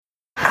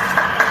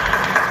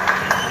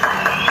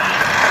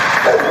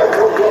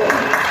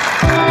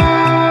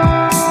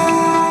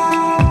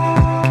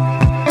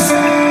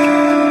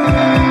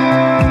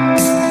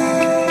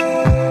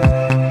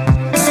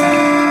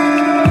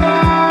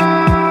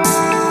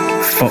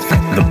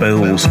the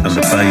bills and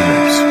the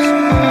bailiffs.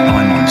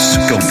 I'm on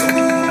skunk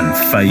and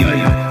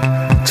failing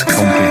to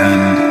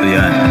comprehend the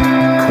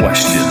end.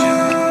 Question,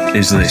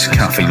 is this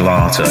cafe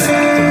latte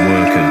the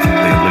work of the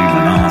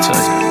Illuminati?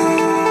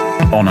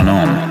 On and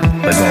on,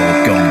 they've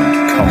all gone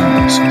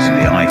cons in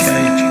the eye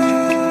cage.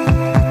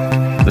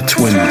 The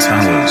Twin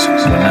Towers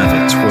were never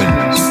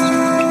twins,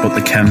 but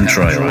the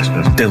chemtrails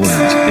of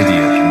Dylan's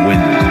idiot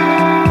wind.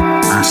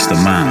 Ask the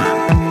man,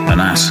 and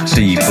ask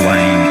Steve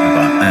Blaine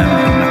about M.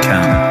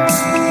 McCann.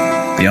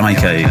 The eye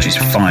cage is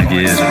 5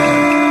 years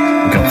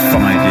away. We got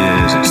 5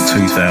 years, it's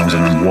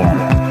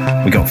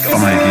 2001. We got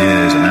 5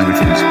 years and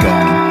everything's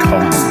gone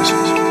cons.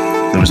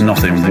 There was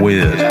nothing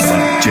weird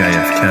about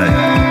JFK,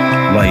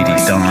 Lady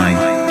Di,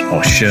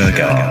 or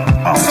Shergar,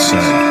 I'll say.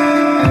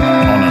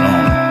 On and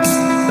on,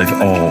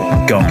 they've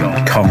all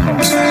gone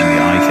cons in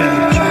the eye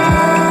cage.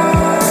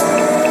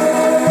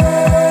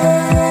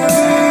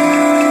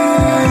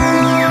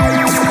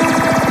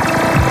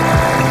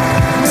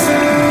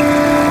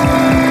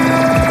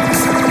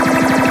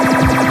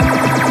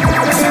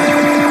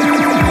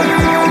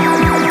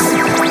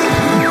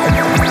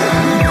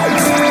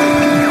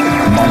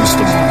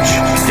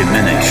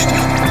 Diminished,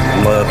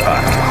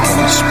 Lurpak,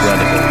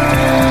 unspreadable,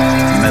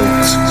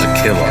 Milk's the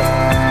killer,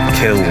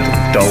 killed,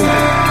 doled,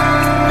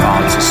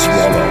 hard to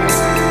swallow,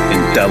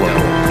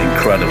 indelible,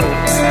 incredible,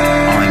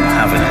 I'm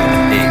having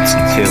it,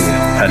 killed,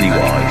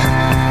 Pennywise,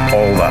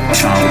 all that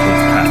childhood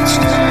past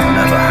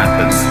never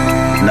happened,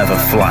 never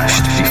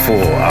flashed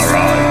before our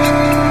eyes,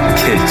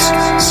 kids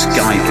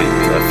Skyping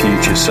their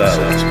future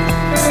selves,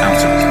 out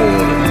of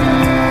boredom,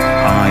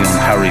 eye on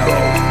Haribo,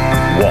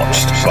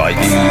 watched by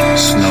E.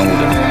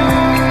 Snowden.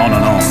 On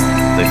and on,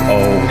 they've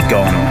all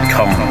gone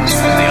cons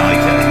in the eye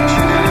cage.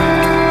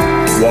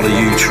 What are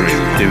you tree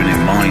doing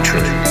in my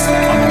tree?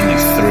 I'm only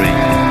 3,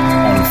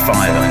 on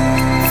fire,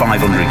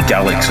 500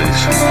 galaxies,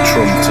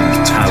 trumped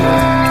and tower.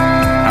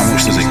 How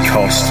much does it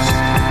cost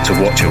to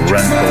watch a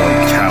rent boy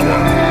cower?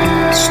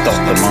 Stop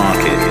the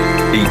market,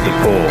 eat the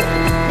poor,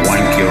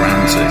 wank your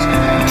auntie,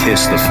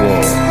 kiss the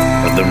floor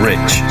of the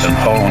rich and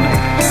horny.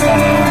 On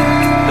and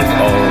on, they've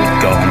all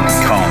gone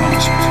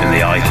cons in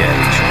the eye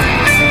cage.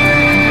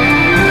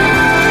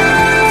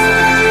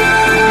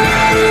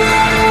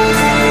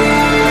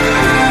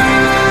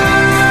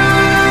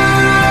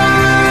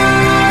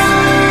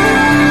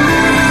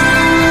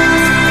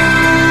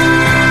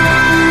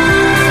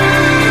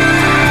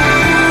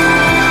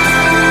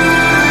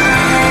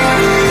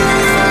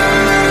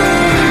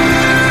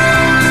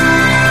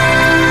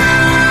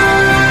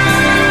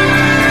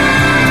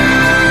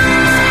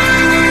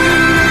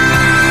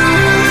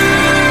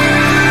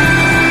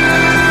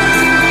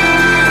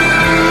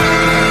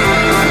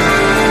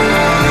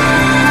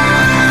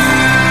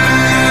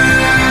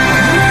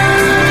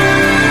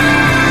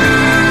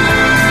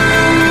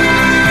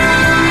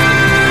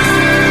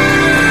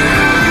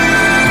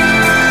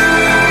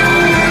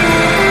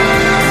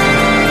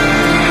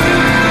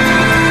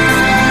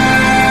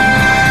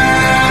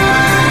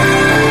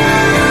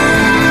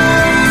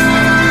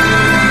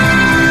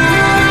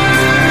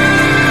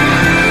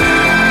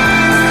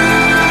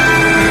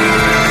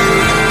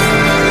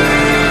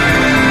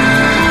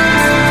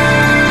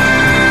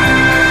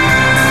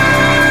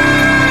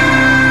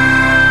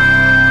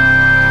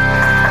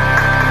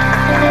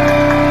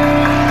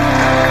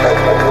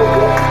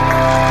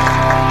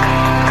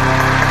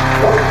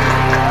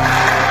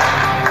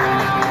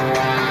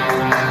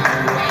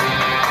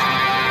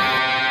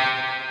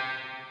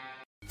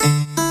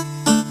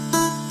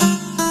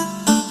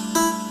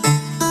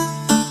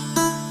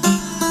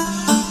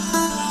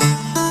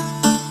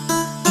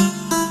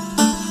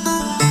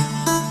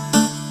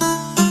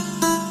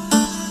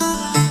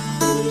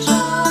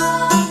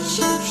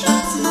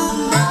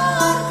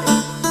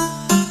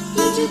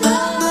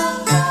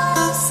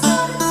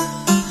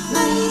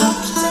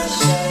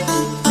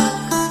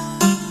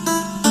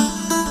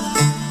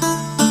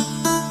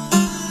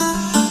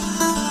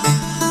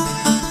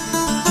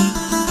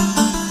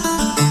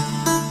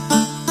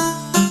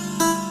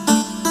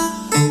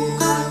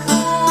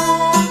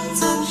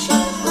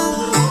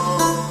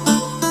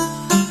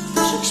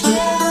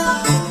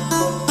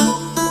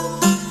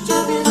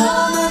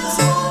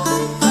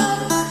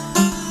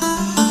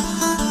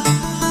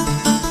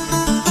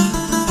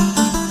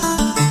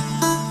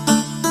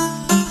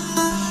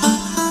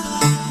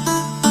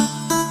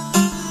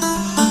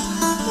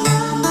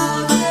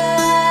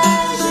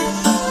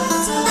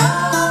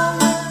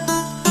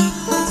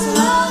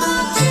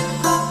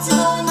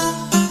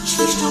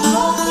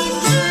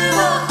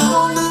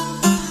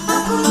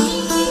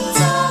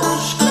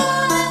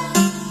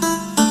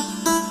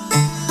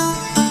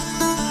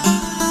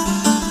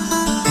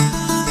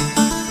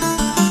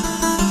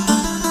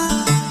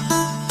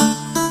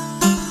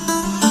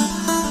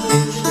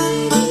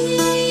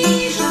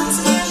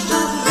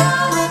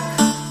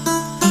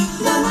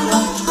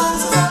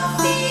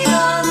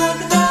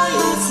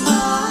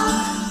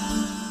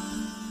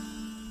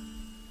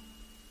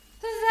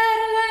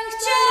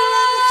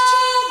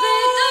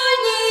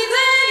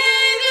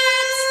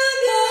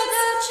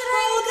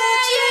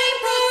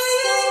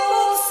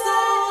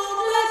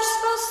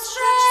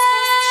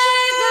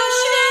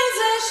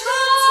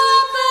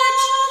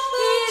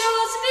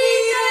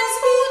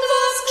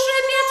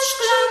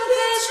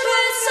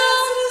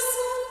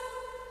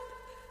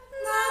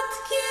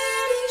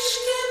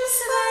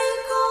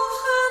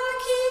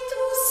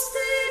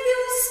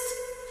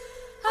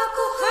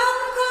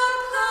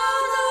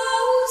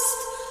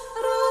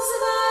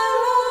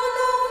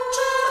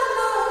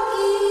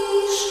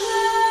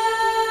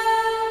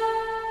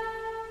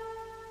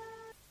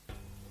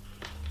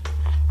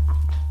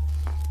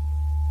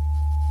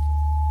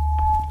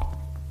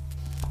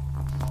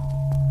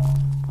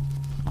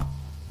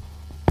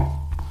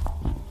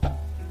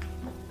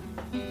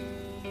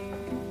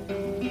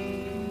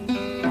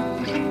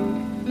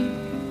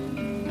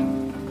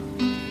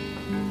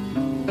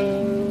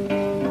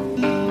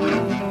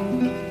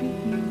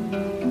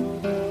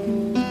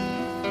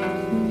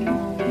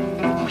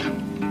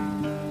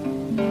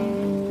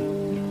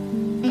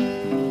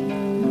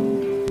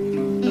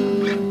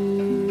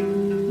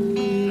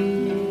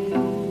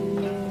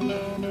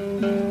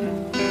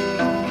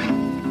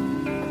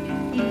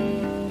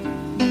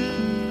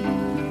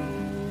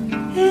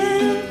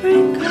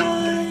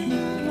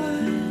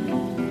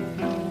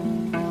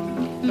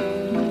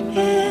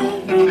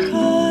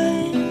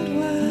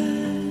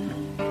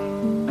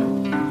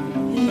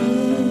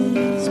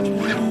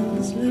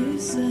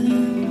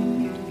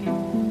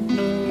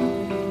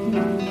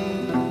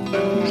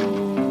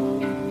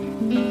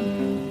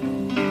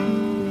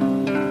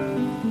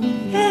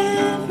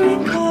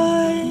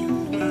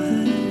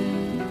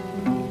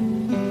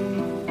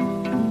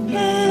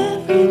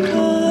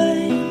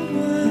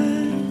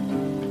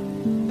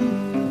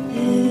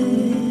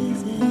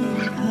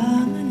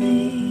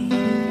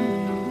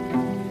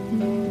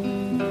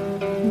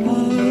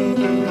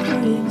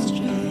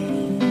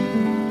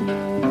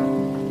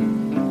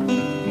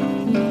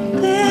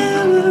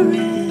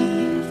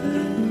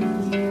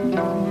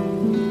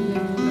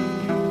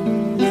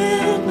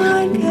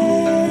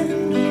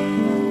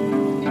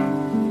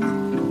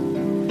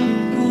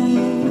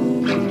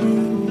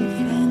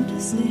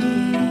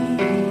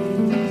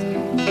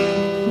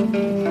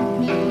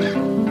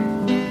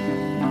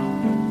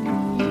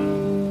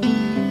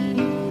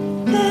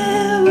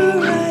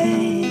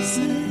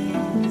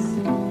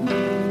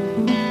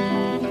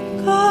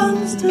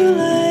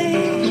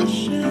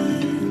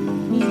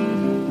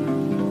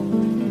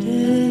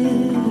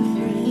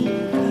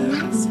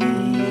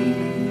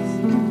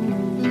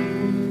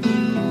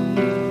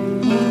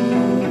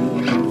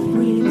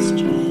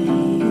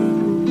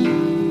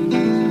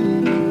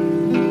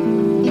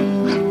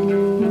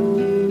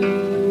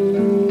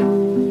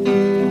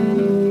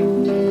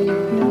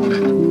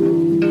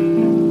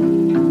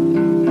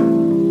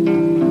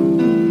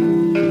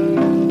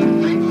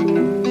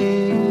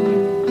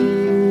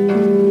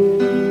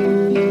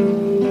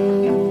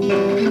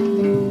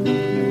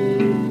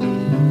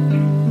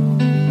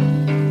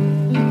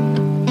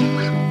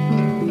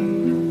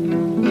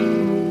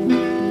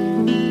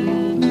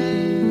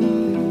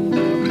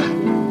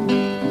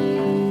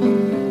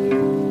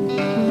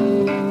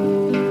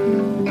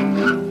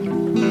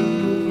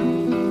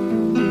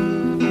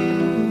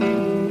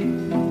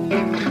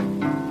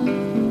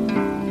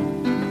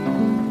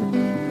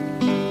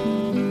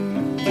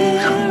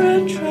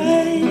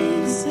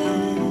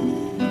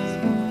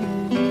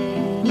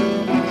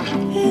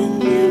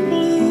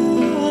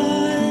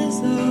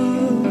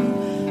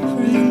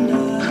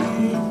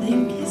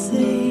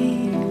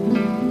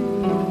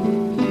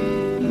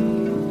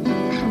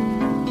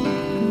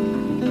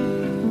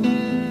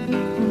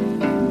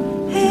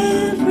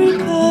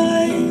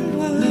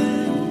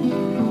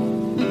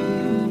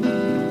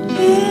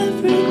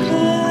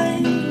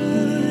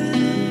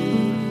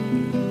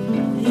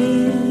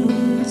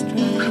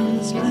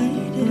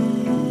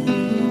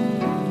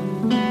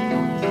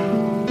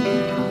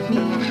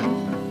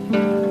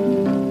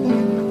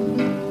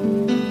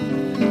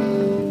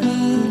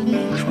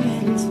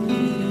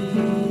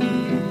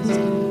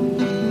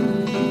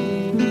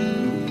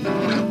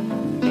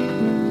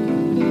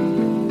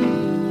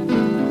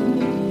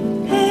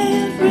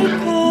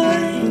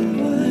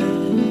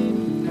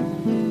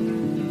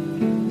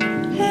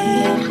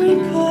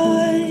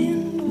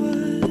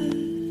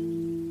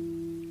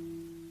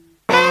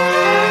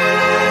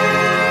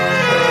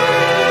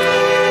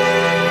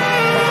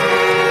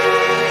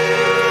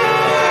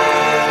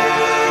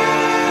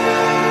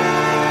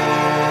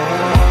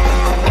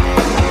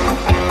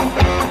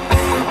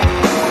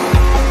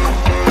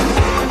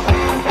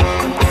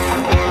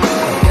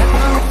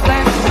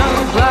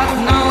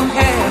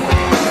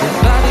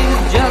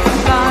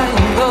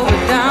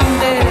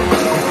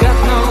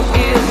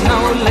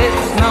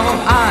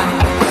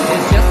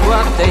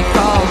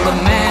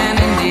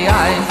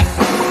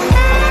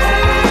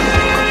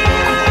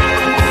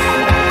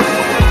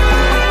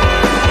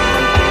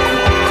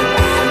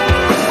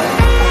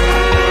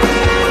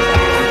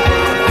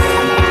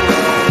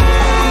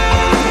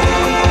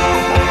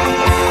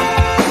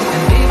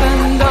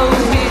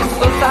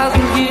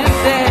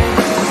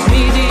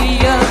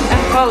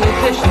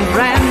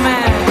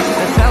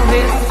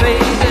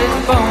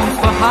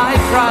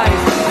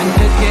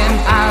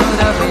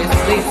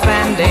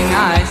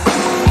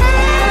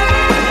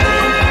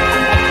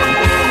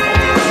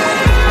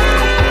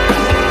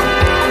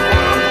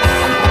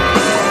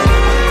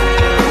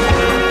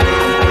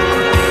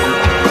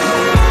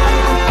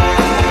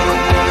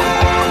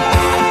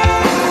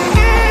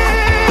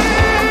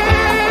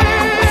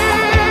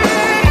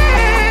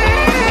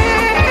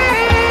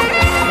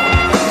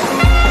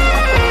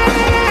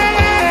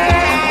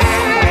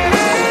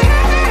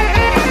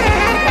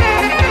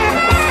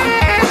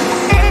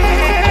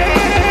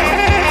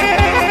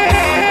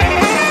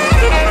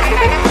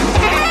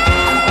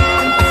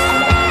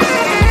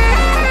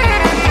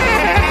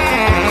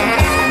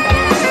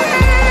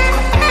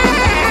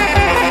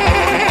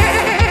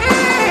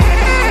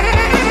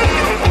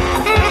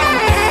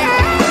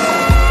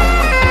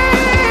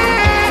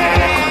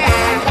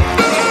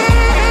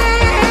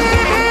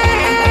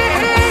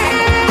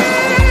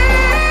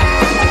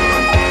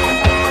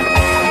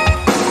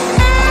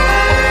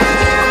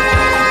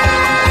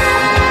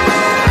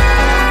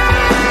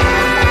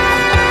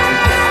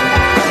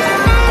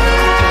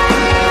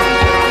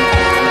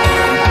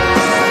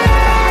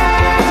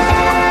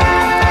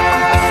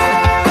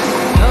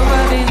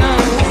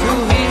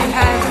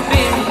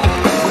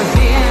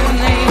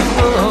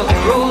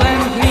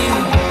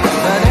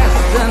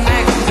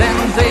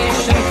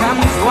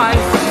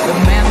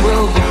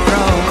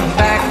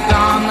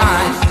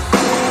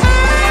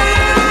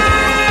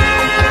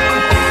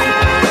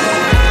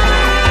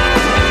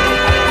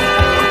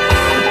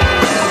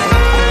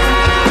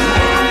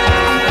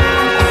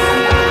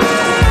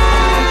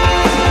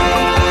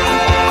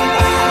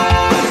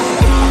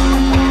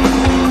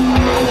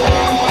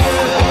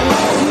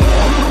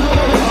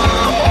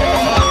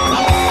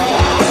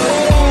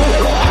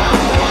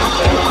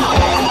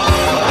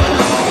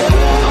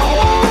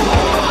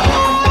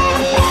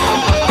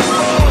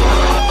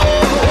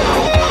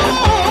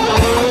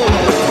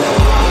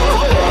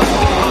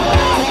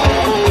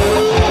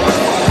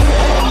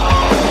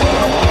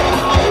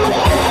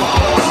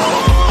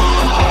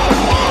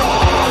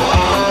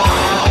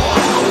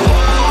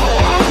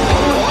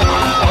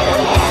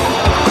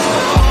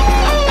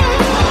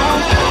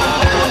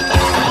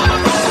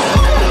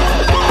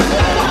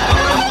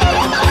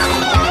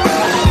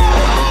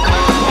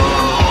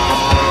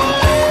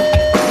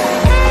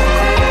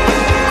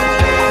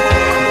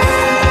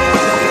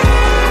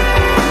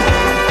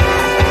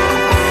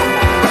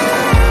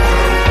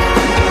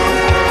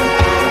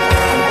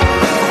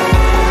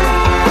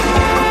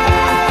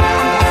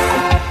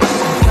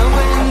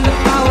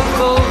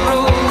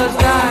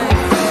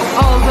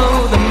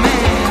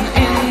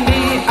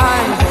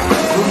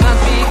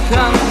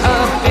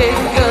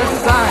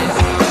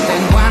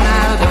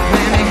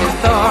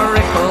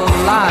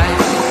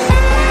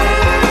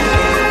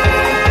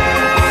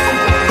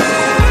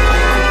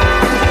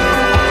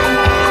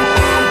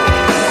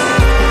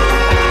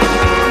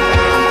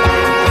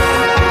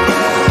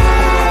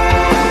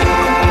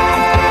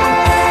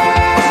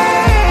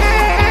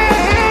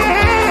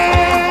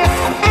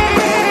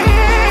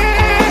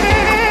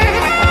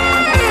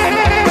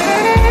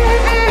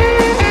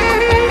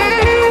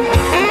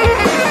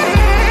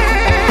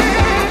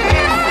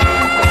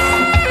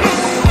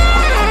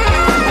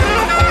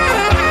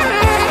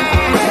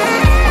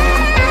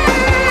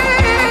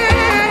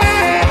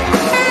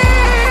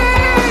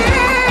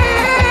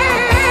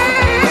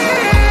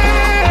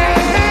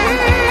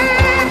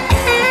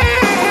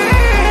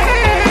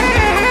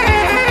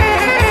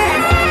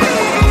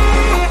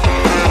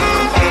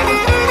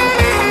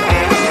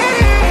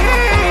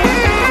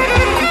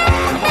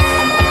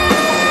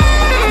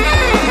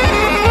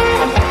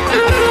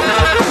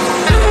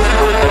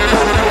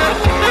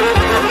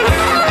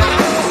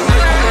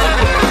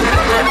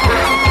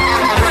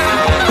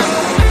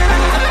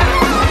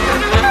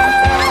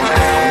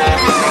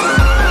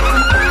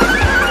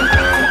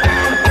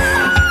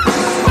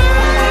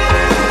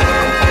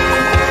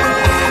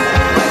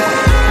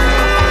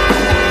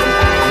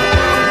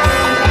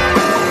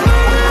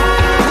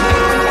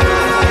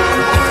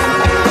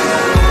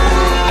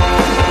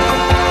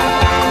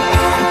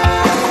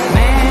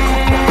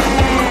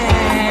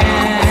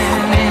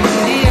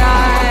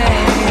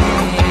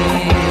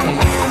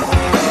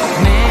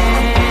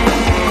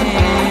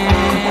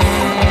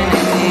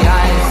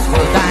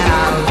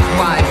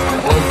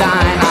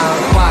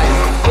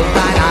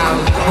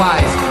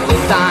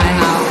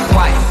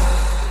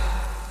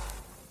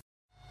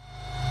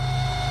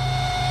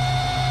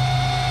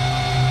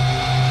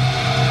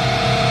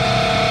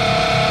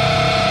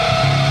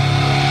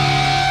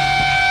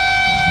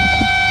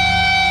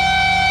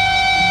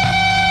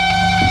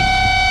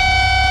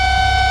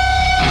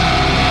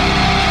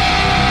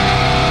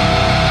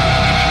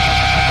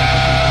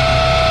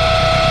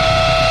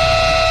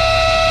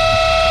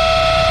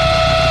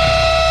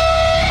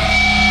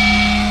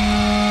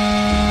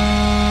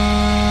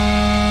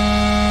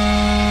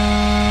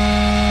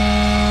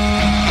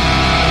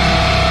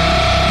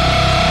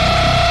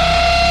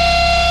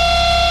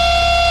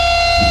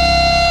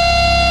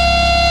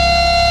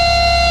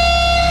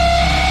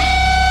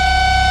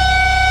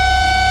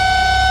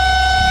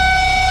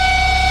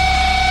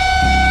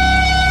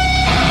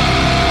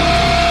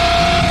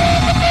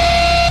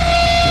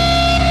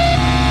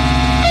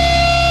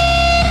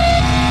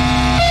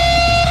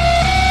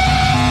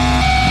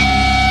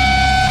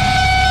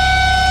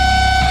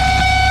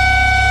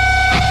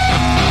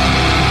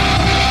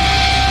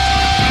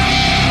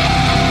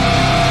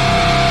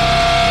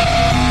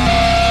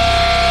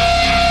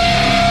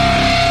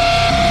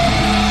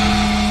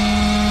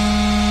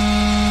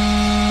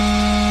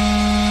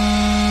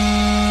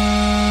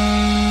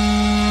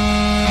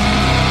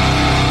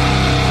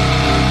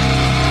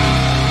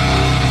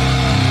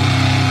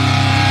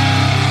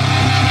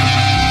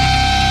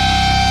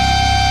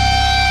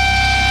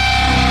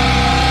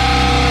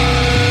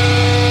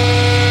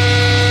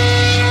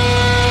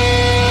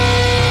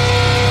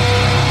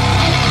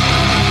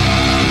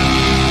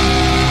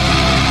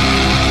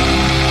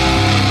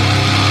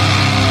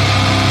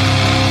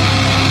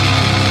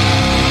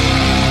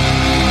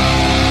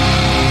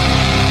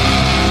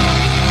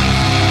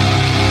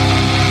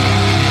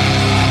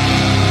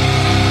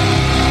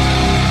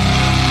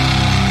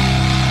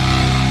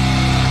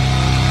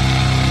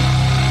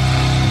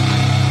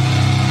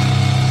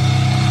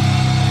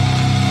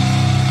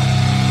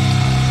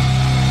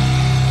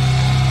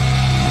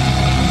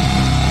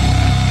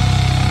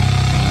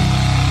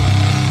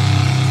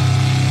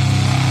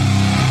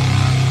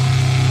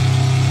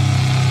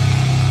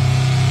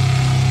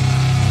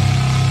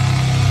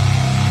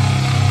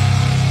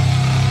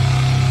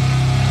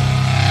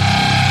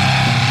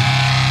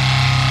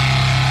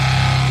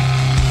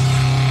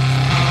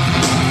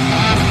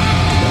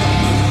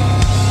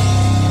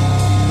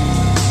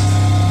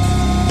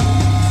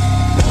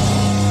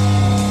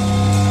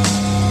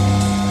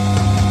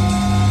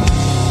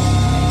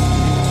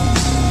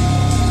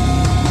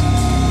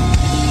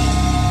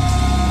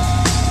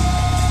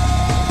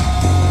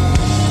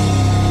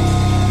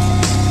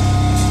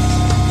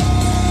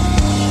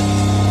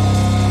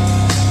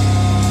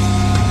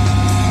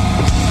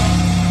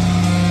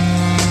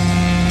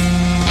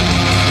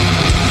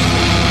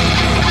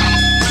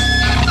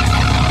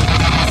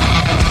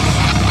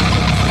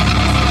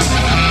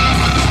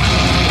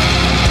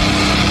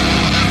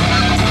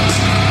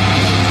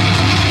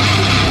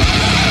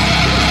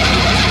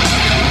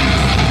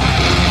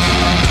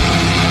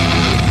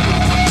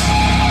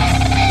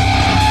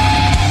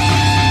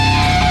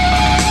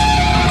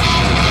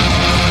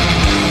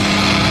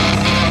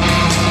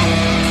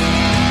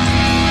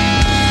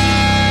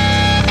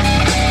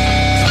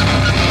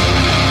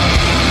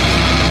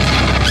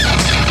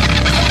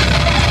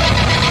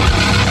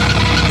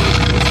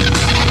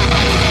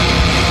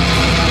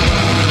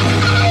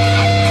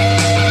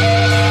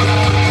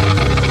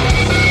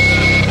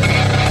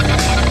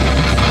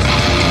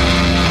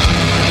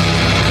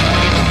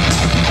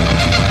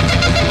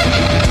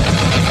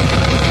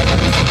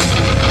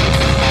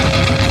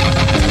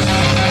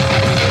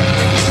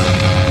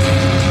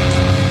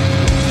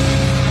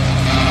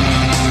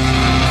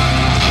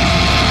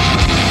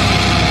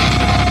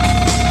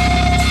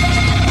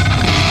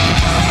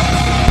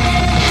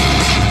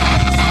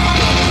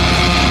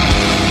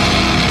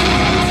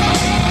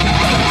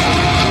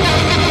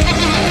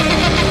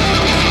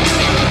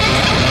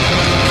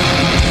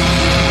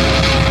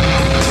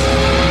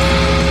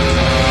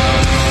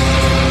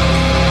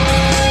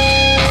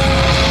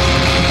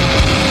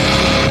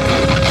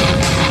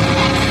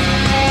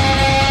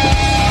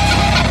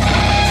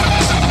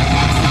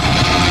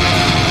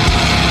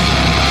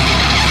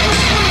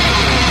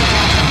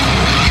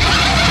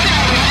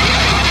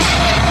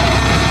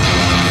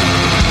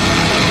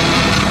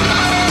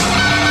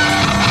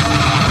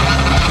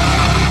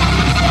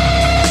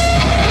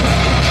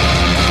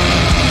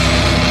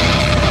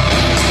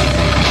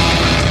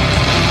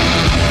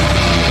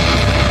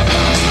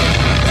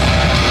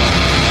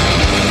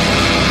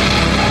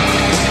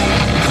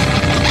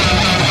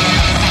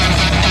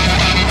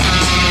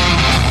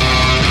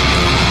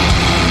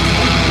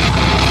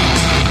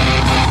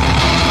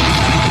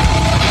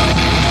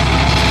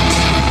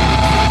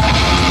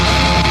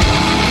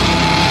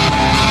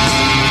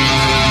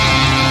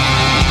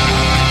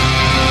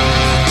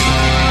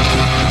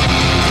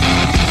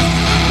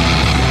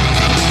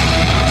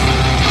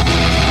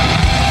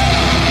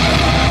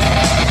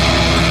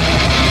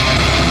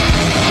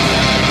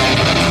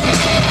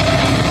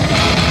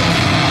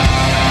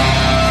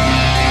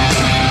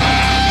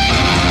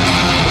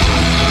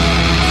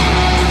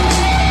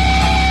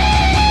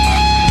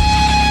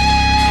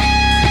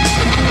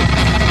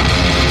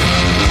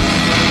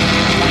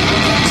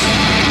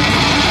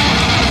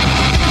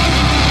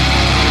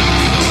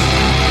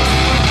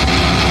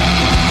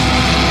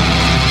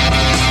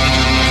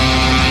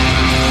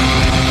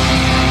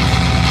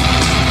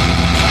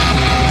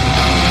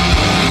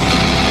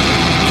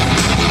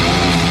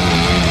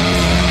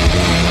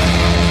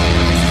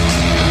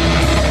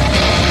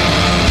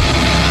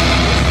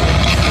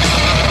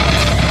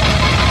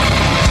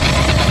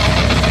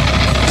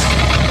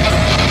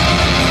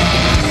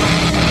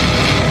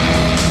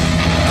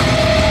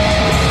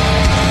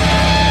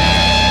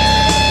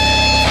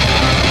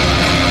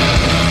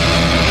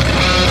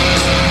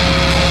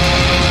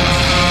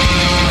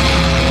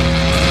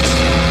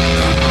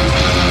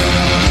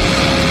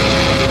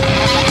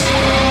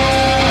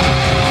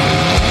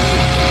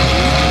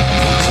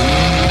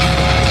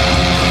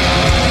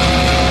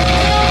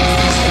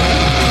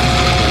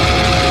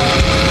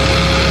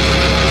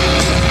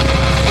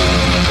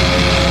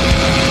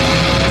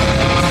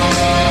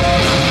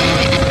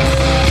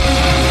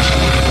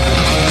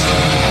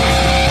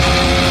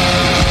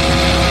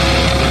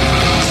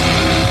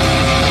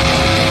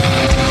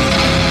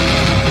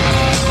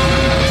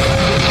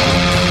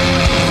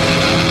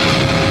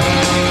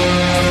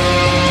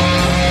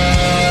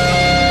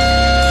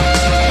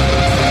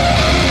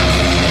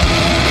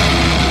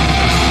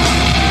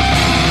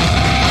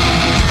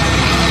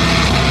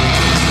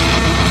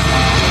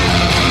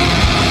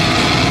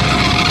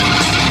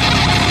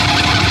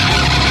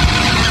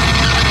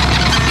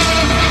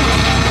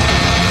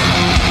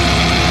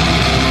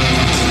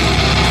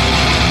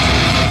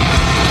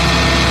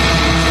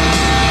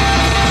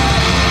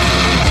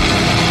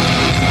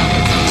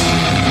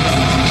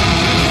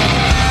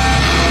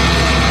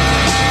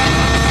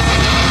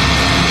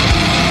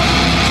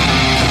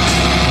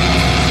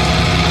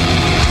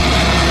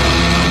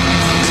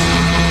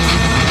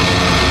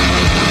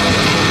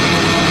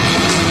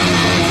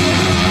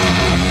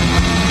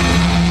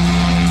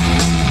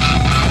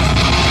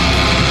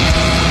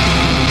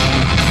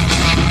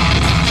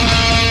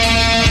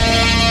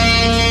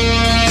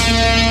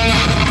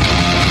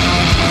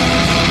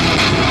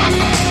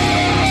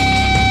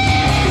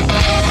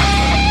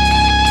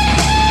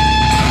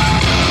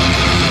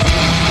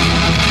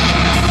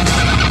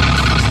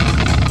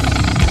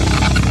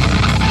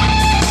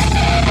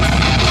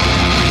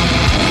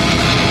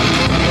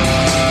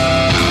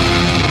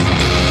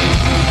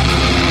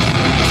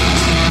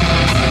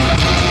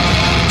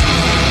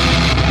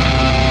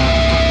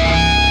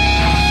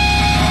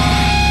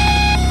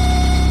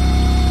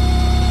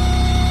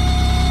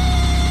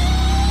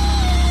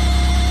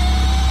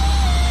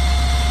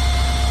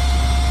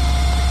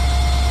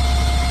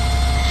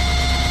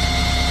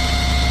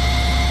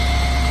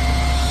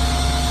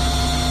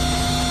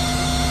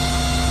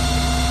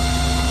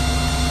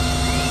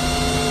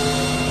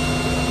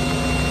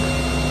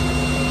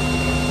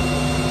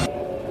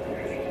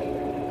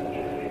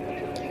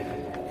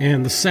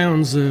 And the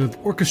sounds of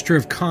Orchestra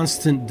of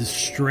Constant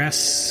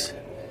Distress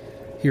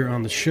here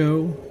on the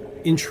show.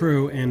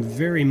 Intro and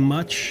Very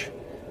Much.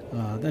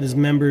 That is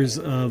members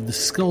of the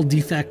Skull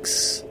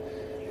Defects,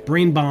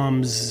 Brain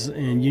Bombs,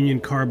 and Union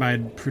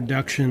Carbide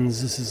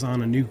Productions. This is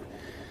on a new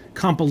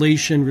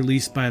compilation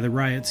released by the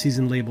Riot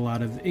Season label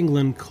out of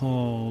England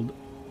called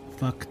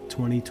Fuck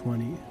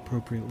 2020,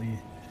 appropriately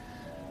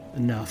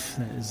enough.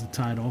 That is the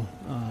title.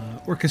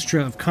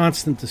 Orchestra of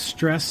Constant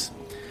Distress.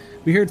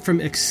 We heard from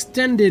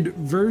extended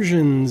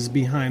versions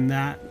behind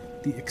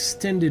that, the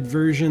extended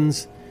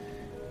versions,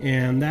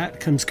 and that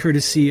comes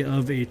courtesy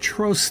of a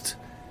Trost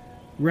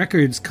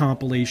Records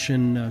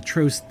compilation,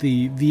 Trost,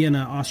 the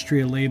Vienna,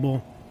 Austria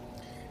label,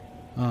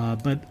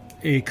 but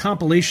a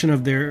compilation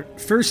of their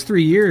first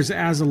 3 years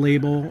as a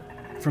label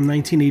from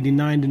 1989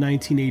 to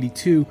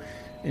 1982,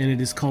 and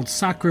it is called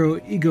Sacro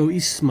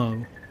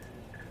Egoismo.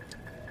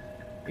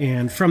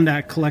 And from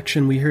that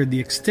collection, we heard the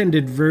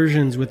extended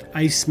versions with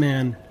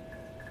Iceman.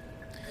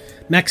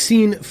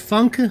 Maxine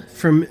Funk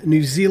from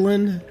New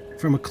Zealand,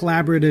 from a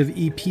collaborative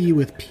EP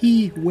with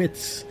P.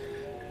 Wits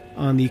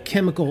on the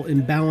Chemical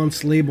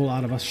Imbalance label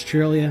out of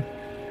Australia.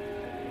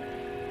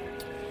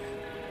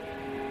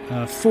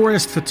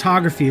 Forest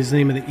Photography is the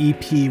name of the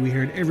EP. We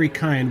heard Every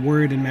Kind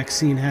Word, and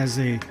Maxine has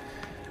a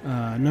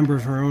number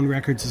of her own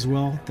records as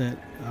well that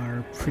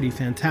are pretty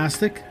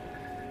fantastic.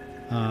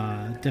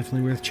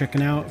 Definitely worth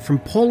checking out. From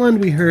Poland,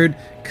 we heard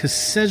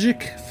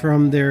Kasejic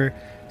from their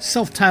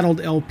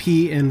self-titled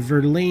LP and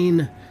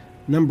Verlaine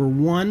number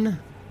 1.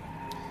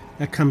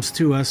 That comes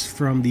to us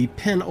from the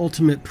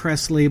Penultimate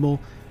Press label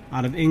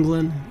out of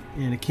England,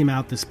 and it came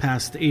out this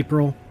past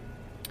April.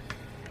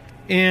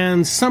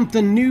 And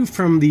something new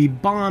from the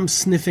Bomb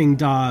Sniffing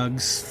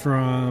Dogs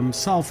from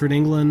Salford,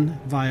 England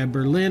via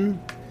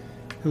Berlin.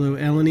 Hello,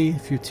 Eleni,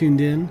 if you're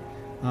tuned in.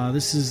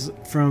 This is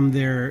from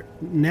their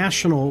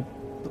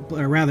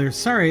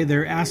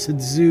their Acid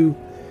Zoo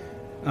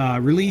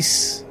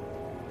release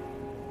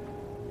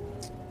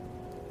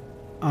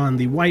on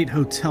the White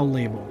Hotel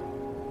label.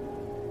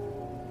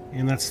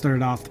 And that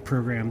started off the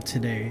program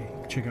today.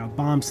 Check out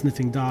Bomb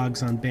Sniffing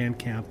Dogs on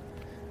Bandcamp.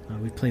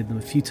 We've played them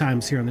a few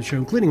times here on the show,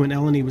 including when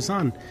Eleni was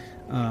on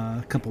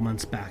a couple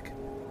months back.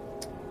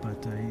 But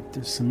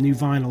there's some new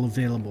vinyl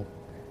available,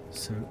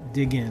 so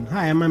dig in.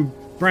 Hi, I'm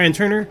Brian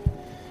Turner.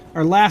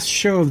 Our last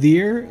show of the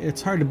year.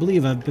 It's hard to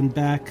believe I've been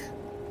back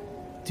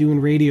doing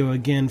radio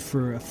again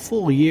for a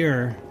full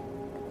year.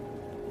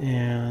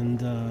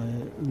 And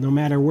no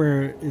matter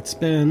where it's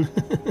been,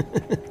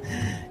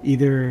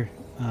 either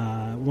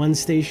one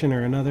station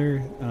or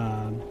another,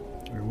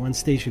 or one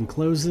station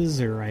closes,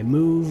 or I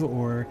move,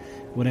 or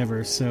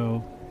whatever.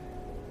 So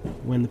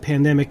when the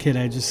pandemic hit,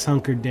 I just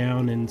hunkered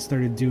down and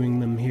started doing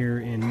them here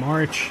in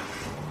March.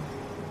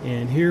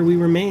 And here we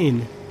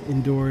remain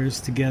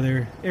indoors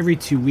together every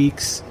 2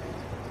 weeks.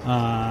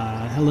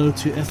 Hello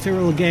to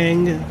Ethereal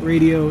Gang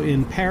Radio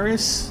in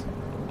Paris,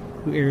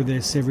 who air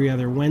this every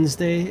other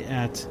Wednesday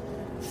at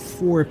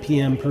 4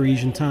 p.m.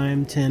 Parisian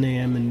time, 10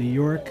 a.m. in New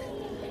York.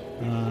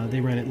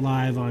 They run it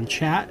live on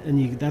chat,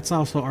 and that's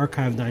also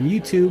archived on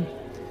YouTube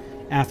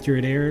after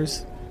it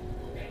airs.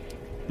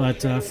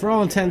 But for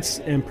all intents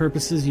and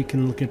purposes, you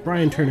can look at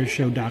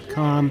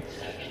BrianTurnerShow.com.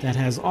 That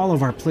has all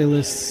of our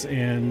playlists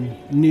and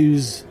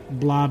news,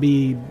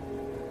 bloggy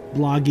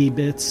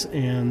bits,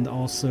 and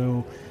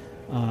also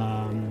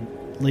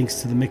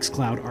links to the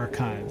Mixcloud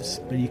archives.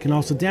 But you can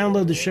also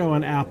download the show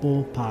on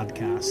Apple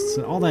Podcasts.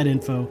 So all that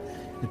info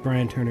at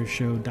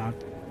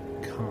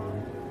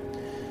BrianTurnerShow.com.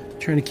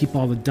 Trying to keep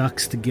all the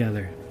ducks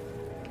together.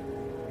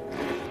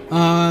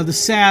 The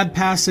sad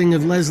passing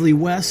of Leslie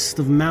West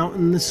of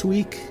Mountain this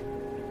week.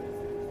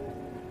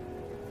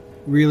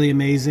 Really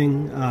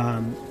amazing.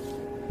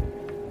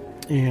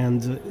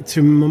 And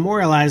to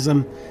memorialize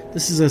him,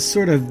 this is a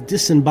sort of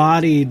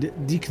disembodied,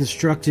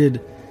 deconstructed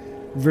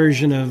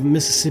version of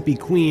Mississippi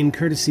Queen,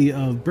 courtesy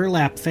of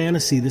Burlap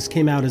Fantasy. This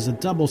came out as a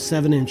double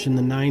 7-inch in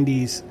the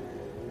 90s.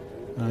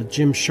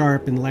 Jim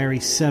Sharp and Larry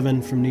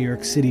Seven from New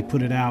York City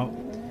put it out.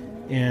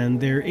 And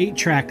they're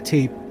 8-track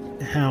tape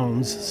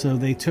hounds, so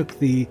they took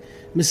the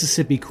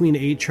Mississippi Queen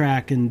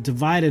 8-track and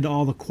divided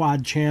all the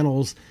quad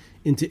channels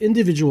into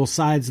individual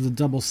sides of the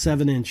double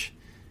 7-inch,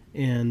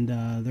 and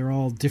they're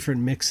all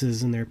different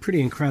mixes, and they're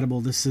pretty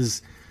incredible. This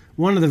is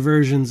one of the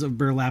versions of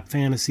Burlap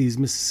Fantasy's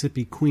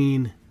Mississippi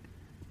Queen,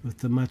 with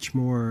the much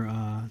more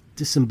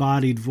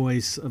disembodied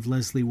voice of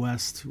Leslie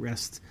West.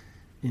 Rest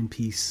in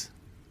peace.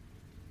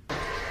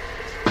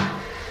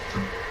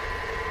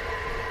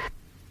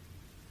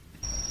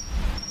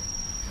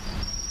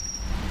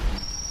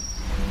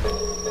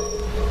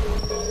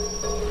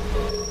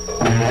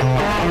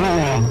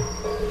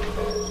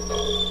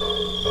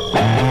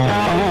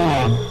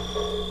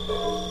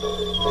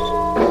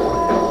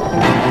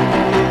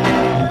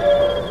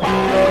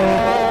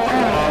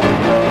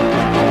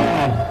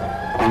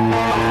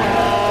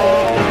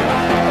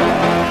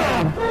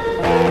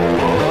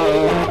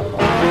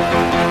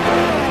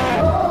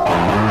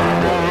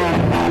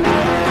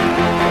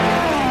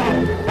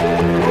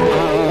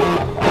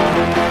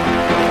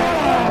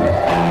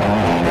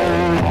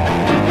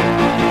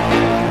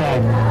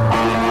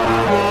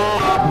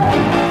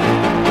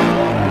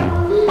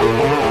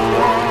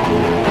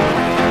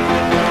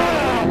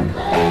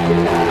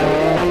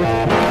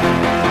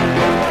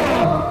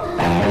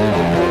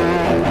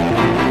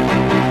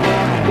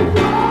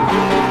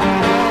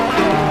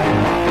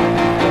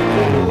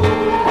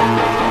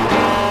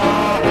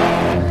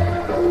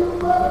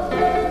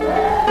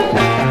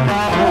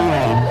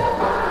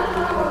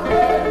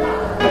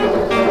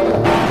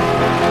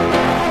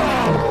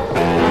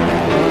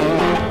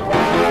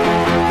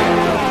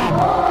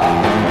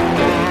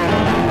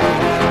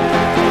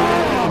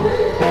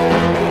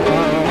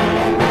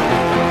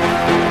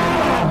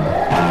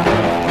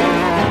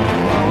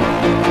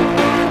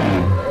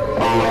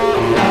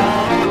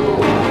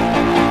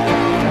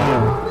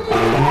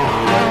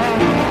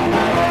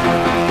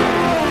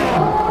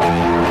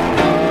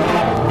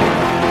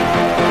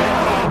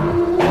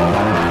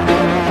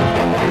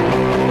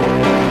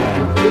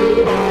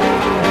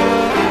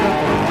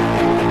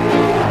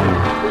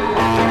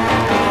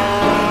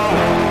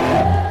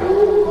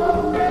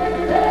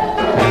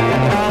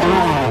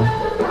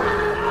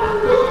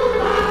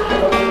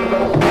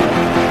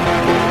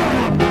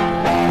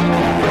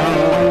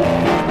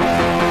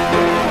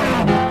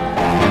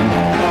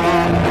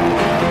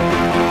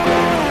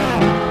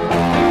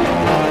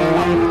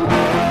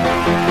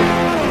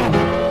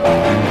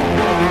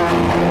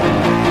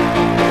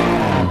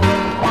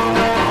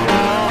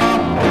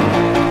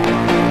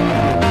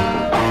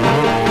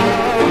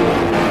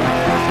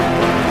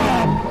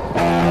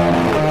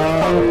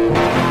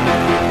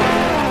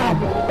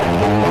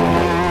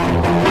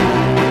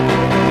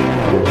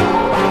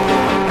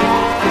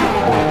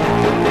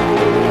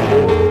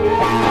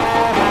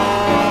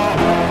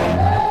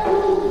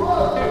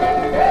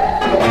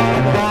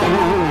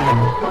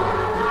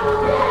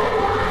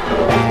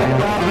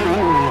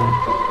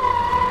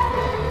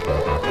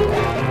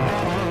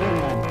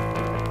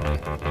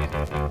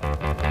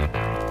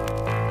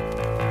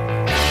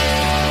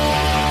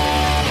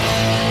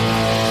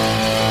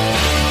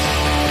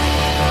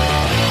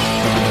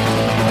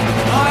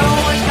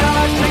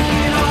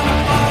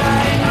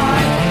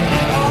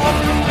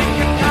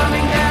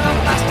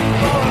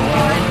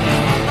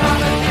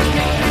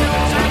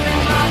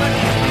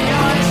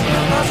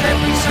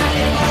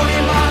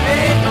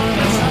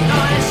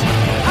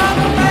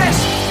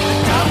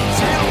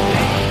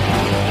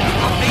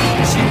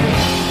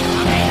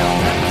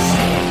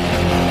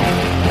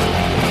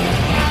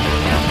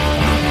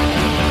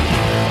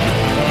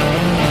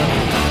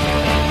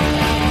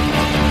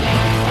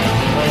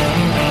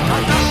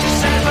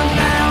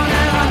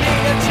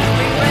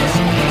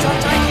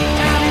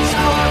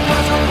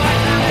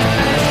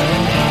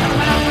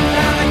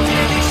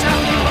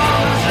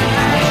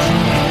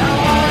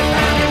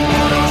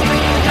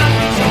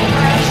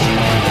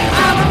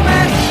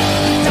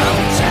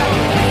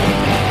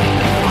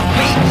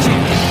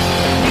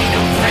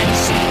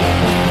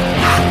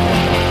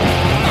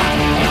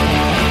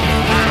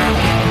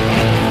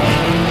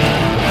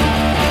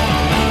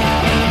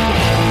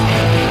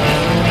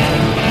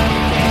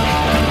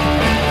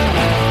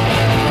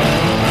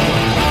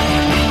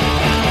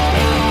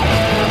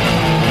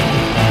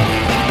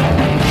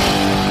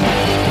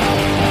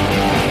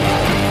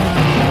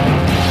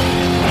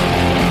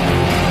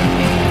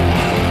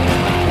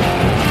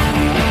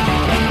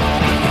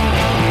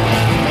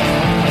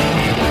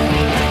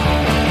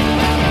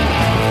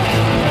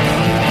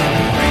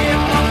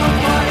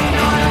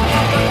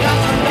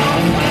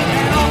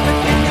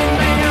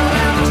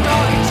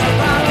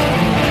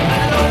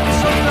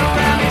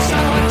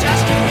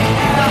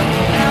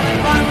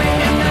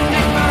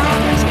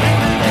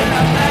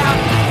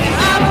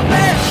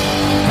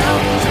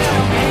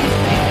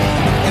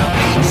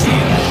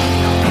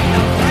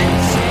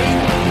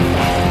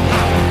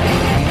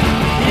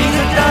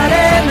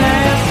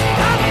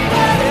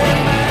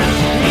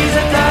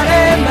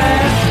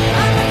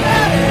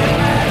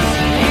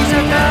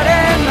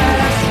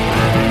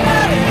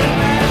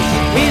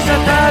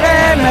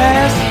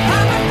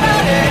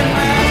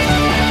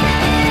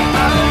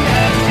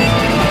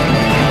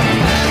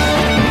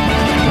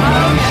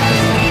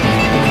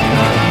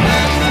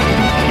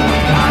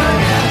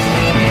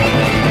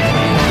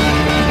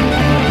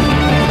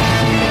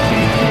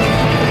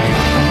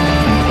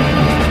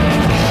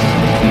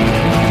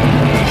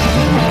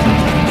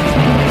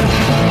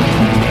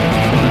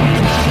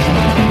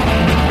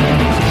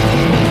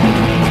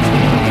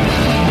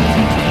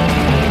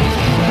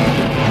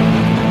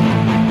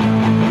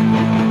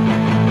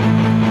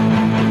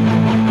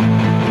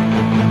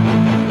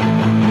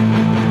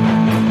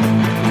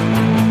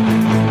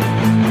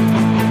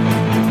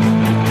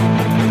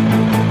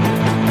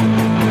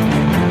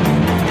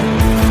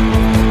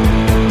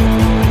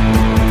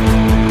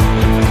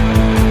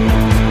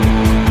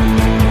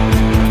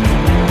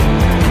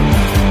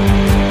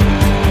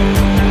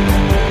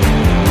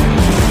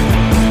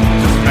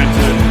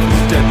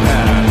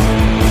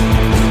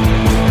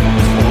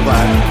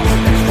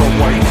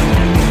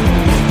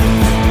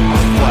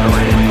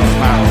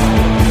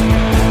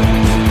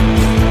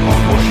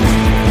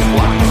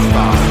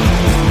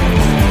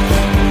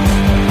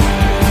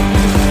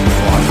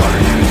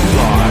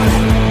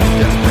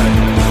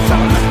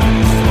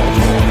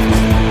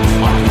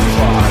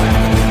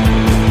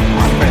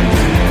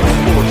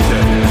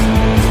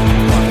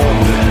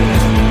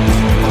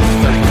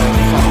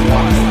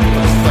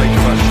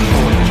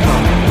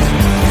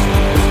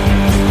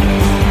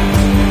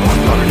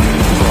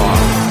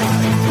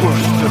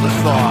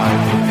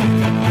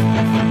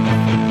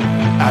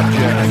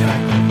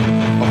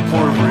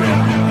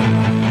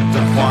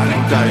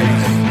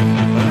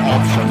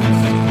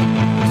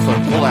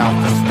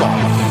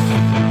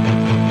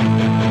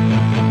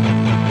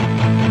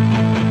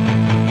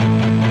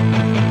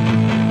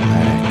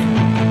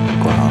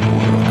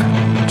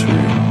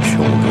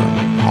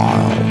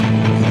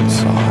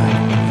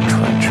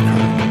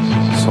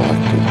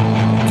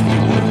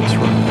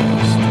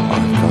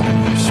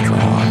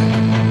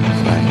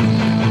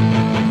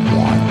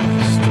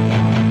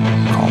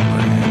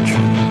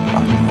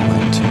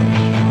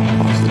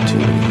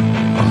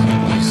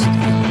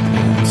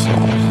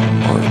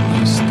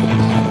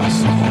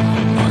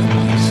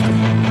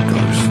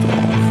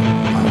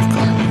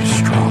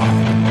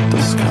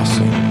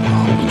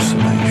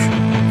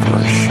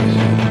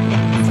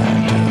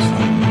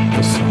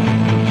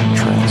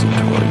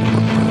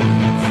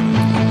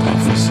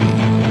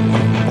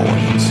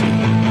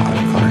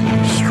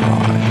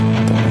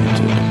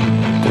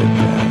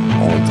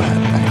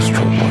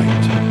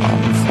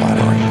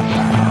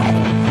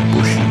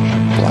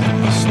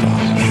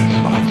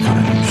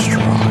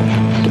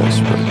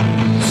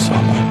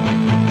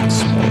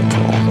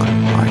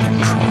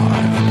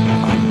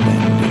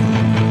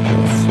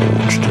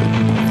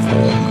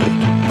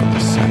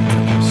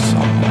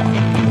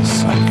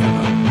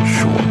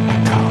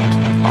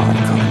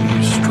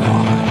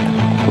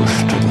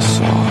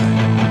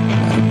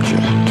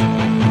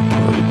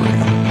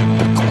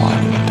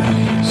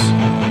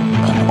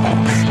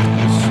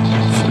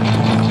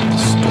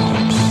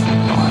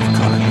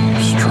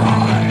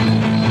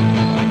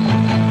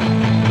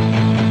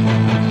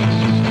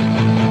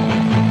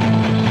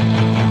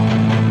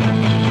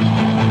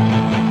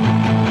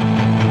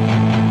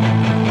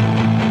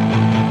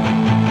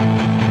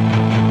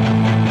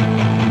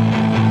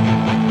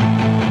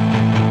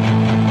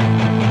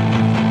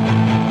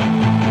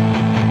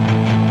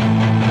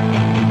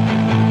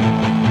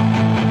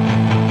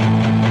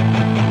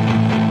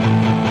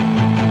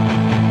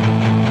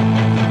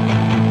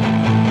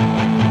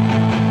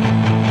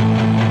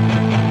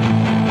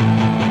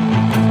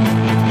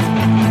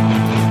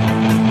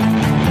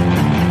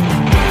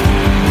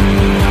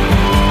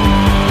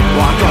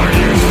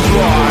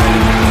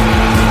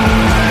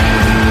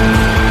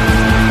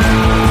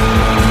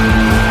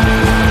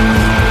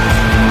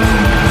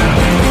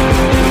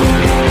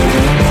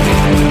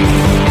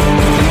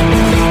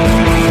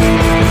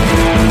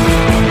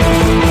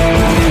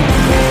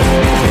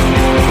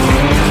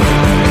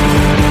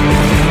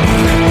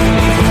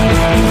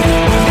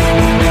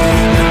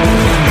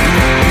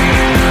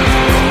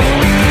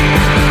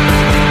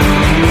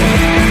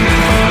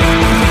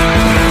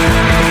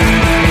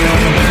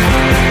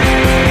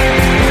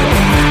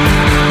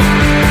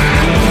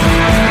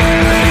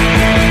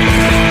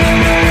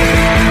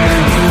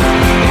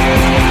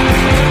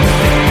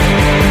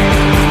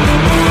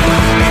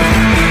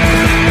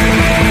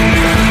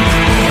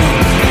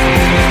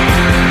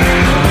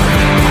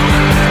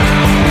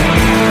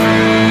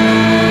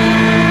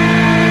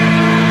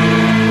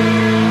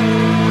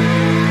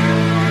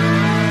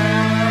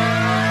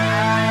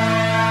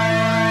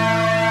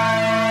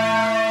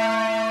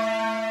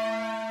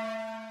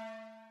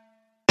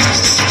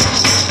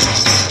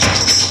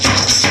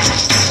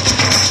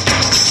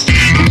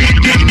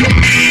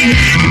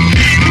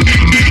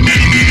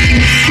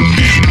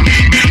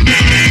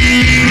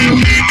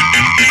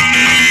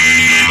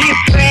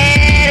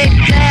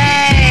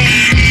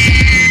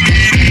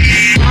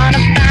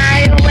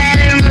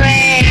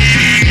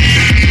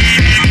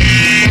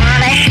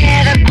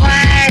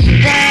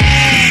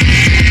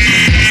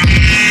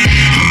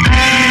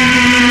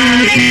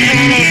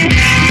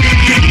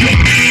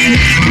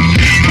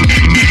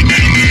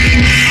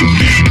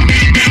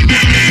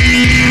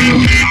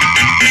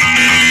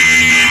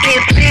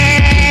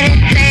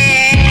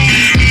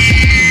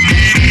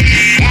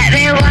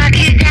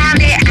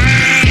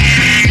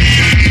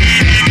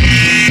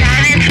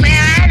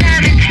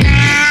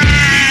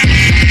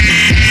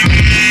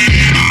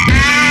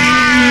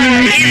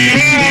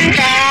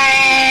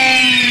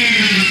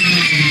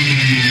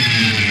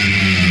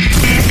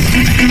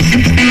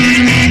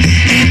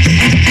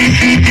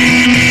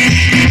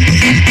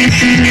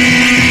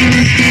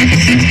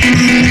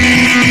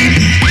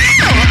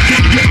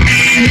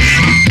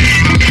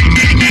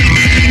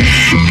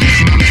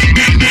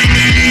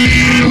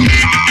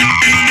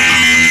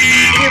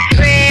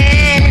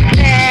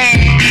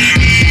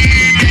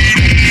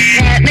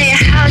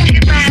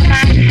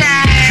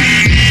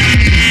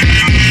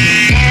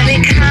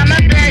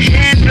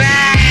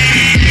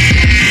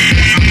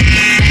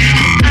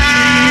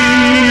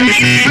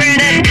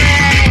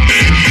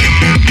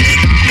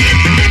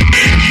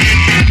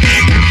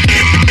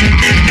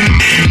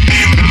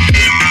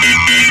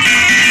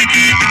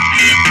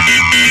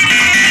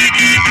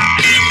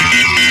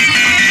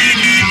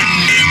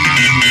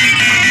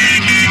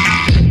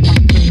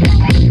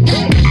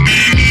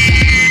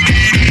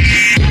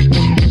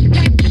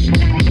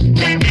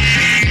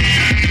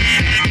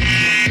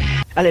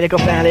 Allez les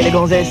copains, allez les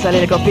gonzesses, allez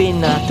les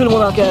copines, tout le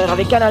monde en cœur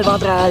avec Canal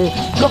Ventral,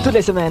 comme toutes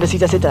les semaines de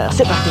 6 à 7 heures,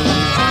 c'est parti.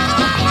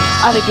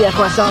 Avec Pierre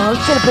Croissant,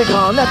 c'est le plus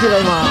grand,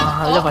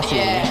 naturellement, le voici.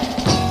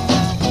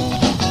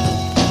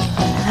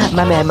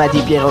 Ma mère m'a dit,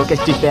 Pierrot,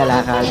 qu'est-ce que tu fais à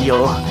la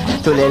radio?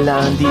 Tous les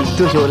lundis,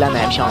 toujours la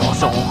même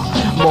chanson.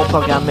 Mon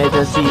programme est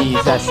de 6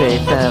 à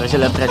 7 heures, je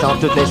le présente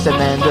toutes les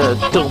semaines de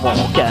tout mon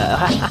cœur.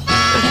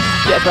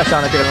 Pierre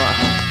Croissant, naturellement,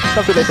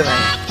 comme toutes les semaines.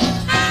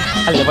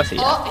 Allez, le voici.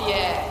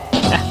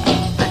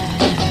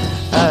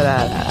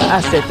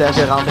 À 7 heures,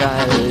 je rentre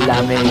à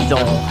la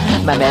maison.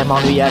 Ma mère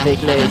m'ennuie avec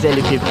les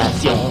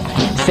élucubrations.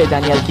 C'est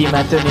Daniel qui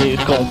m'a tenu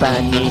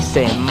compagnie.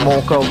 C'est mon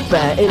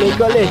copain et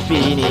l'école est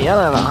finie. En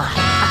avant.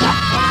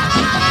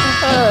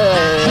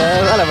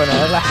 À la bonne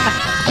heure.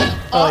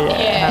 Oh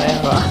yeah. Allez,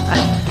 on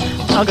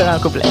va. Encore un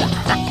couplet.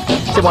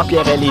 C'est moi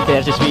Pierre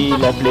Eliter, je suis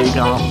le plus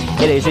grand.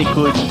 Et les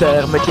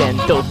écouteurs me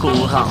tiennent au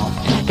courant.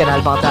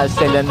 Canal Ventral,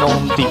 c'est le nom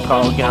du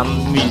programme.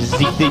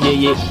 Musique de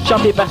yéyé,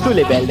 chantée par tous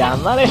les belles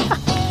dames. Allez.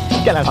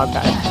 Canal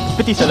Ventral,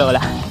 petit solo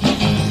là.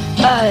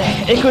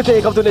 Allez,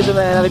 écoutez comme tous les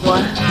semaines avec moi.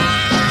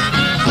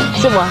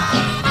 C'est moi,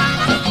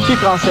 je suis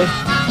français.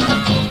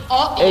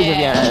 Et je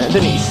viens de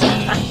Nice.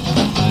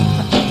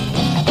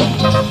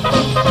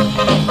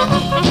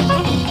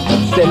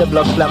 C'est le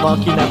bloc flamand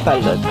qui n'a pas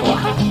le droit.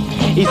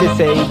 Ils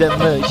essayent de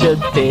me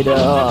jeter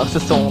dehors. Ce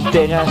sont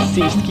des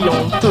racistes qui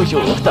ont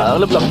toujours tort.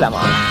 Le bloc flamand.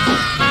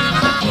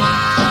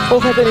 On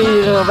va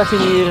tenir, on va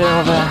finir,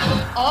 on va...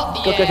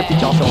 Quelques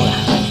petites chansons là.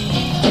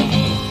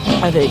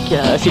 Avec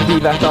Sylvie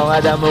Vartan,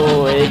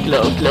 Adamo et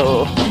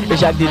Clo-Clo,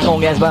 Jacques Dutronc,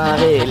 Gainsbourg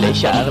et les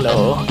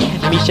Charlots,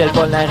 Michel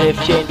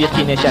Polnareff, Shane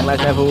Birkin et Charles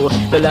Aznavour.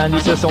 Le lundi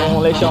ce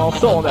sont les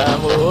chansons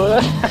d'amour.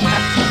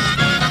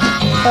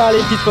 Ah,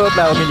 les petites fautes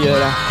là au milieu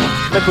là.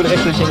 Mais pour le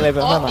reste le jingle est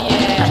vraiment mal.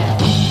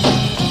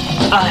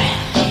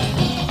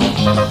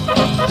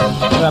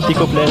 Un petit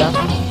couplet là.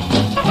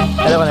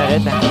 Alors on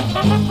arrête là.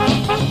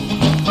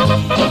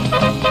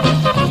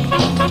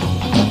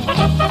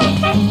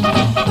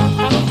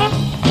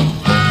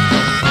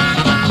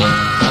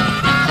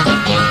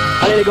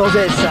 Allez les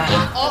gonzesses.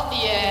 Oh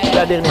yeah.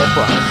 La dernière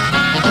fois.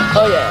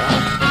 Oh yeah.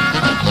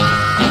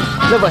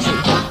 Le voici.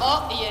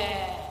 Oh yeah.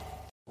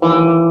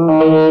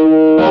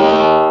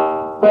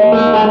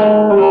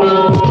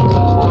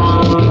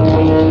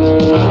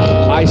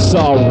 I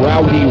saw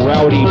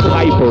Rowdy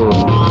Piper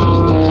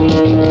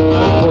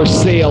for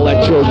sale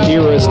at your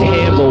nearest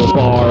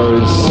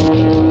handlebars.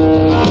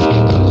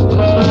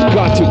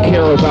 Got to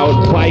care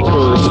about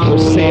bikers for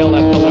sale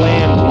at the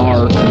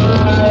landmark.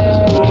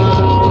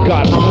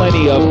 Got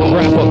plenty of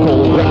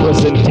graphical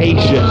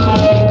representation.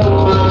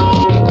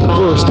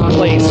 First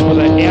place for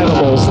the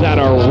animals that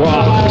are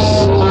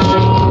rocks.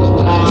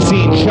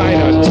 Seen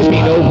China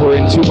tipping over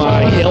into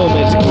my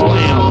helmet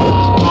clamp.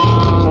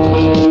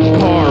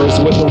 Cars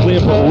with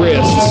limp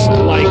wrists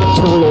like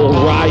turtle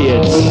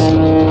riots.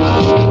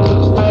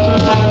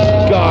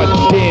 God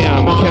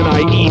damn, can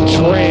I eat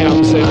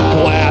trams and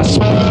glass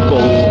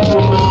people?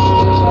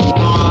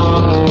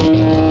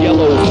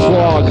 Yellow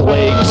frog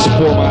legs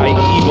for my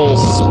evil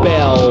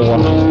spell.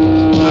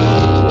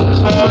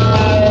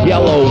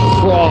 Yellow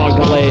frog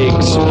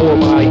legs for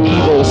my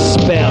evil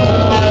spell.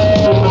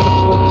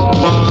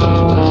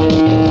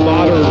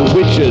 Modern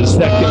witches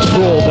that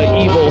control the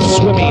evil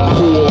swimming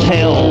pool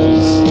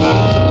hells.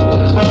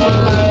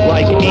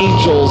 Like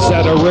angels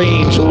that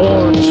arrange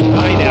orange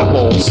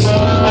pineapples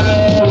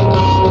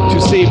to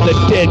save the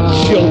dead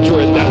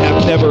children that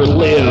have never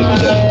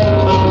lived.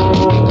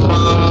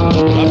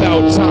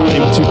 About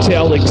time to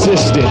tell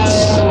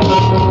existence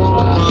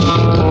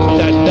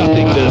that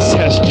nothingness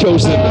has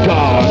chosen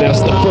God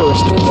as the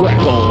first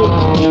freckle,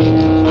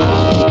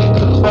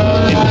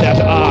 and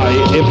that I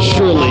am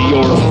surely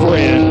your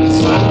friend.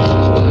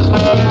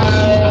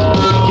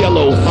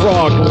 Yellow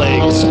frog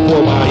legs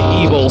for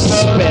my evil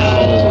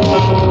spell.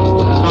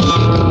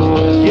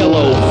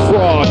 Yellow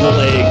frog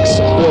legs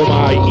for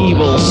my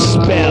evil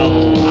spell.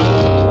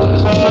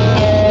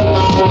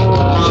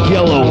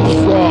 Yellow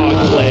frog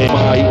leg,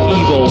 my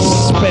evil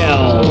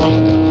spell.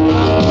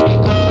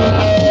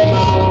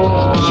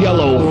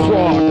 Yellow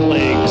frog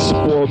legs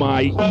for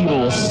my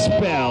evil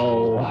spell.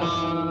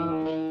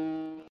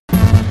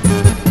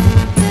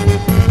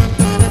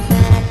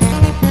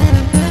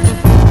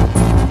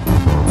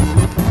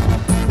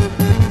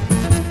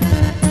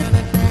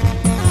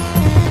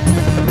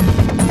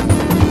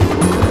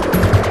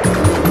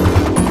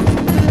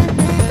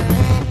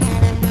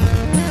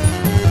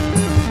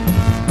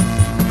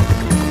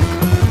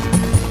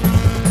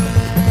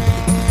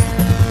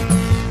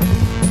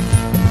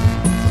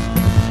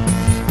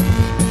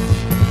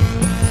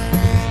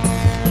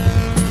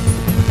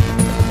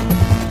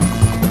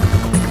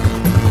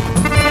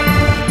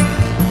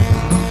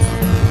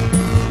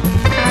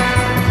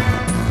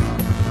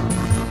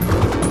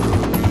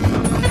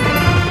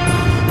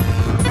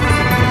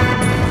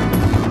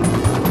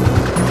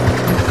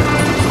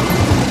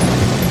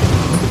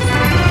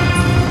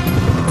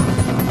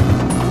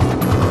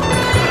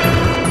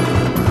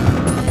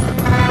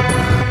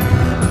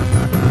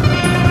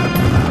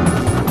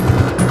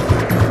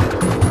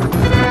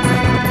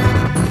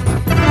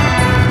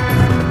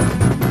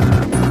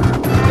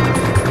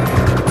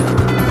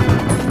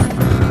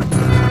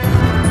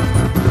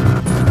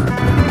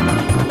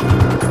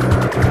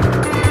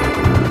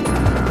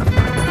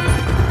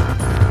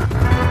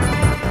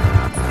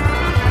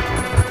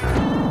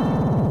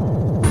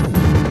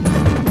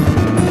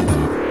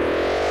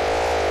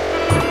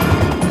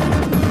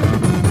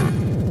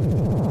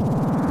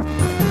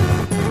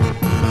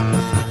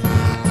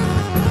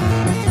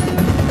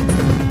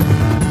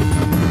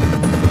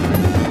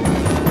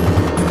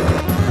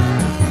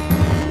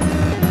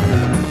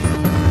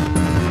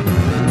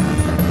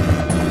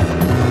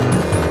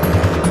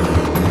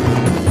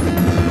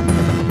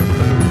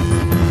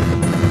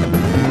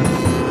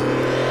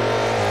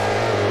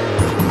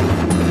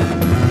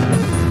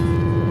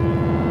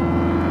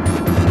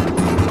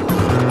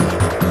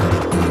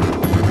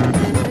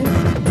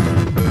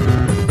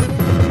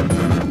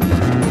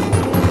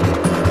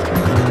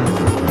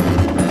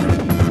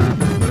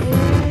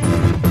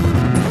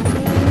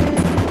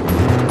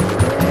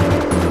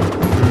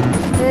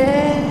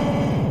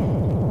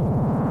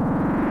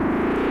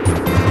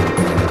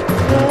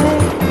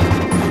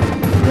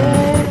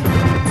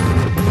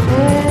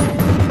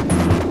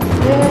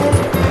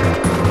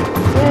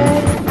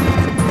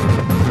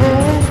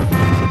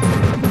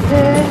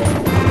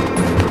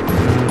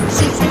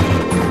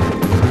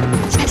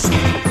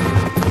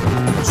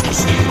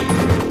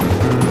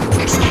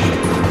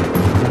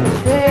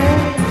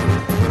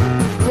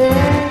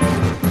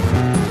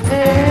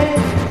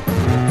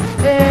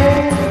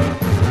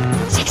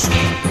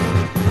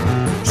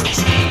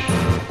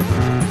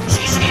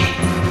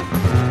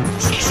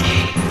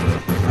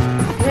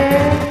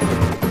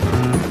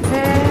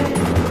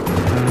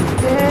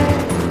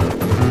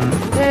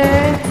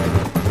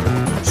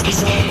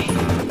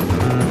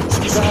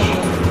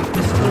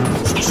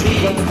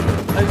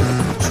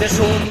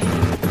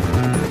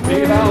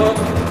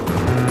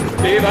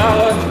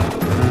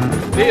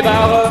 Die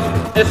Ware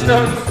ist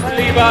uns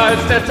lieber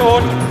als der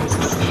Tod.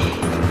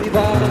 Die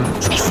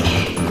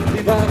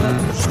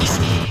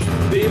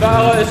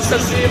Ware ist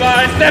uns lieber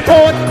als der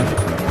Tod.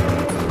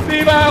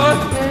 Die Ware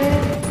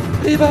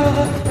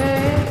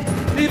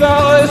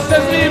ist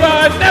uns lieber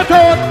als der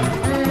Tod.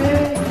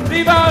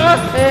 Die Ware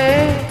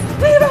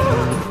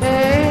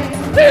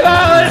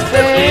ist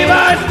uns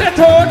lieber als der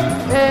Tod.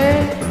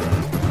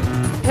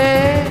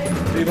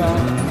 Die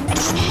Ware.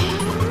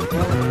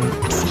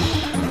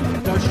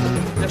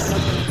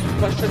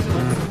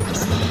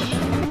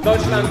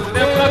 Deutschland,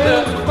 der flotte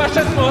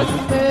Faschismus.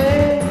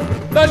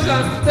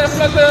 Deutschland, der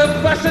flotte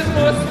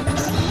Faschismus.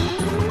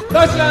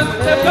 Deutschland,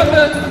 der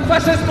flotte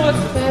Faschismus.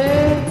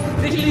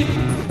 Ich lieb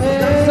die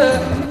ganze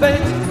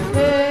Welt.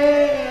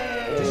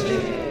 Ich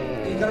lieb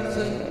die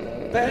ganze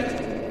Welt.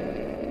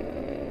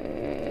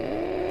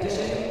 Ich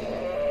lieb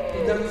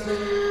die ganze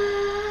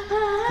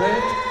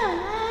Welt.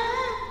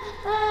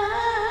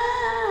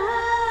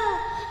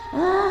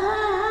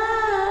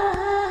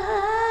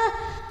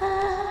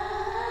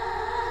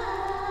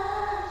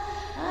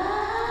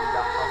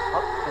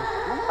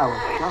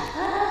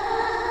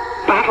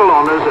 Battle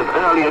honours of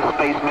earlier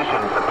space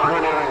missions, the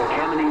Pioneer and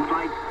Gemini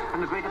flights,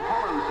 and the great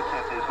Apollo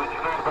successes which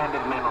first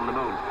landed men on the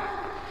moon.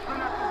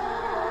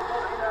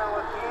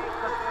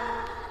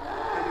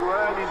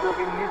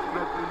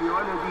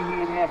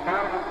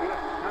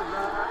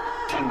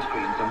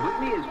 Screens, and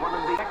Whitney is one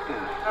of the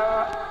actors.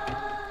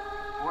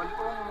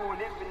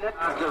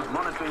 After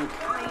monitoring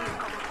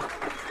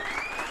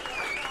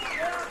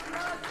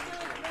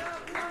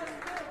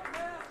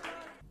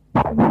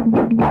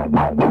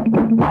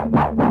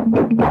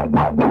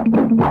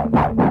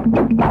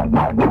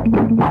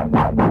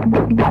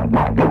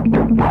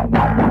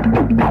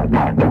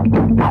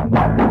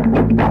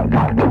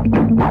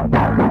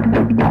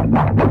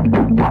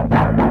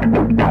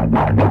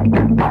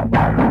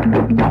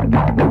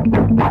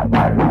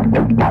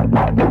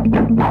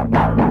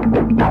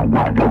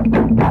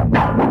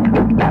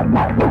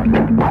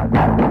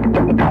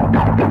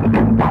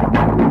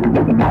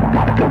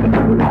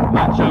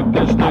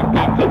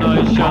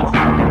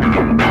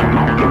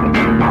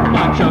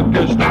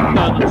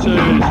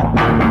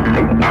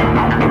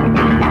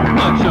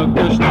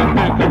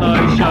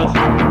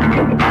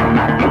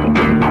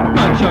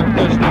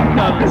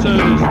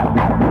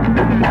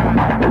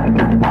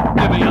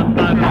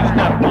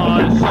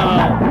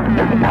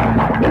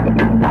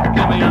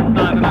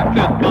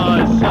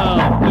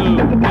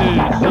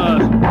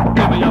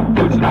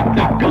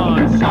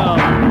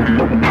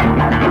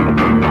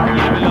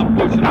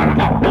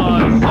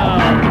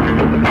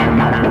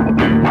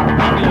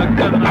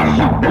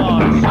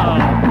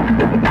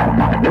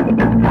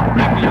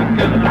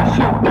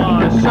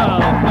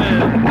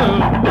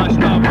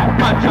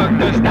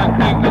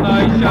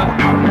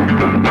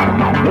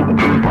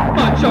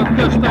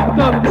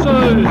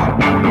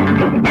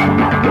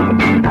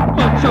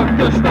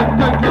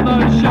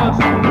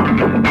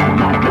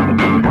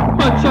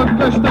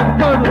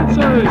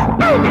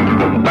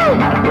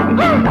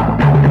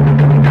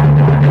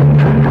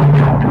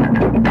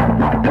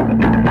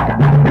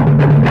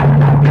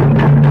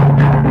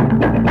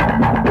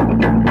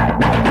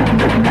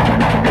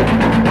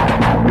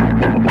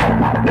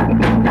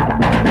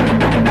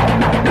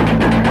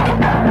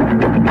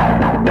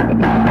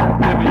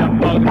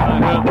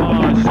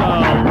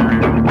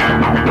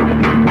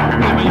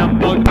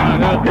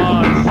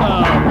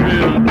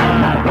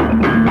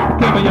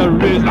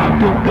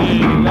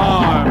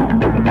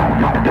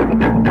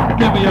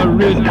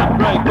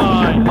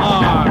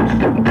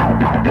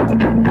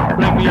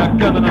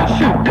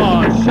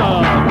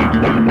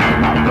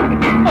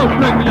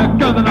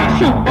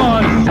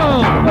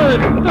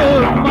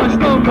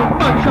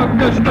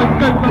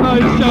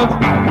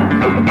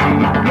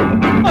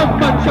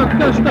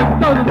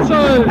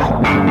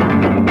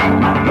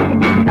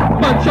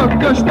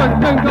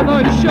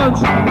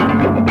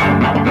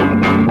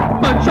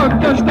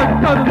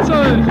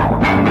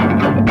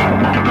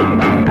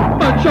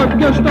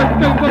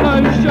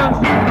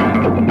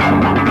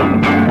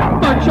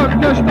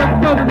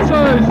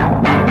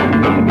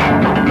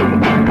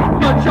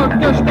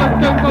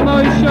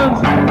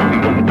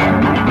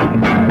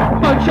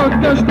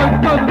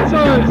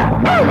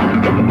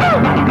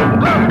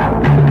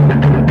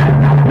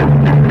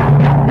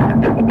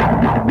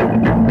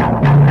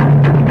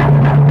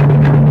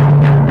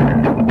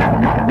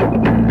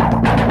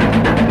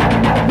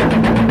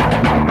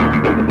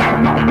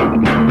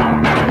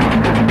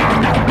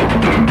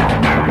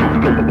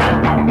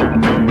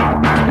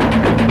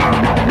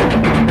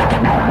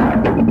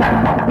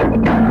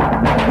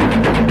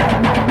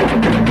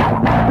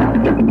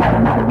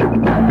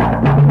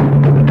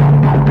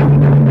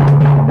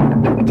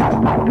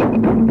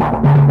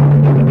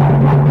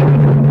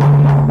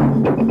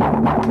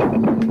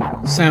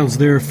Sounds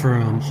there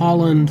from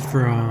Holland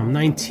from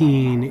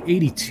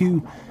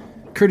 1982,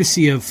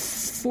 courtesy of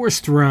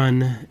Forced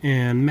Run,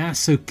 and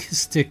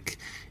Masochistic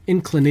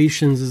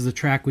Inclinations is the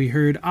track we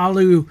heard.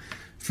 Alu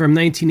from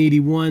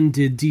 1981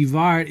 did Die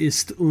Wahrheit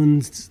ist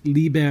uns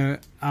lieber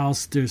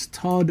als der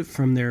Tod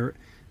from their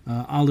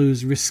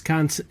Alu's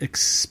Riskant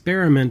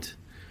Experiment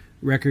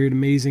record.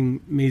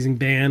 Amazing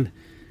band.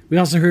 We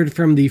also heard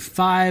from the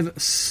Five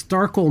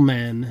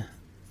Starklemen,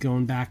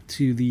 going back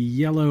to the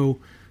Yellow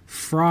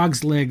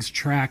Frog's Legs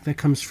track. That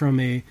comes from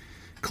a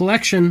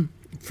collection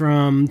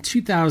from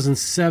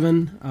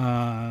 2007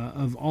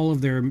 of all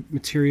of their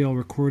material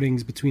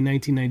recordings between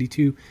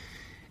 1992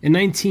 and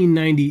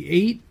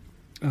 1998.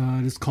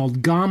 It is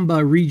called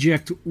Gamba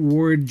Reject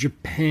Ward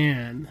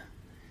Japan.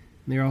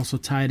 They're also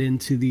tied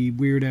into the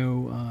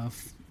weirdo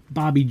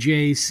Bobby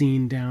J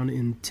scene down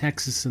in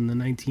Texas in the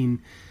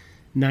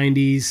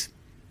 1990s.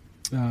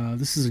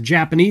 This is a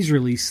Japanese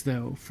release,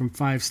 though, from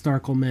Five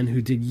Starklemen,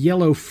 who did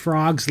Yellow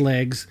Frog's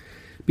Legs.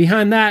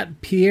 Behind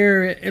that,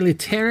 Pierre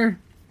Elitaire,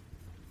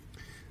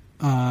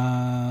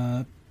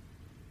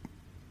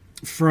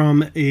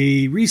 from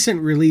a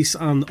recent release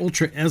on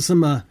Ultra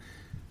Ezima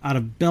out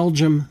of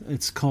Belgium.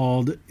 It's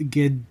called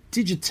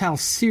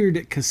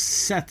Gedigitaliseerd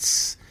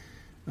Cassettes.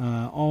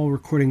 All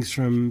recordings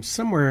from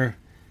somewhere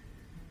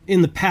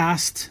in the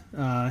past.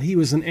 He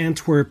was an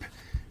Antwerp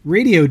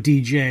radio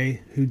DJ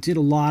who did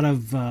a lot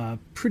of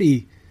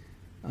pretty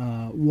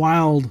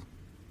wild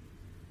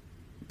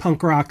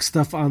punk rock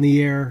stuff on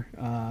the air.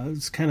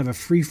 It's kind of a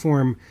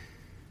freeform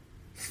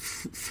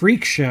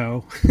freak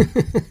show.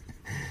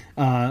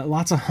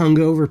 Lots of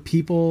hungover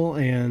people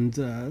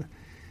and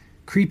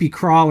creepy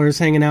crawlers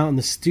hanging out in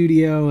the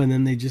studio, and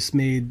then they just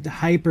made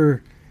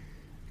hyper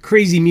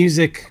crazy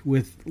music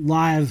with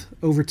live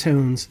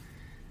overtones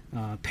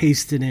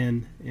pasted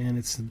in, and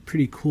it's a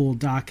pretty cool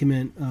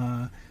document,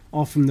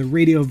 all from the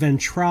Radio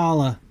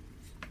Ventrala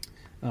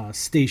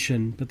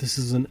station. But this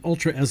is an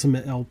Ultra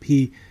Ezima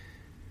LP.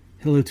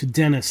 Hello to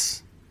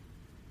Dennis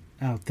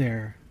out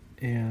there,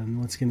 and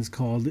once again it's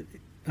called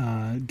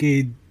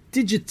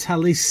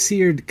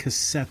Gedigitaliseerd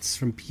Cassettes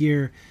from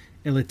Pierre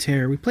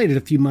Elitaire. We played it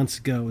a few months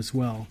ago as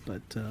well,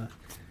 but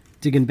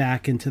digging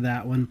back into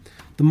that one.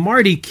 The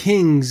Marty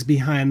Kings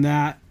behind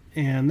that,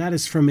 and that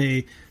is from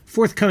a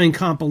forthcoming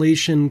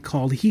compilation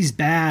called He's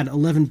Bad,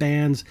 11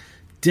 Bands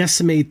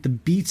Decimate the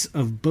Beats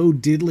of Bo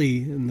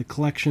Diddley, and the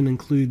collection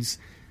includes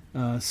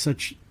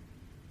such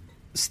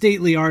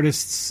stately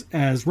artists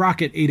as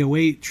Rocket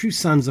 808, True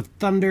Sons of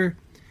Thunder,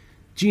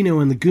 Gino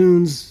and the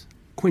Goons,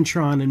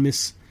 Quintron and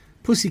Miss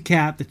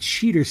Pussycat, the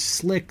Cheater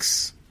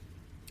Slicks,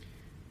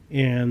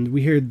 and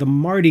we heard the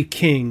Marty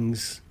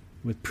Kings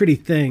with Pretty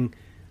Thing.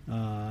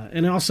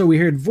 And also we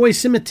heard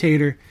Voice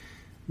Imitator,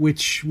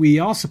 which we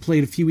also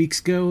played a few weeks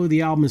ago.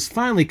 The album is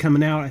finally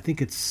coming out. I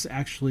think it's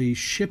actually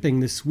shipping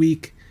this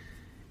week,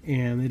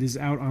 and it is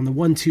out on the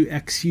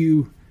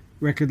 12XU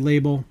record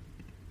label.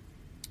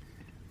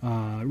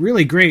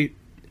 Really great,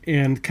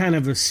 and kind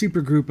of a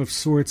super group of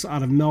sorts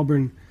out of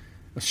Melbourne,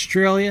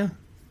 Australia.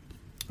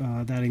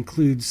 That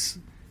includes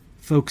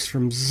folks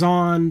from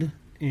Zond,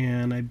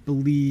 and I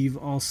believe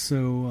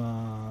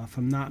also, if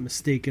I'm not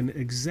mistaken,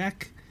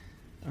 Exec.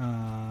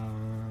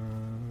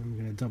 I'm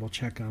going to double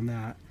check on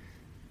that.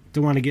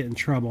 Don't want to get in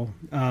trouble.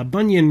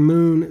 Bunyan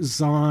Moon,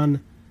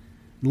 Zon,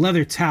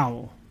 Leather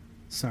Towel.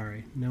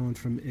 Sorry, no one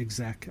from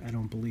Exec, I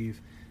don't believe.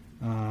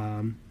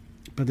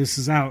 But this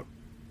is out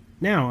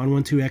now on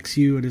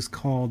 12XU. It is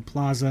called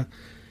Plaza.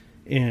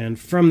 And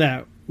from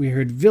that, we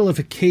heard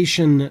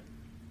Vilification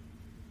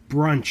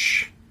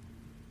Brunch.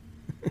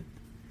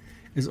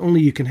 As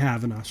only you can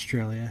have in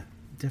Australia.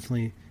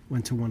 Definitely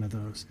went to one of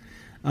those.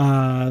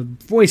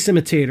 Voice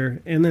Imitator,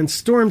 and then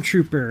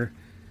Stormtrooper,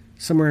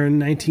 somewhere in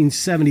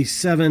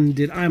 1977,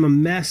 did I'm a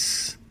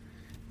Mess,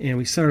 and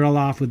we started all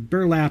off with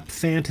Burlap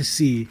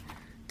Fantasy,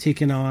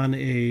 taking on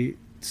a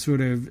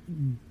sort of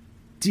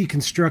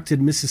deconstructed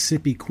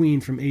Mississippi Queen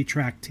from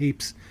 8-track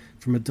tapes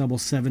from a double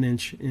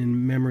 7-inch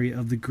in memory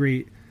of the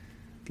great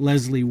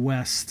Leslie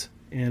West.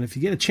 And if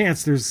you get a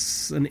chance,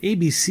 there's an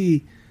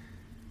ABC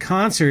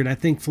concert, I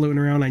think, floating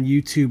around on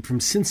YouTube from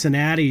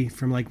Cincinnati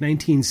from like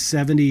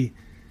 1970,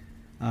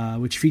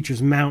 which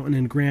features Mountain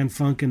and Grand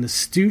Funk and the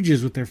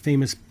Stooges with their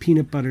famous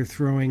peanut butter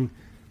throwing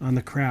on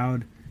the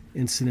crowd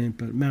incident.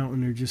 But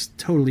Mountain are just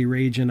totally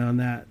raging on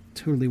that.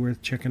 Totally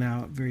worth checking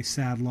out. Very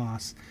sad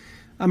loss.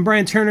 I'm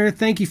Brian Turner.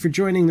 Thank you for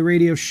joining the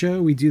radio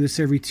show. We do this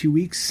every 2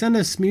 weeks. Send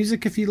us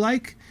music if you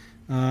like.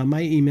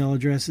 My email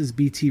address is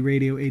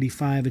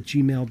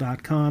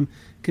btradio85@gmail.com.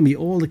 It can be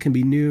old, it can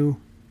be new.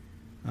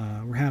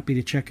 We're happy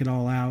to check it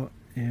all out,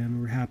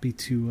 and we're happy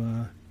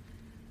to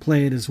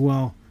play it as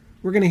well.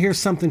 We're going to hear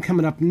something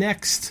coming up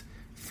next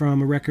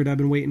from a record I've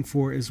been waiting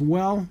for as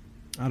well,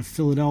 out of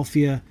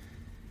Philadelphia.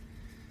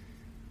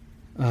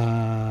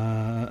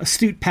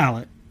 Astute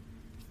Palette.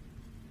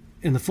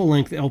 And the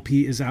full-length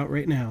LP is out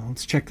right now.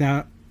 Let's check that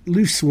out.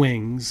 Loose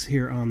Wings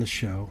here on the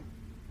show.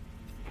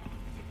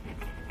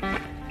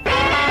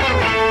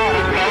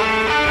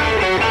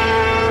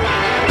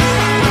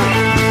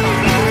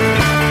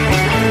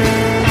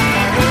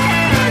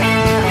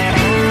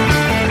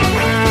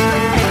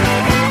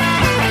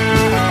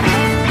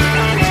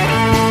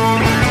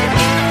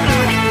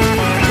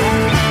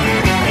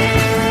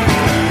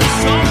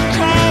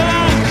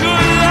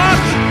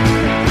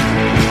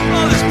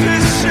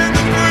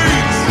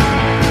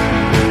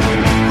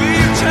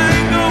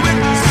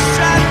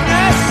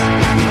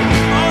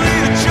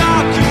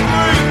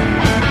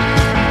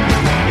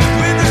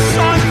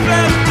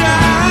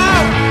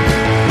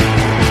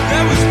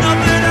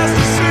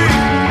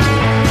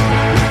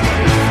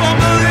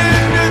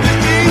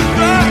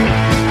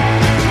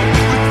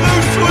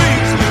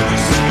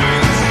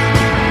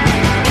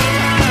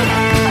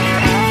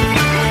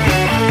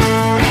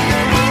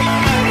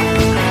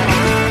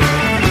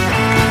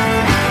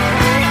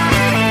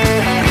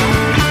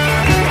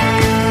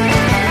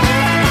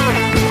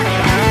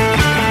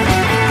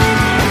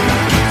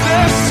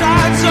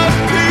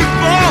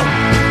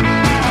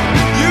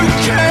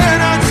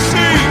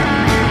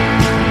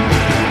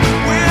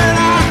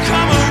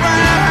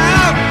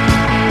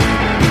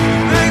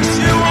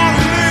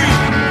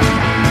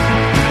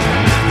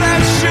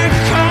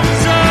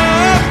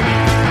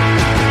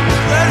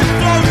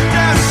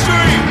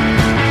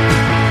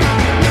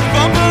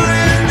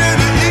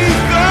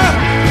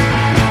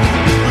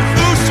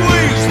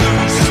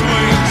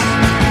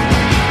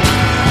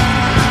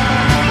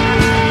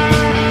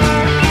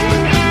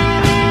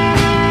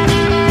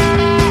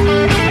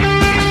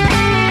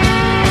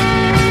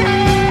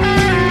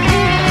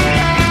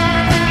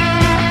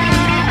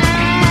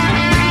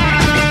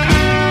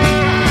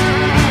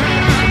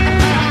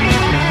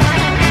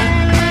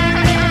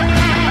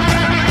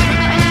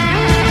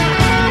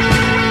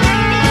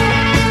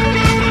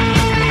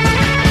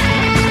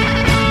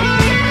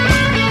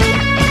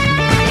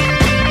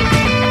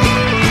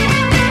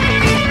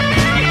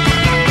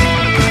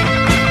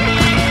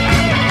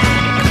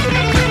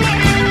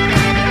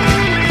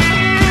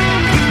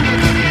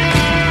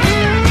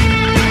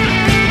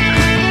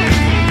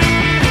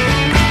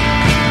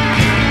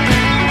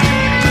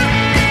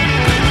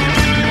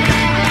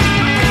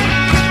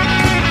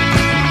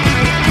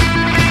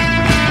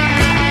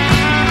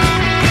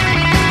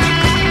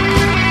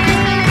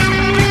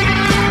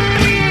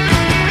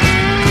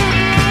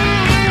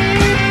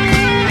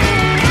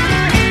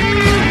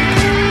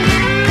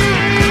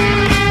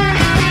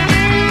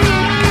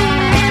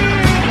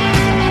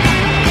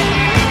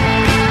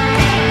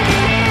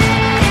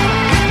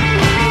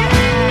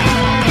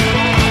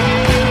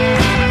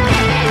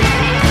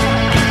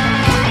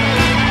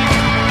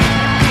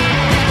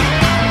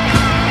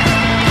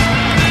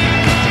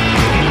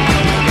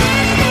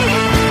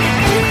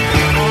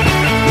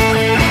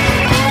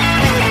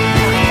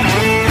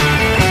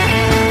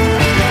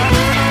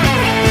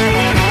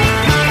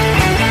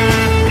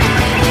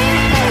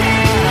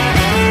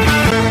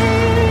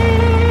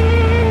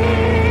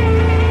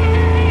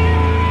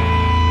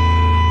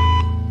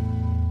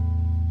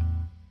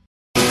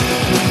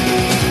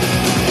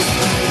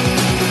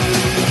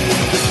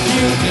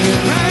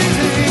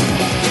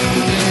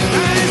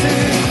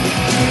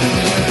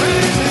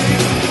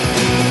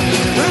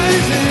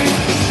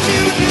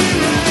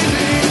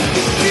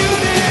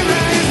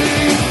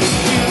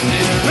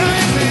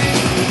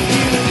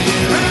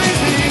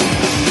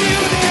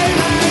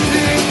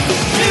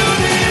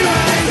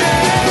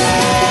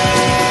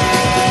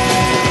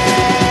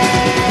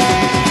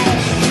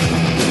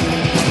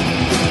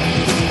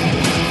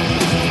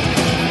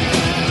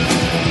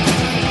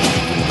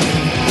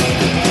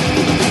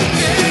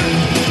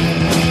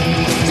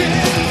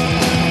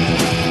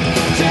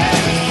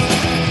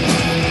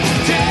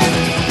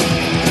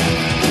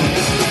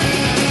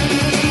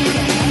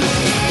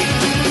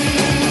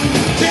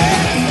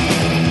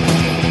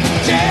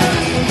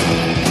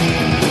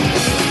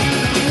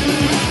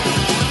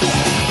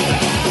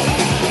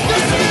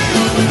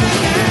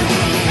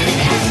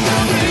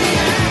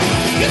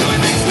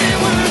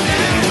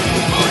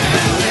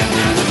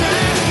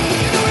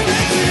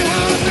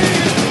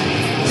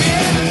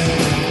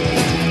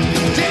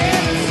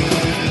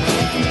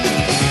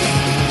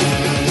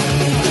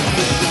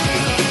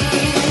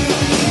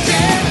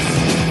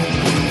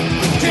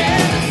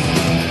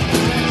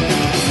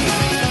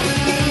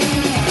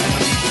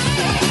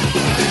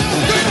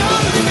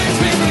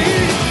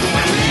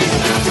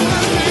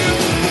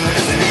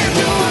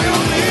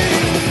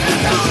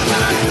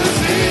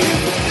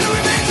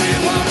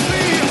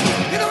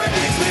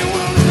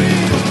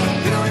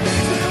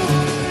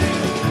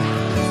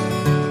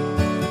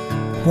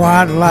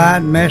 White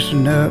light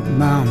messing up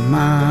my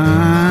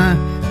mind.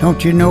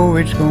 Don't you know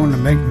it's gonna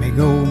make me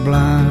go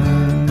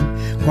blind?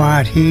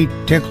 White heat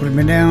tickles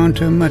me down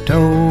to my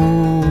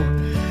toe.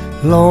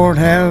 Lord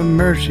have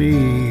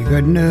mercy,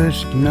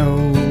 goodness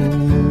knows.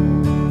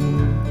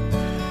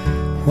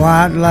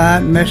 White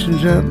light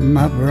messes up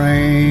my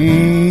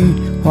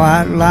brain.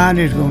 White light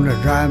is gonna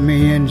drive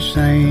me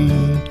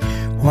insane.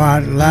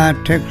 White light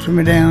tickles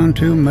me down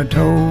to my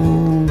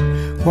toe.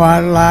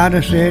 White light,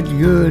 I said,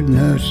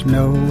 goodness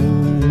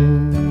knows.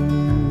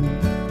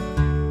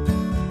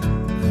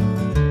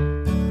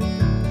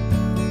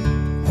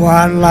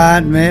 White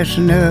light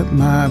messing up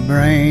my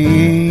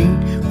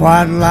brain.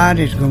 White light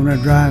is gonna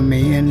drive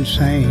me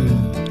insane.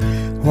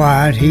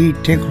 White heat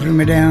tickles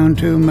me down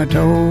to my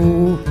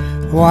toe.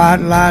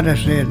 White light, I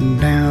said,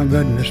 down,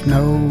 goodness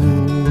knows.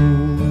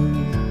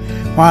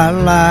 White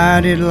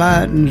light, it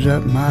lightens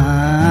up my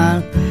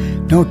eyes.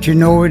 Don't you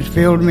know it's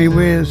filled me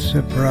with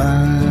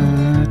surprise?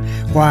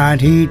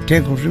 White heat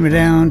tickles me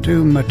down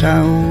to my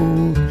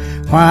toe.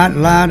 White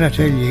light, I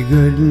tell you,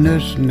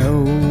 goodness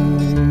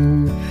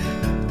knows.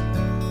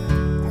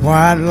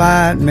 White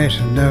light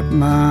messing up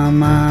my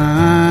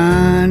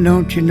mind.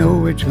 Don't you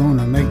know it's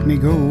gonna make me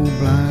go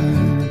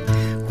blind?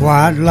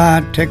 White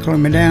light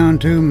tickling me down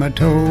to my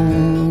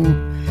toe.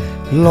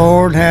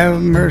 Lord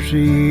have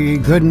mercy,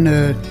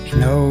 goodness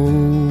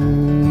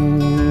knows.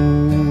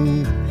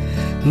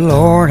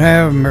 Lord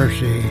have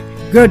mercy,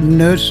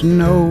 goodness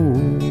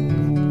knows.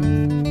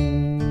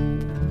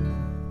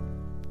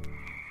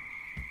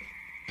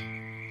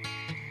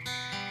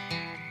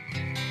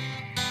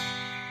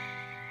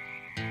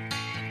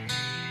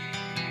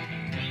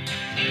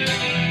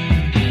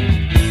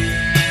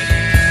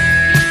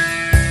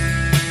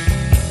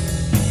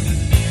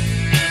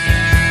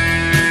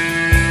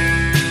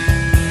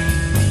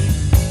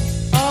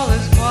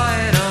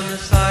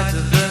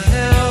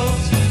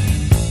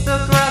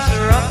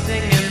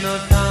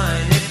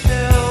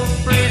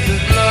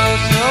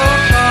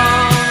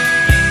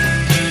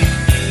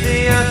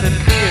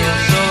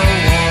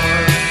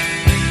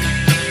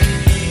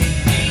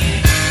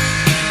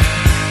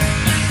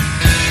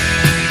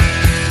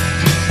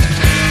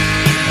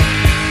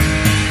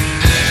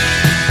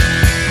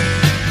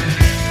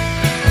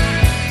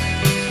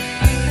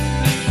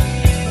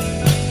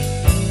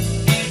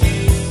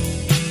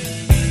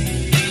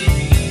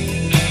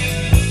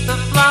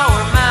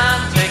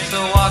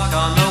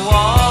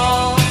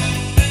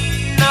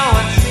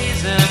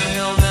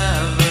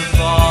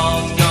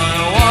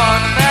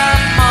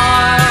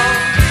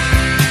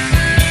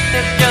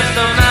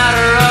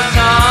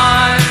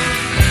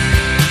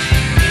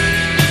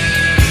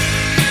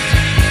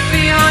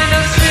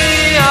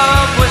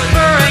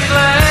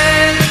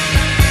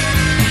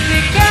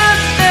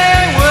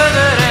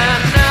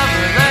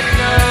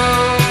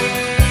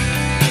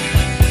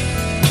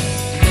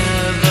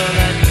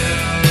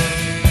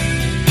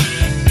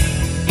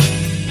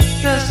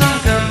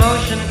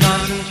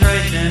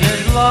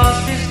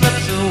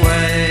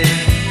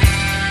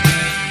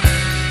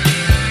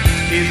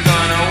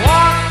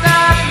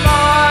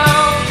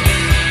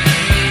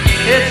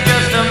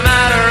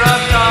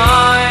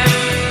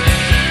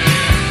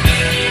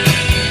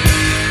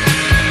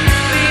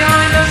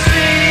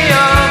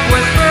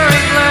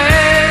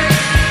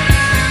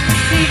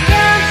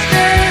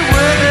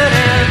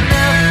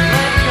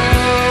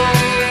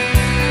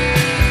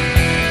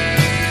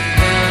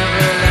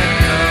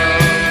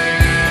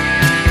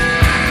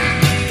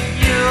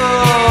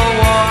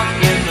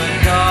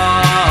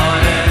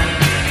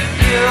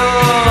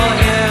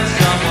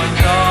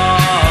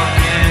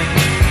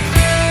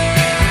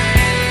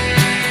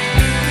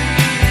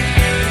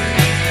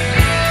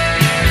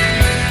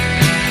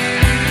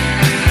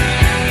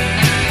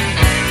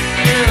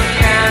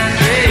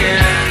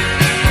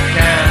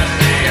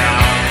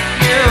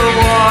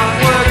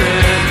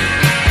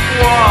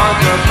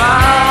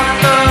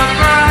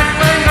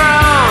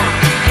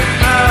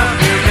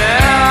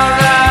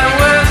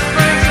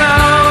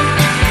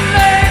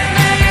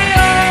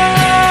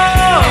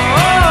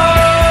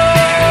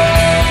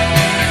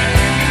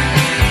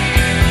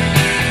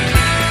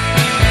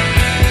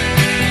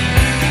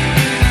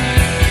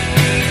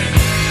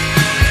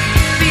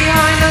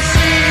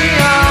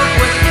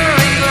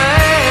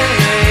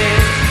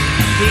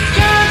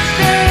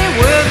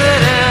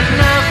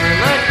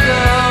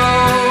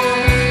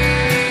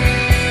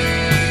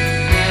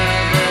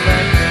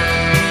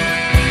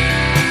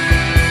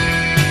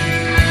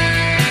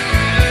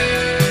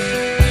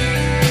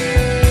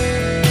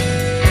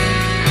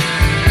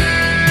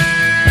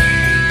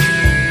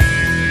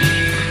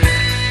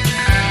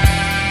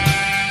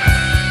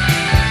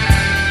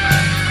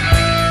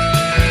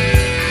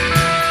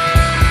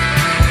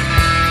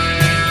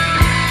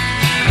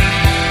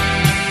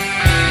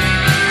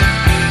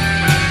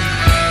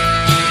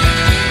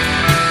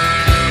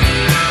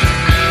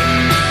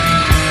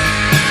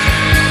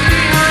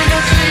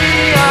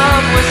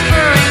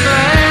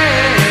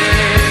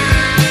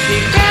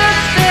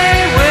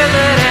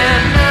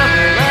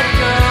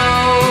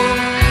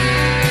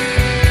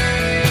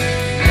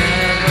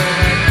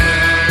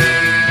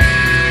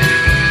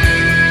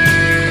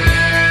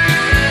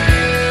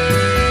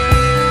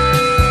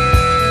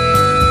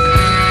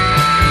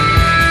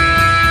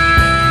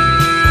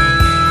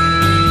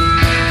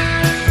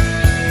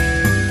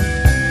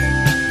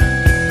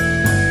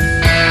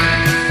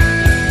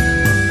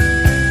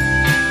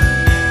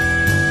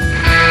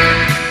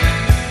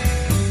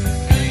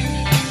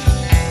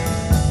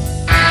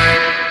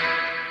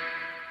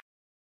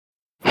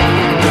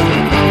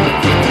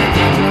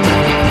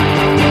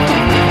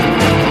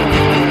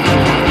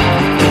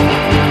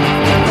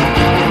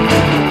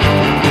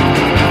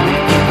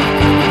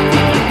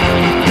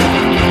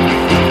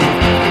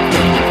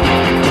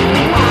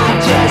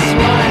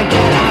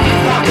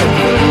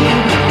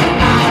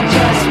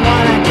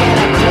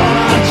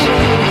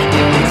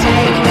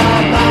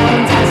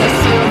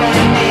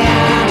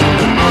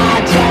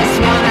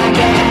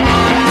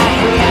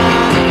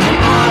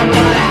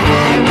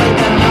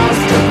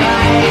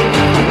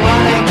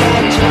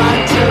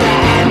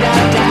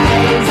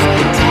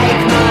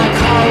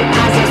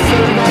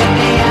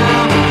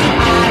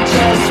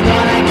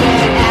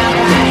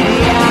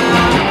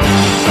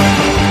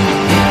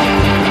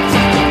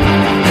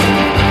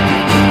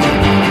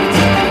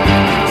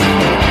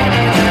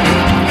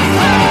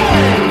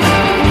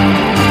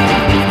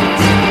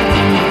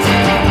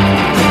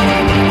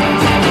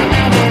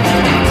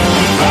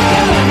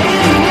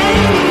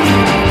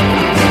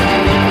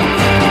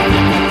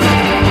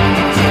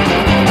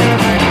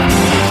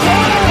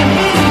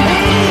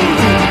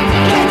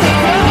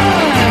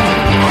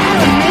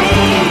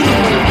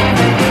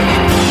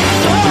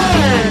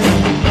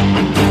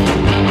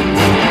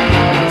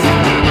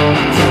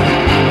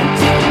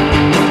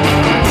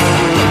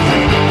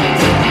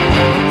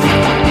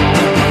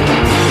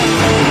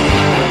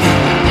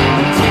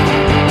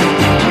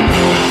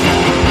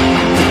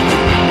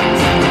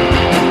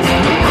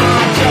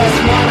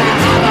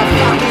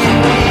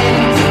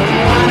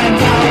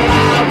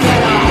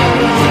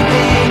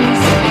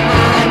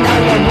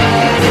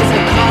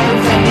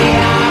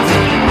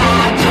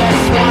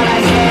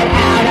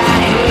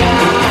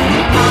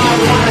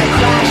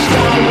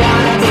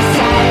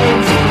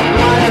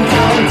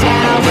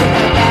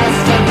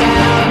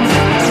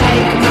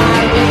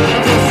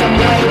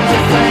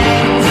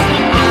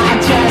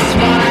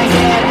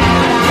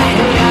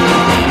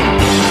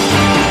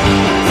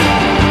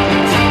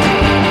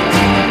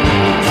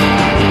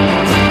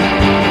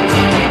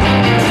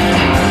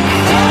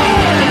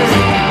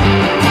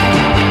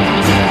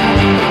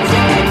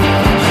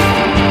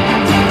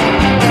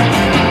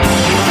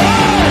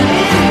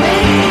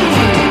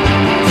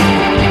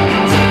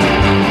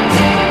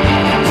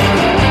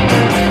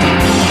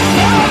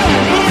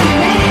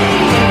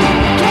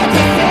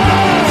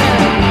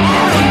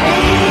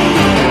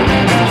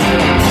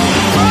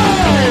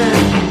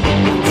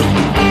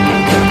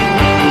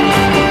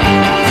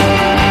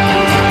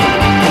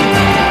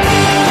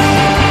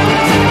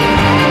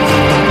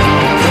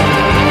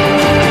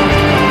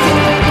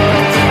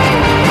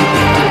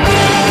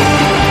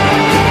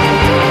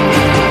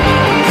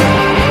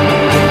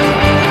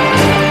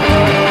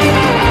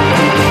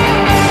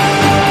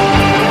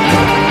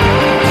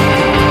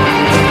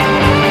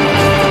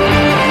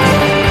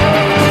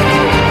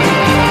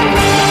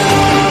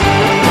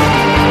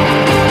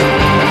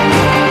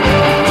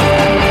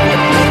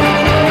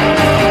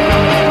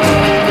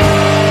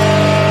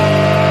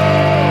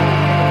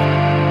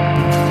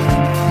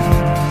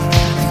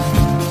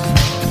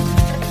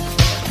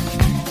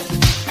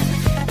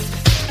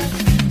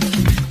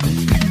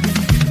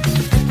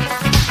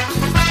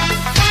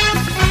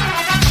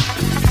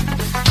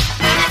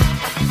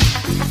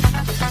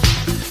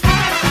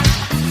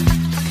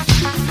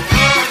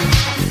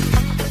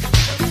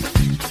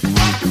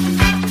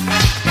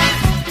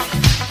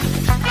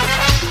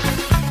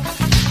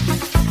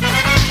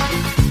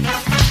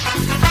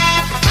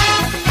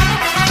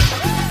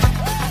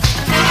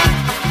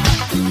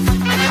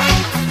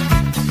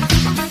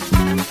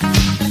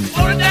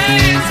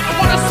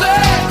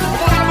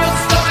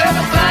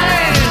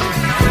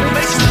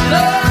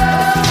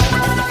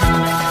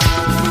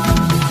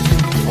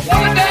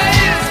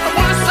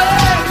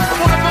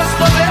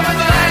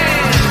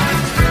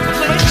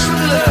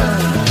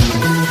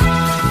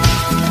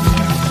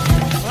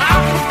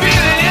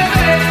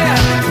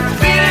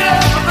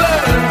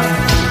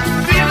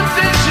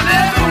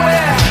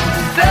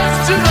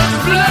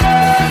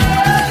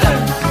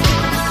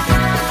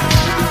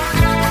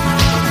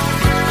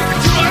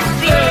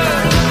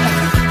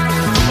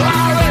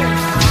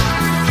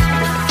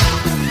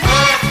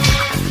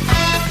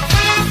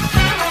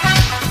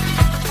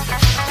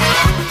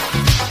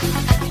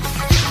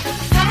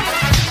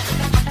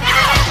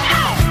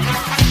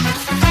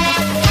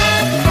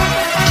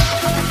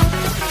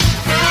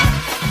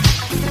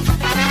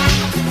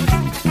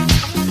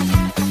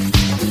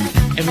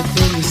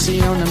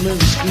 on the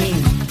movie screen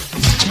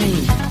is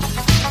changed.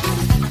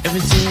 Every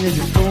scene is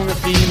a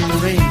photography in the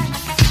rain.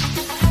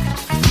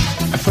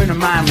 A friend of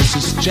mine was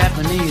just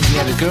Japanese. He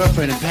had a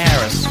girlfriend in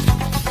Paris.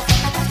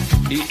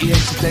 He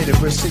had to date her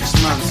for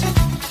 6 months.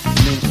 And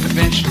then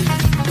eventually,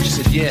 she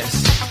said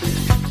yes.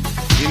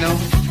 You know?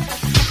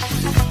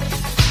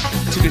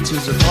 Took her to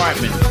his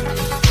apartment.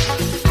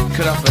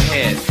 Cut off her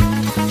head.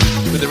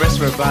 Put the rest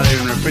of her body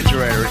in the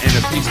refrigerator and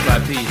her piece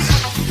by piece.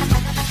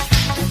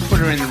 Put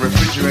her in the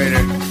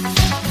refrigerator.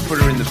 Put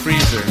her in the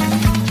freezer.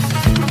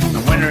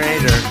 And when her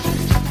ate her,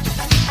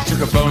 took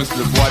her bones to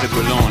the Bois de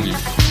Boulogne.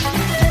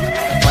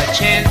 By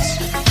chance,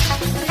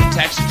 the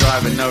taxi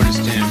driver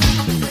noticed him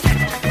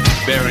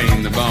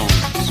burying the bones.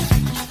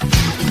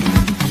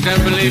 You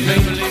don't believe me?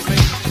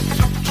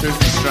 Truth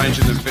is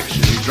stranger than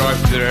fiction. He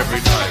drives through there every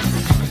day.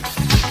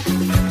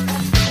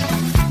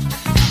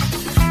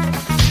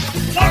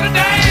 One of the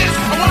days,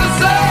 I wanna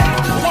say,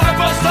 I wanna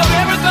bust up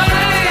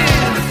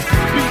everything.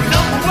 Be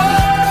number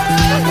one.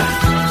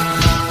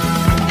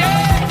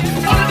 Yeah,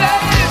 one of the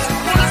days, I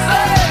wanna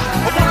say,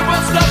 I wanna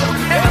bust up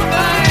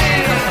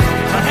everything.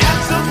 I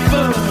have some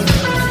fun.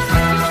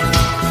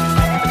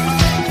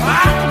 I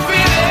can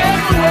feel it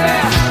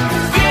everywhere.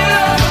 Feel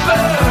all the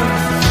blood.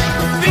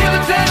 Feel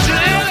the tension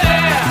in the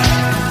air.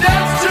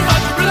 That's too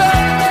much blood.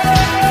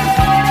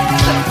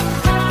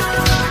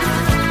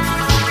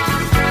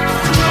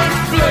 Too much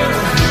blood.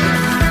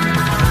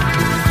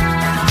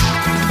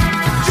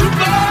 Too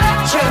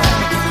much.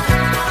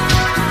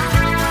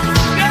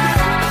 Yeah,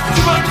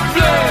 too much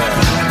blood.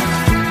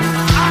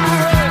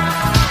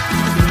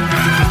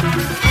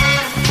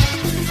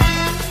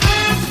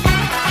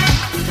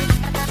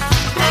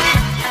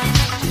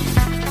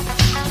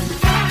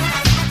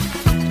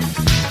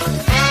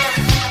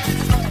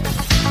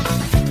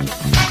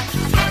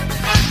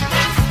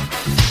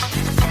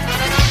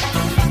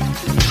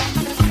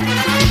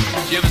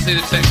 Did you ever see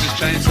the Texas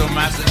Chainsaw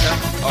Massacre?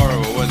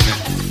 Horrible, wasn't it?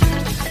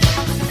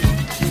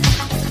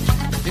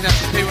 You know,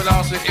 people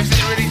ask me, is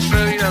it really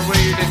true, you know,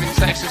 where you live in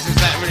Texas, is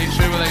that really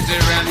true what they do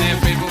around there,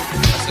 people? I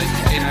say,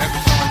 yeah, you know,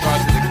 every time I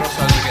drive through the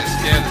crossroads I get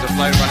scared, there's a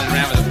bloke running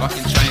around with a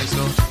fucking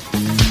chainsaw.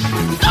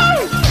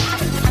 Oh,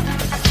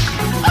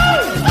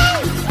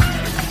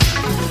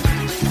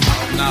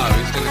 no,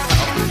 he's gonna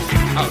cut off.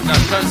 Oh, no,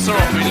 don't saw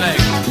off my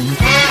leg.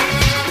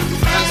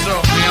 Don't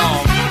saw off my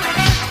arm.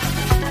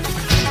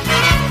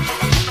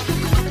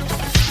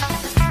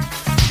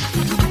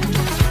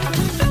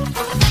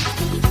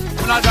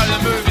 When I go to the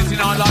movies, you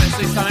know, I like to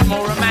see something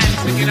more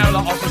romantic, you know,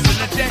 like Officer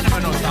and a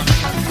Gentleman or something.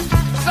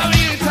 Something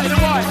you can take the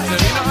wife to,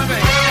 you know what I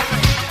mean?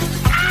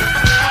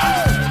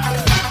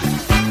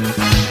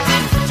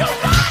 Too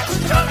much,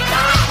 too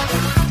much!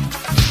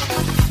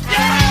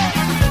 Yeah!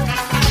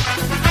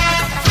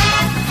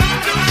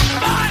 Too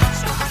much!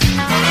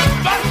 Too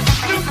much,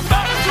 too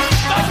much, too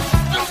much,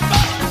 too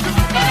much, too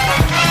much!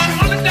 I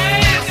wanna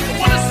dance, I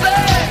wanna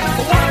sing,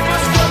 I wanna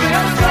bust up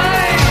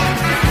everything.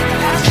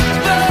 That's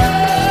blood.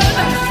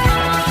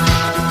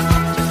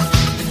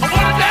 I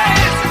wanna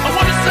dance, I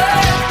wanna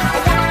sing, I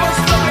wanna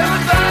bust up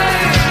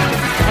everything.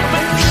 I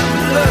make some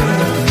love.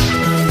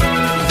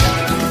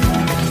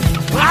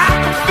 I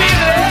can feel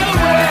it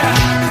everywhere.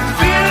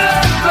 Feel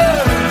the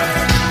blood.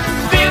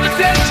 Feel the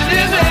tension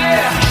in the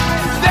air.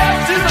 There's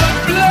too much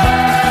blood.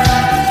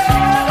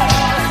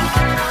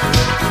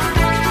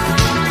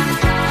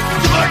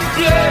 Too much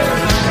blood.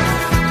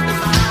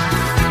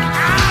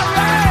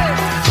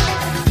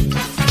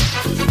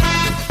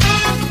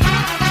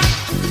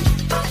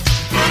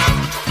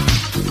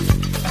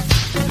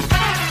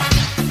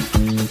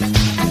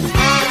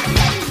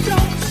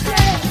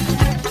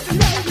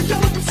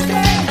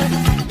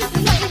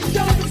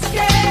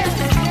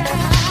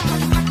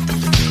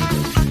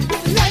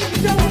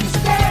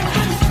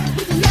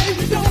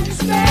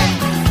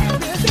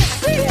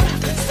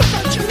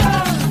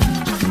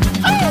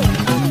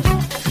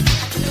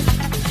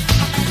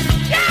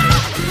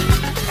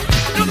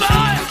 Too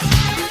much.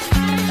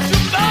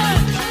 Too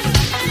much.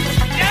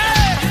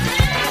 Yeah.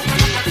 Too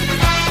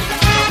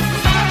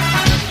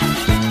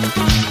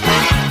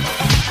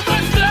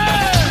much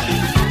blood.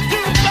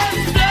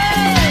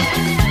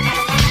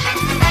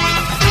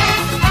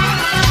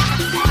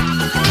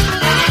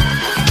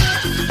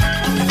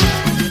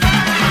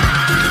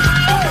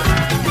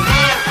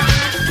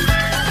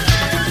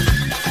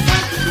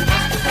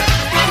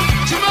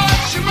 Too much blood. Too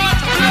much, too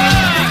much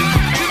blood.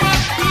 Too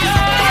much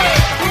blood.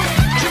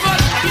 Too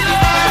much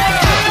blood.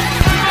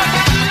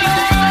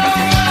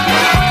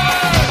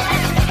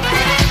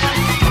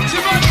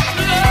 Too much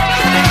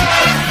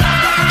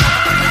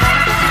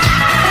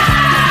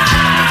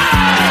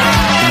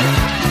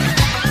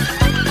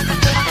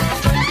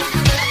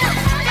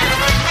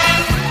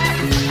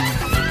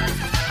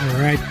All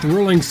right, the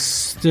Rolling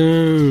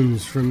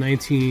Stones from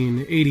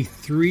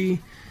 1983,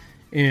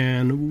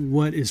 and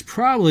what is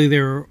probably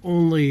their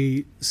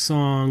only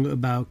song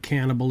about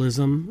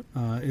cannibalism,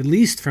 at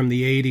least from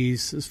the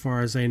 80s, as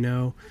far as I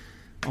know.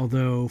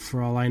 Although,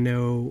 for all I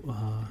know,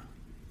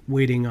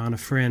 Waiting on a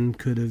Friend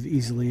could have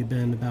easily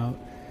been about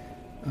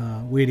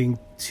waiting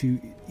to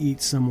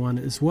eat someone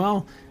as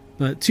well.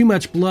 But Too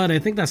Much Blood, I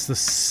think that's the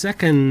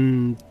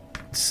second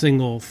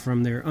single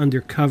from their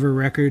Undercover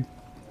record.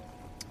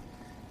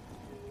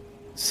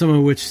 Some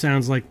of which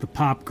sounds like the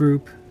pop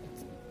group.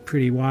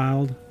 Pretty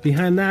wild.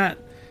 Behind that,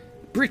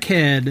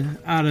 Brickhead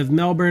out of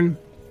Melbourne.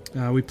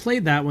 We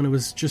played that when it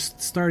was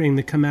just starting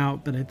to come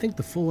out, but I think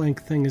the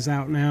full-length thing is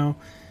out now.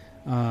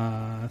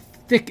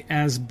 Thick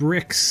as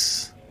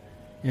Bricks,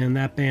 and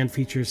that band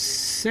features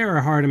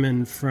Sarah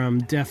Hardiman from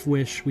Death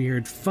Wish. We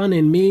heard Fun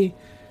in Me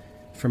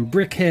from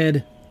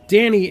Brickhead.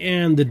 Danny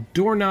and the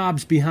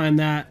Doorknobs behind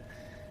that,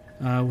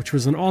 which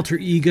was an alter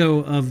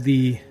ego of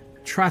the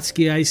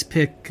Trotsky Ice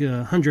Pick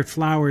 100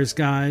 Flowers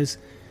guys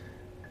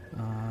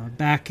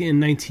back in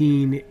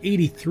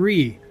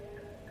 1983.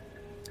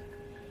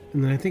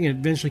 And then I think it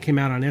eventually came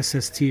out on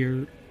SST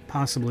or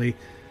possibly.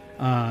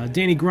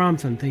 Danny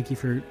Gromfin, thank you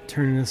for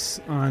turning us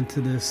on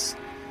to this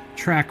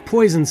track.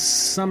 Poison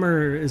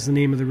Summer is the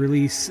name of the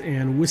release,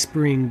 and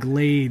Whispering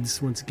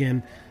Glades, once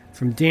again,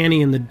 from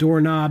Danny and the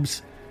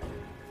Doorknobs.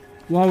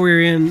 While we were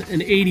in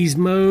an 80s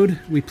mode,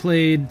 we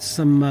played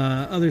some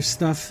other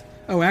stuff.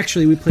 Oh,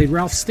 actually, we played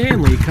Ralph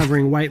Stanley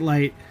covering White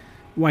Light,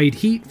 White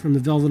Heat from the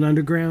Velvet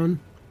Underground.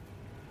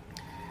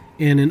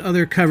 And in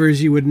other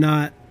covers you would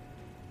not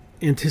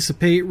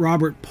anticipate,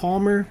 Robert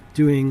Palmer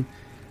doing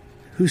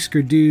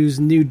Husker Du's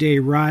New Day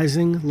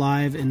Rising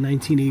live in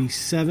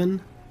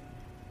 1987.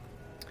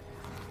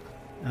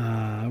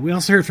 We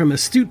also heard from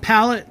Astute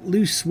Palate,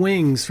 Loose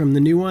Wings from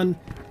the new one,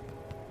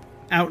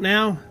 out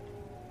now.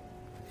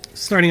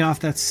 Starting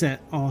off that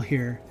set all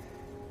here.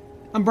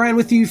 I'm Brian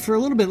with you for a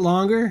little bit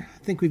longer. I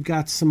think we've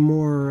got some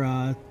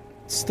more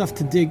stuff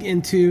to dig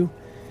into,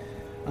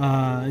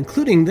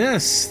 including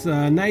this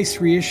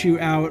nice reissue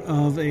out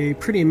of a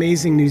pretty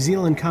amazing New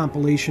Zealand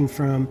compilation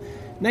from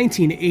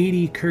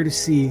 1980,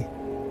 courtesy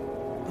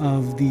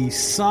of the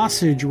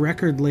Sausage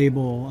record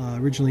label.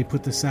 Originally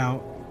put this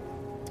out,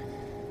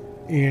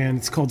 and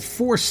it's called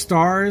 4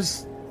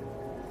 Stars.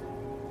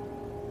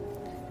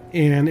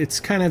 And it's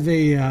kind of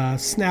a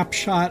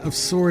snapshot of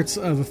sorts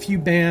of a few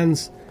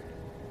bands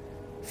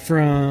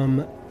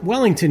from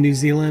Wellington, New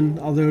Zealand,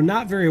 although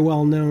not very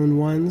well-known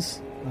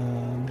ones.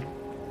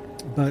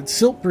 But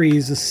Silk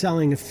Breeze is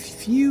selling a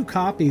few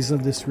copies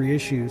of this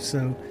reissue,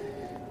 so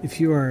if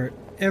you are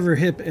ever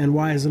hip and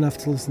wise enough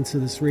to listen to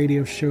this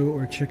radio show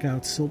or check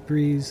out Silk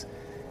Breeze,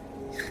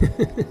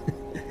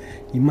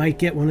 you might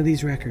get one of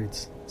these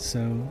records.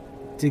 So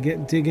dig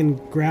and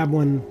grab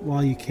one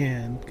while you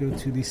can. Go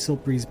to the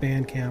Silk Breeze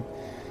Bandcamp.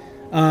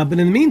 But in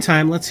the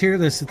meantime, let's hear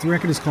this. The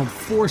record is called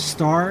 4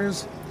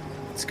 Stars.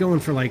 It's going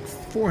for like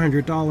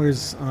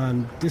 $400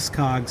 on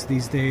Discogs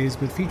these days,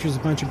 but features a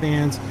bunch of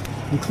bands,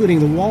 including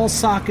the Wall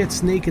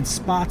Sockets, Naked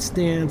Spots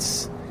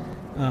Dance,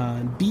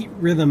 Beat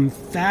Rhythm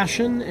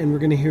Fashion, and we're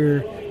going to hear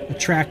a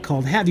track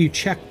called Have You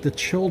Checked the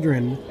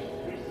Children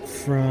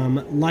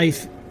from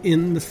Life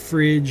in the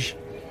Fridge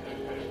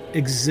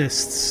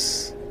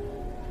Exists.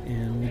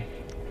 And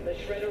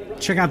we'll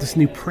check out this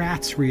new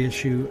Pratt's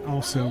reissue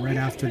also right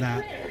after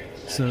that.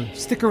 So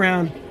stick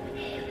around.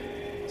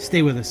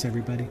 Stay with us,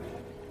 everybody.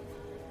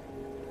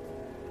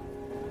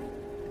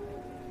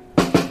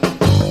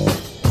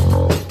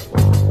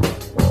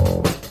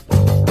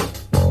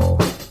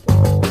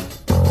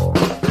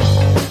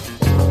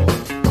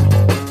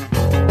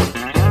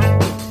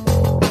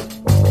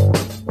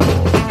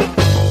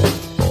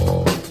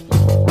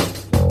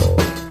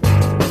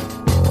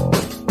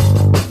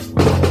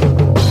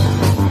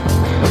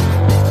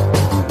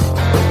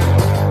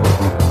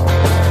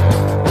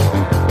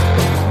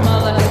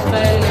 Mother has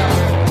failed.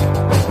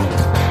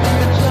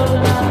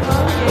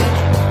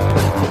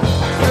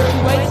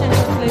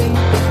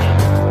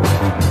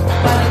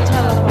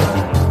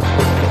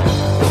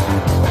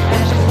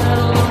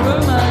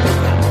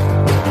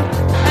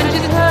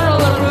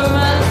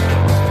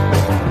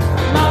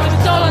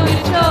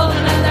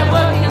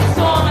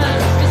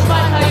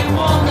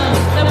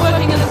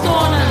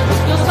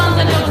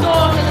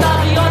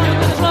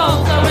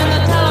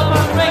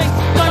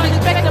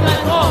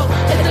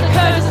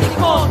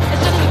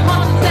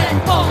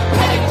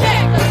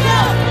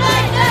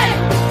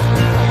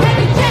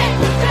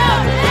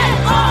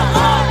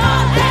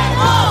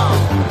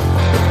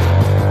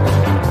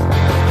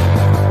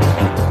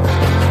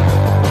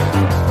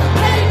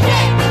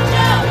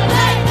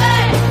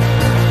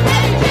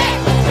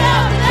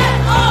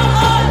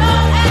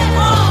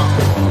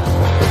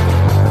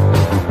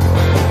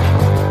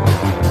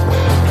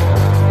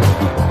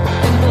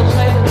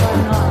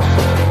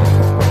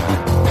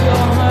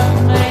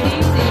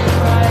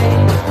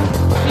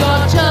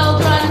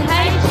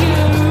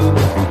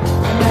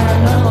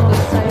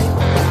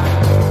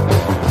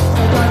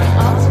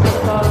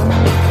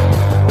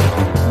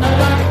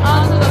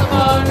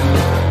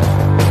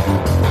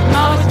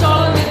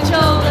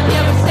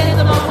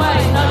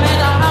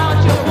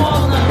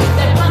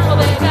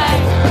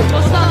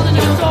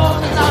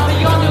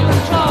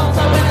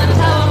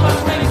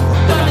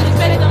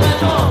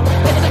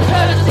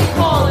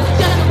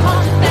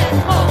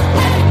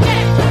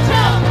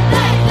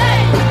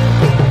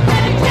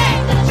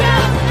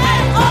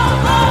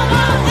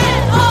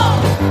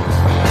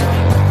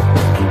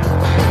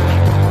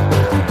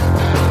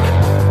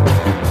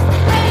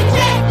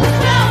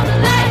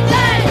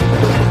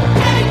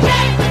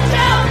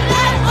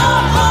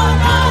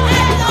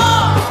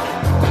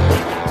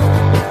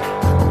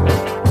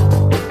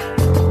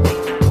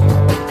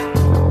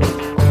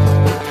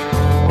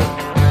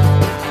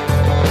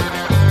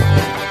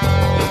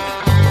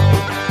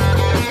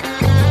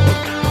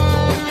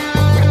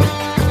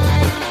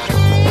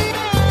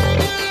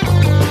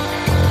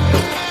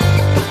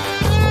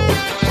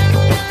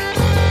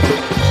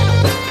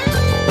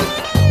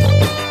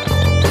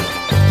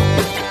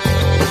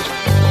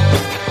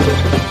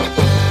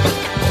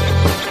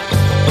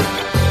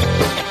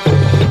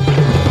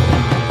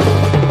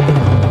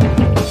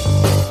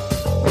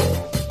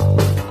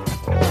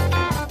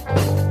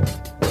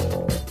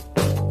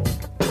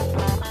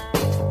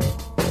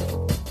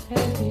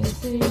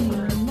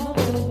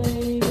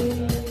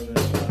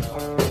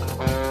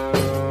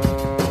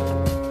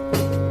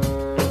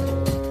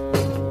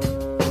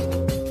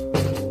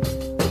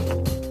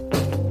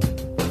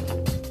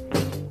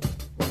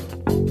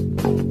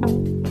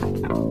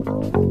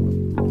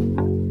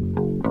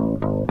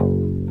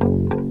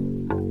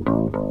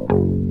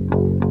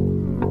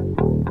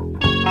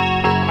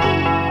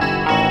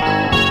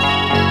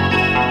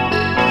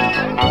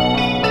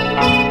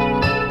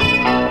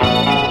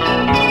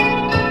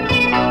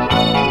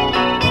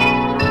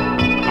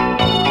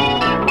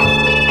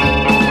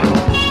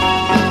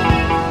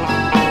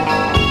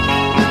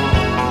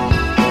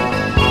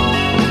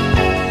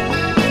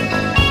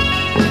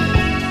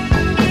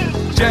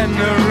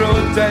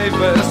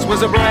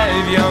 was a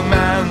brave young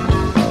man.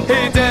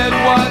 He did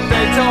what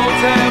they told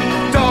him.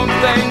 Don't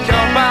think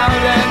about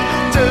it.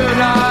 Do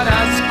not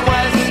ask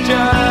questions.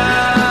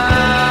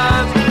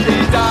 He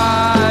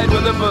died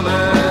with a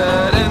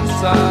bullet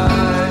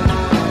inside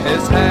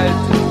his head.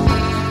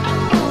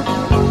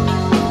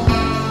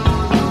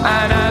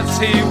 And as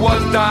he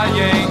was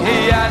dying,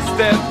 he asked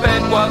if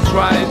it was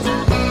right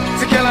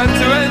to kill and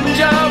to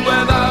injure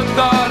without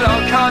thought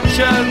or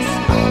conscience.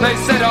 They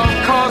said, of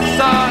course,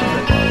 son.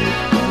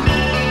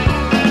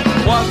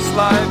 What's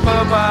life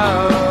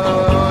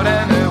about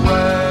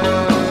anyway?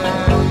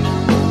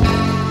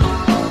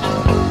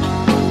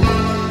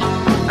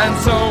 And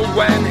so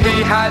when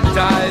he had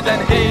died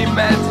and he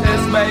met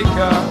his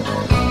maker,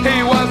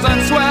 he was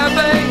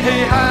unswerving, he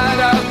had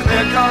a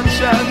clear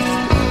conscience.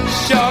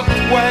 Shocked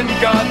when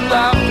God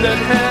laughed at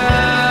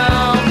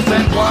him,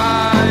 said,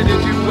 why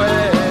did you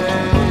waste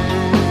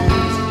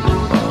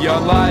your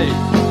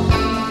life?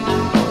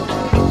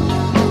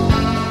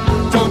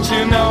 Don't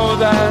you know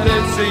that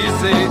it's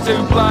easy to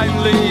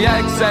blindly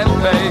accept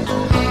fate?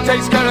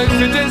 Takes courage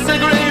to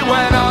disagree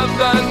when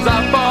others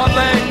are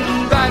falling.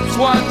 That's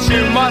what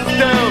you must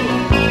do,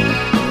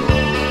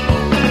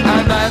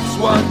 and that's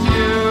what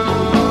you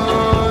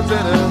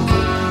didn't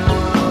do.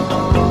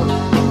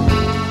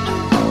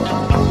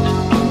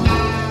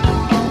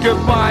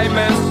 Goodbye,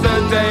 Mr.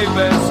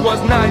 Davis,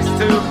 was nice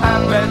to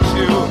have met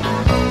you.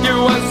 You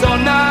were so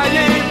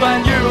naive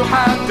and you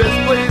have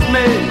displeased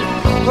me.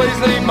 Please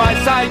leave my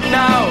sight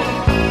now.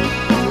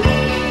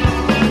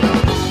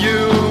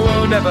 You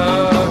will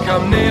never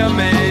come near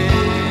me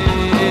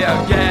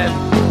again.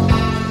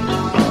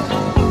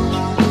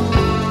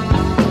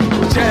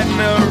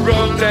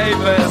 General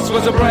Davis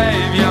was a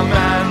brave young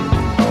man.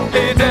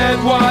 He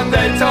did what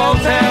they told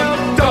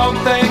him. Don't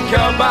think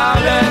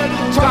about it.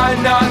 Try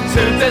not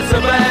to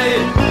disobey.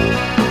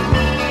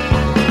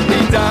 He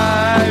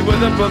died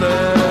with a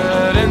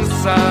bullet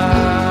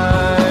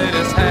inside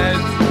his head.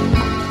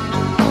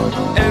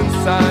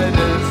 Inside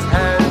his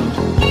head.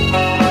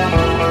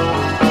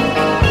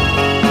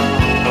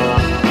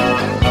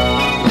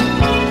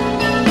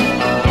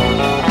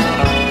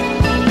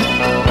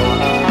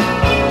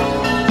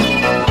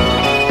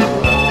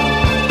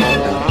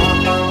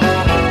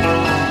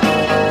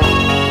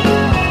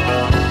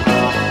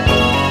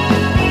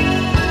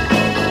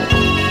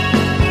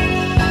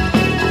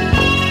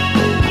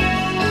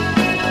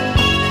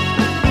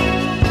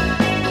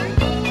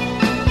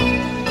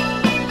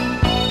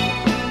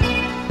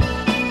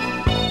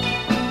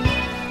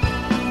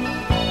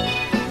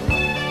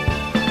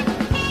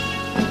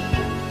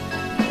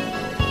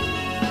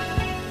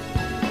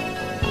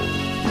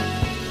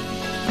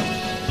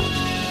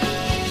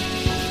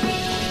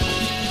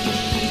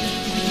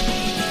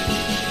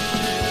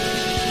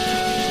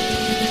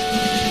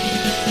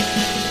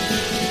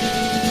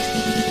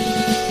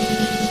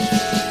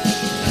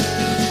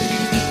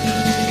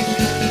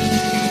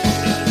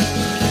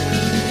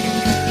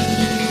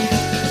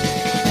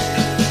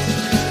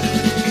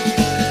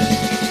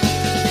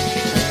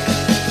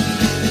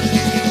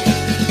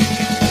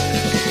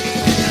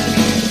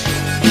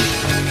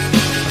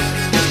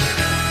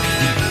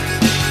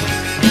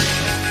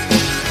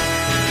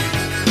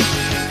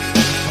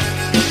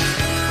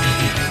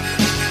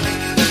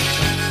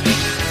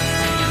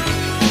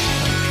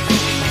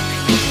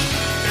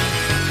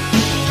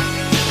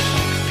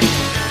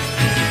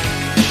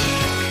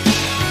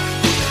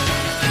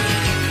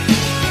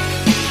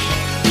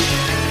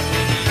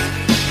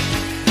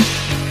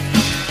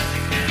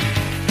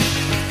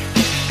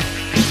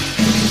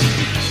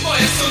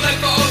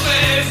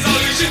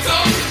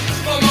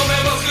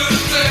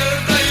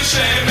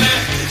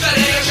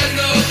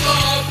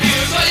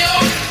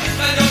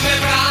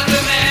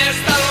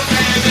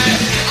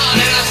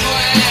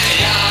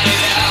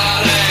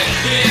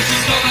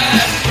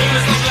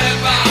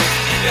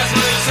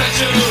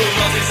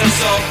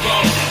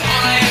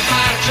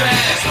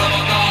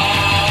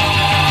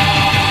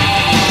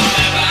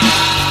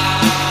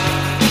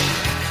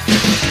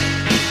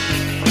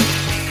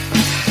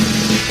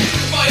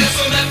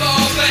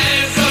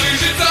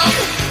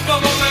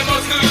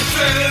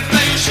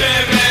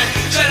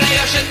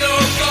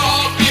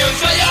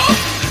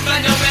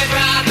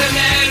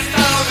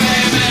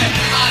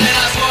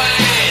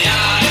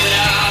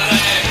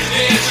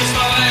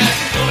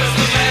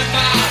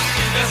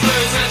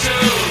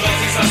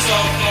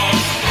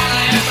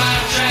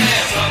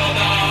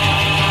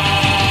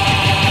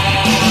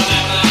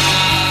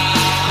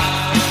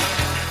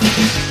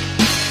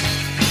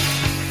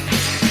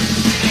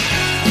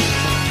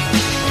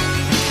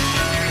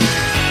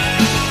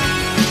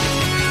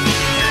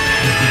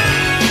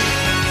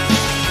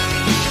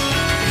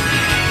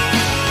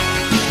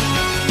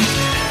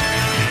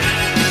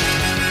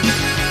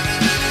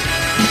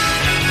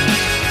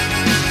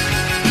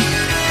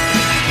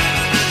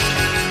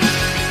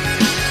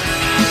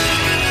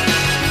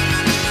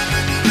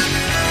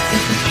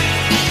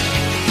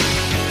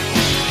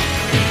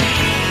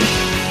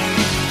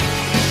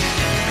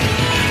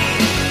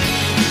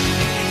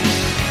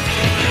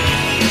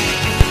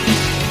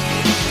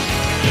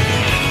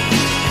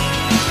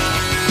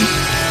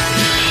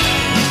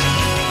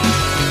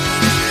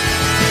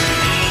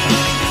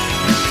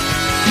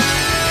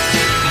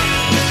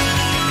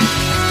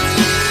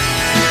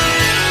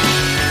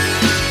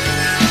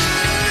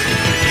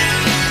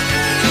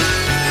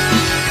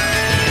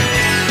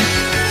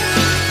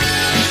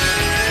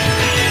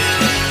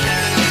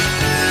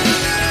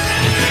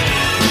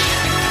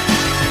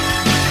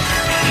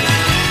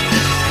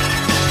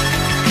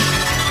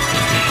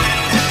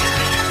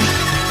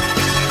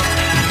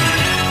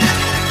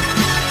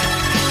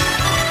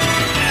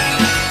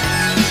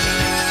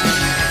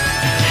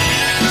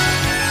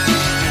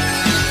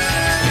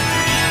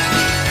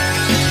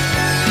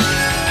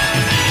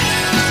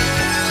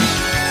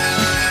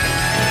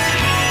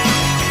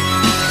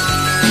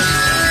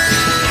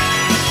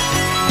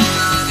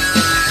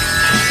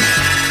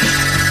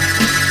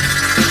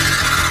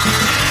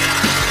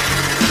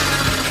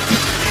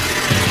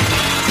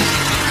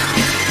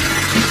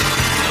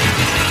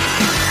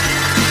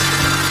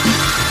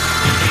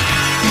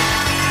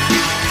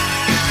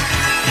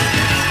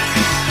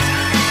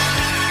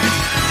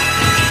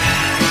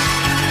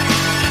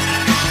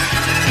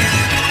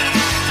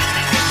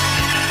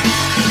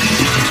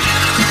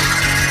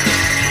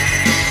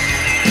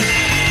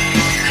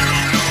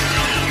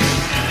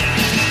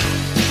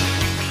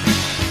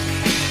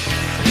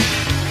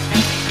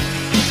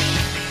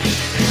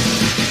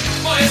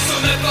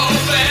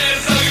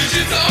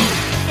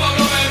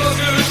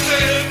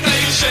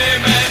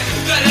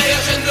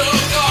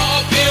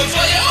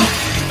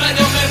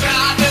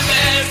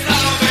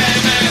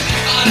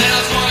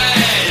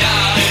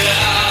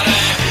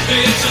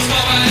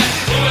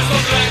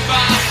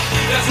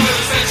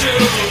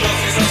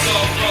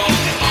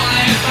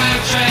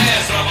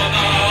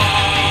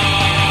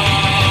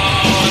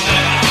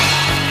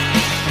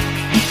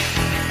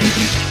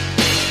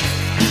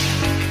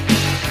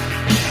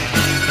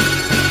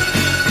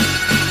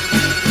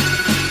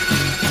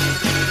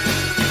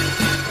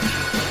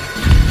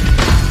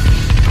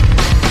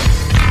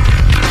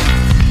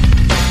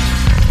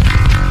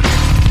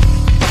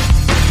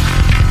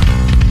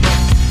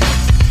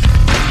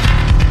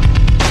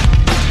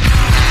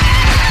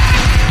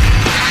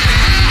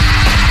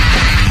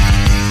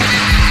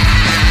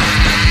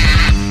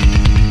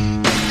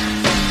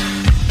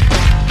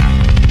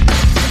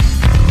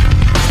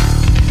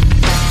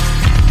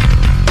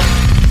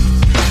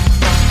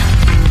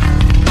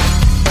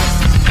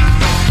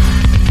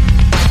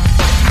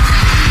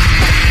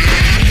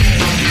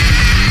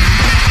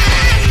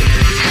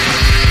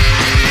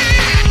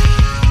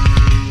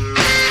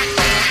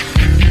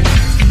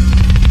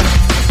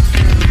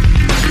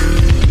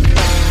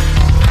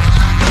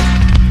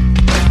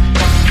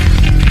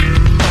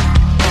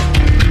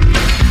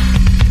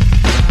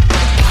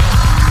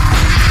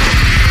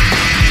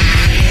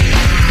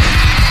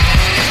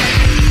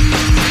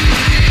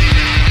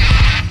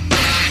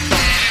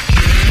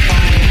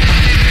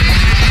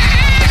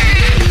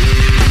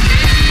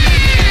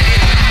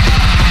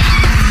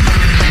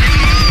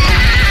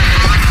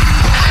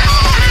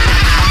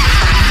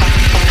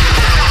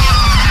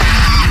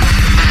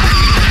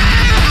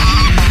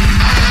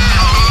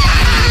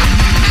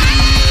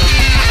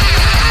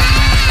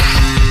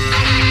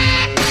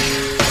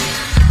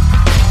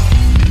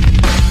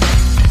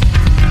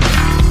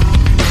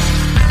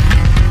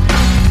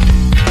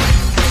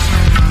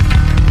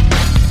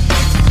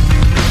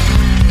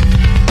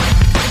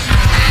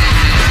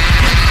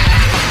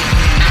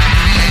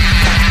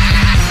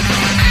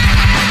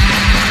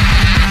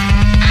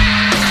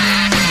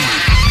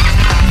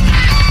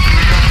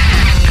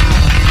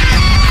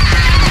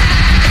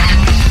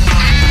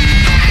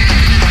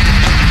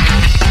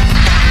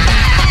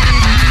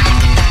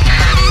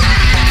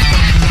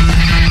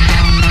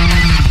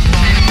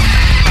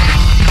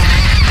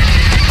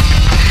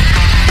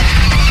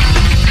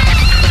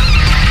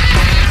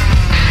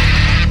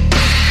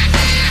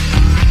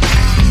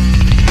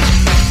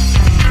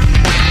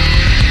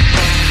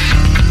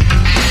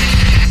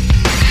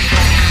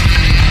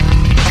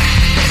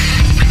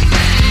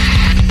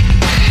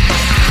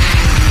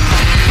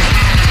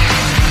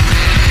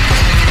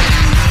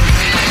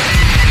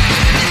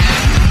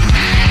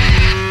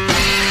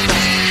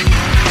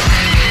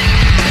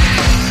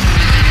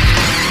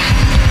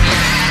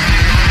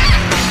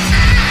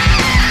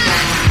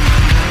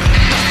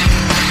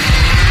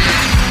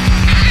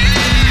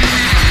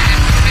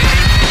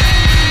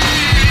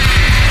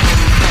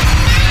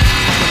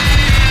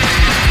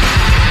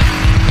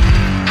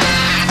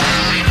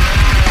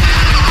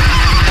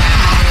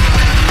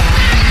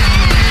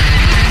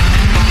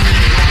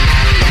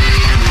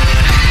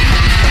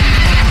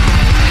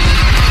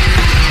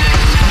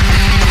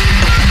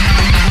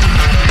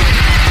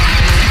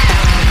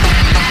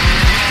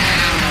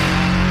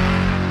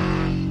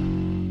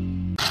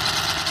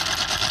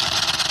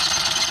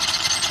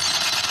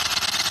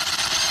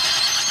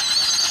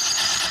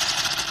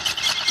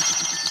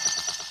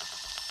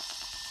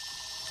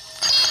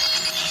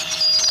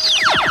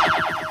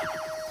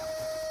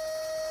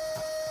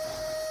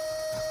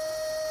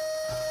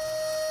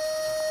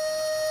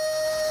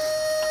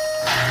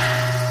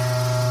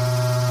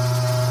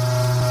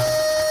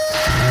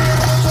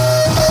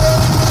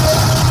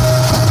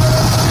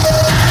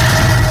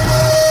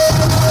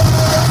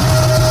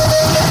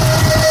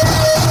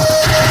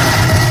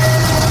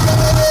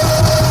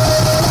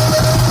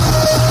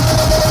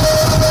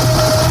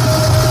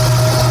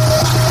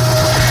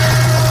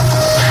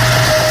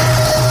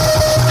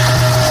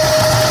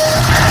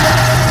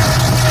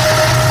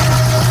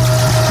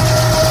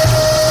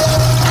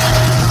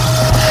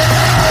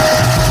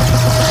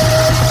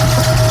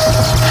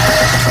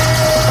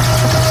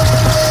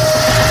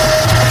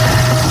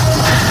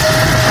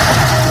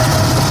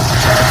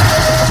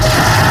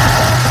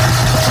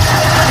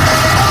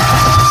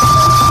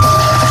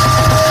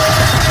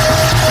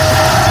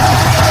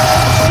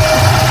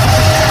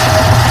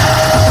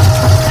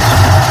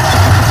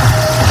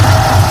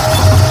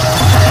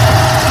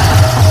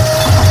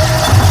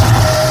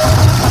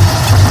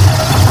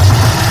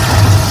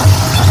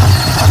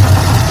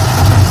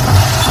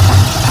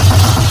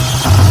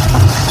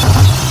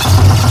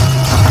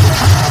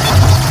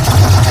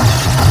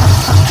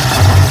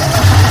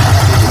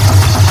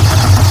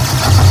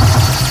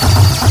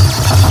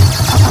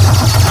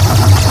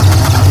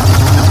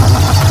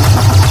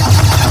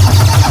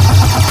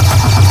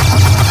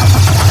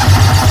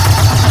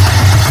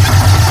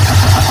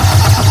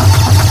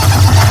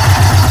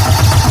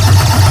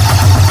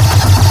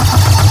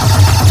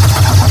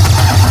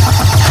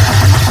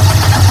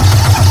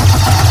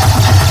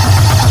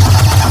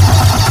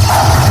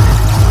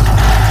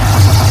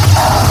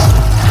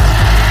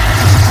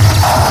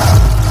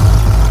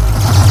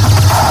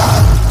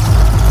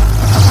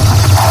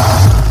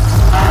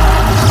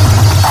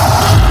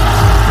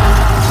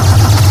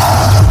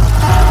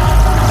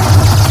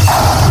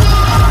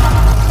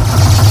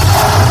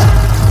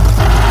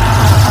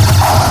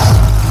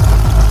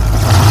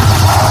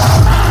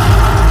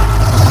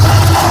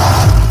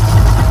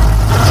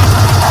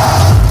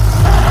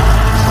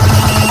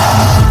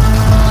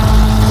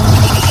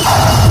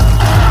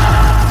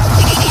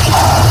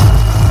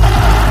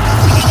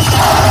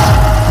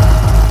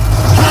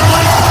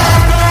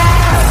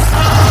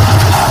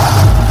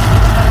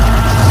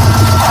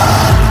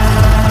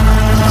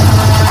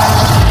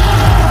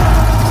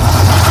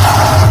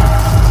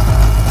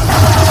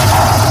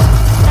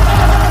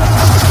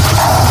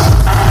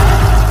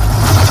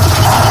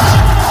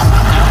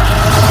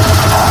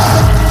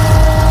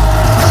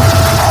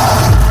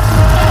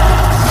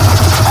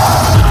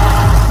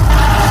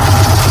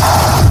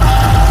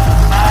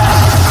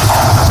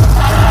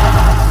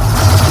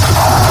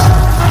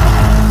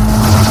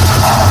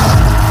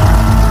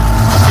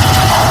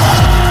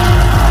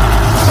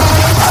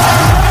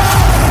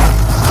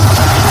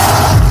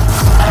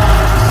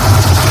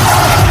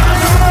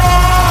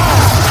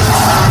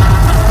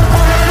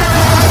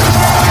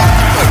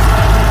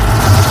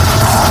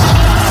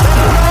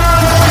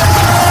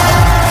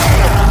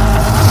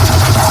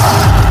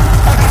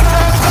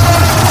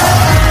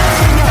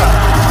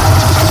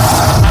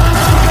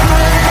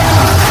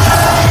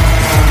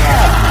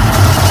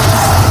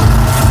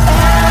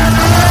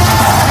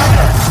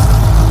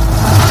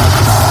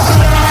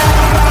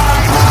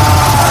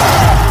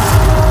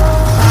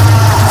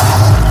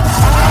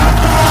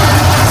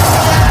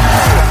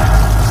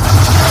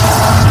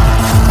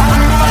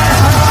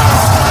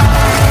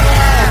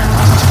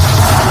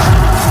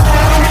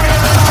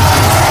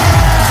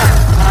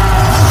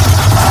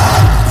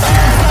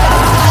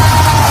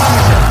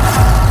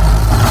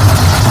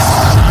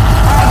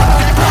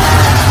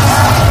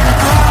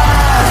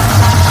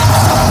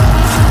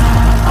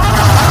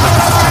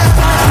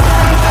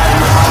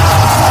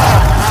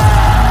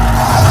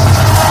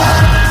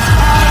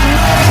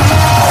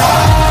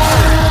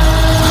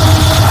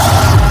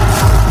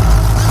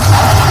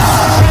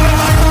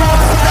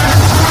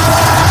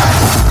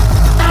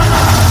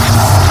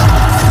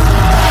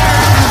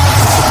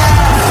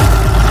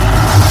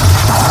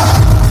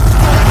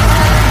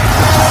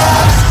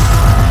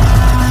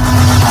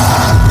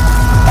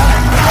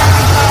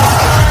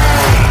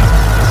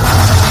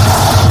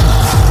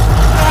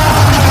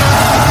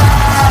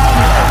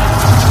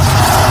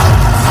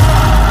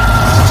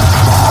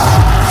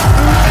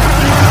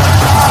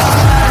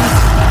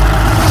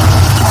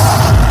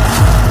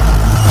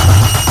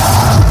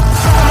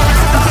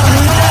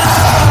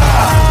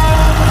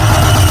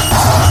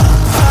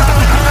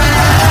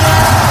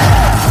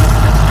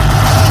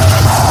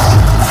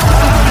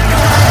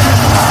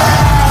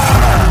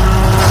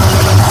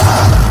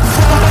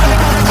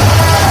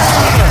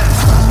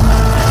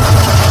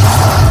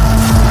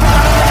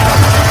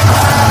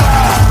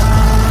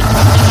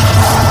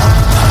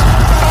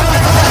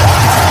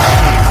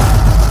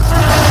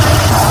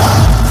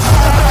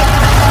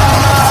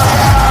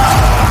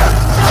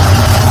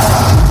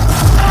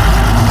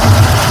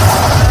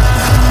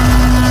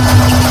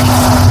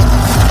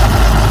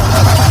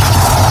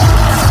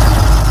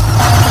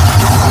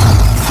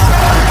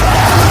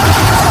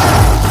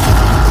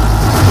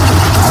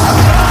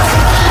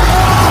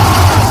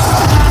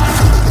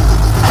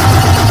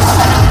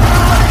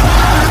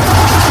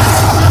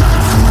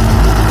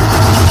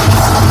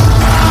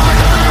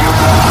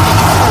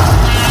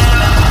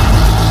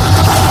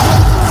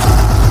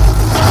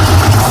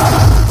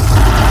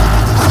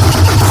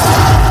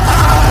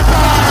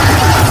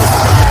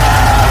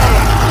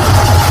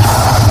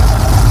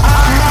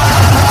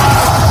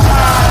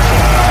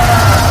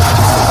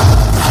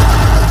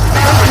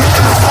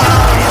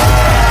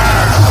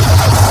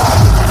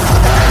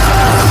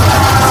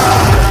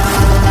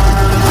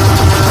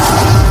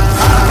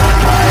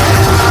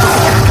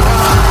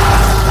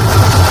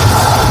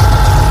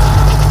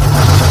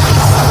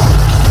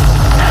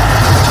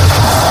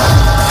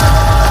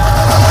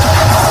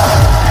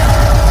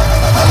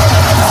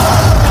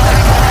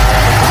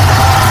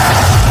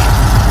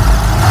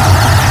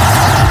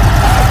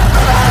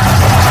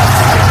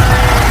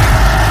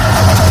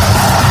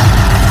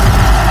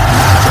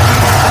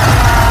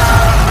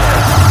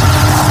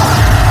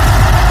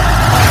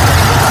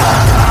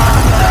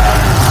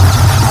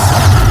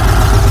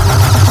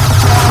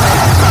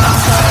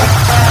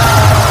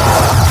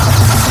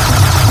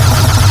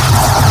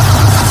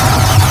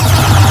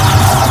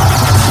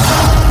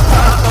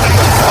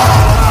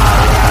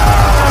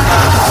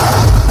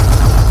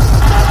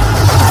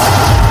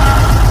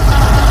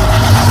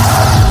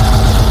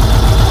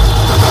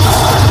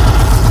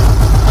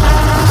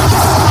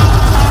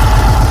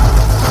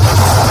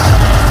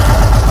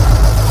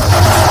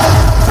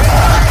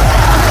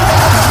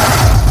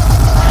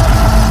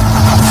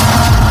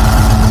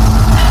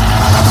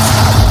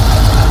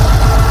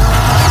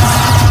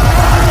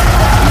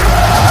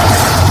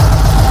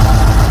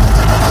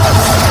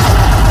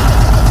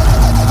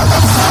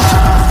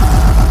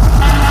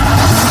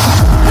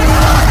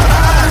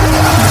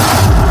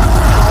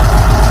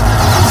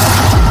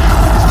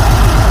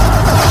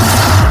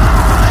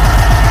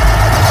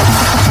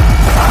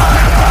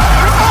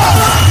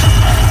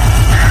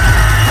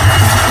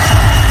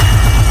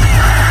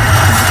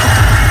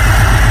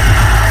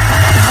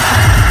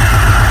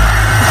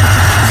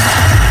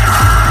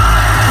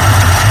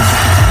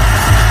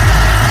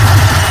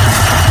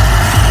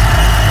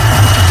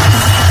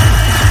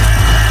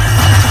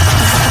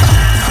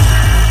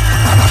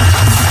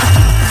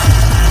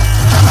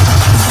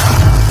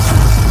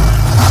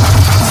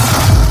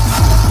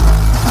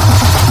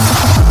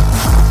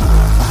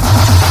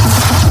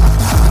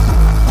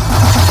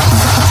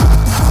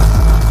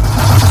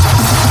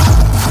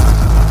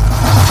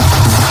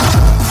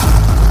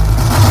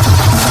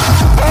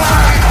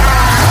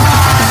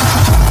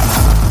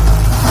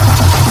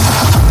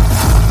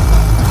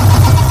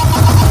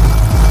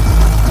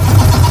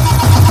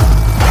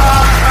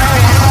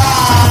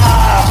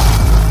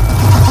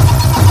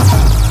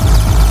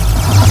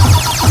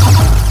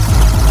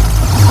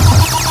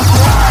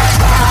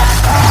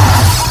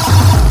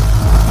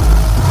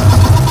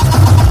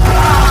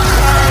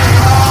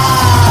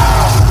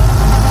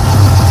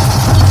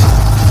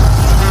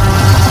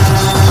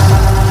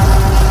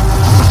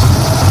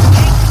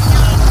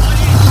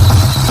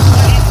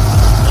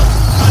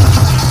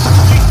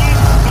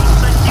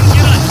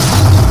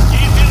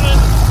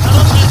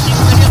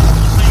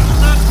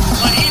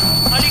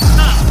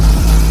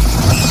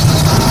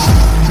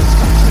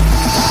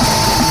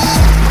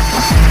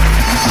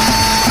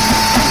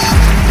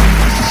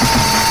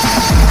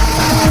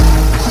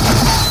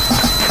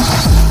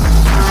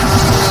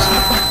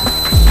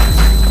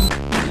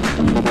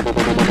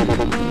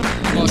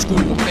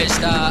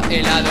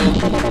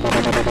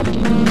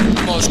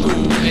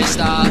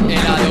 está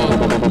helado.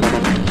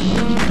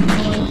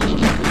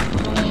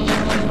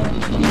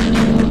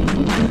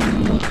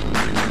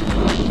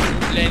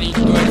 Lenin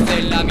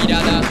tuerce la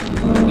mirada,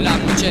 la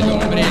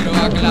muchedumbre lo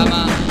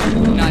aclama.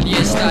 Nadie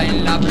está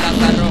en la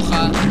Plaza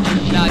Roja,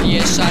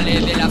 nadie sale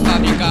de la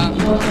fábrica.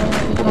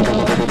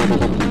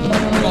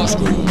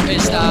 Moscú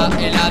está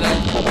helado.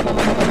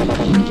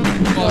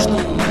 Moscú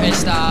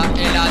está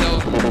helado.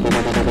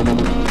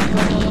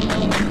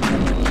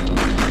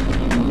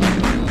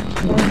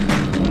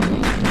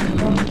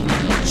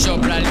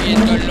 Sopla el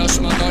viento en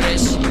los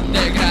motores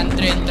del gran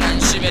tren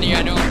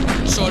transiberiano.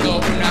 Solo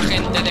un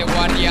agente de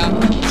guardia,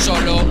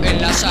 solo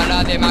en la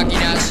sala de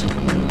máquinas.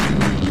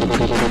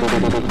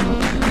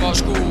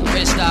 Moscú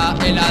está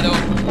helado.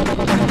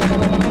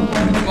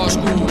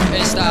 Moscú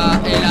está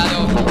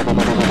helado.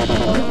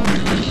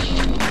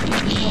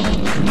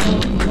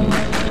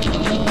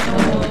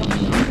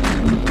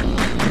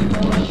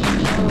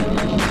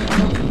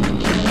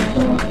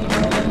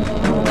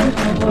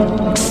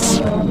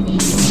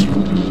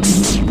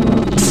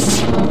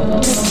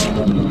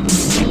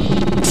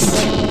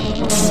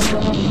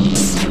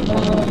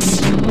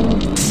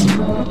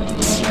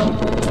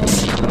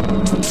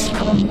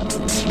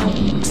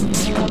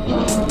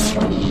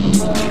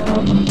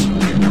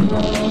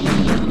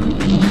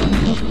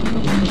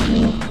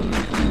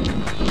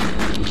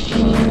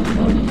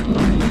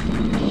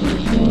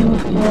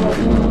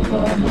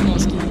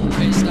 Moscú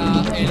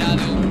está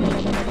helado.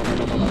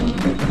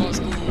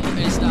 Moscú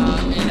está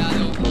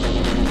helado.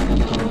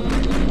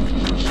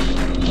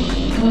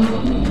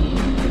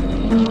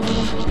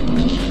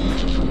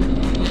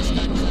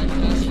 Descansan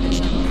las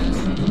fresaduras,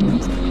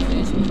 los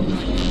puentes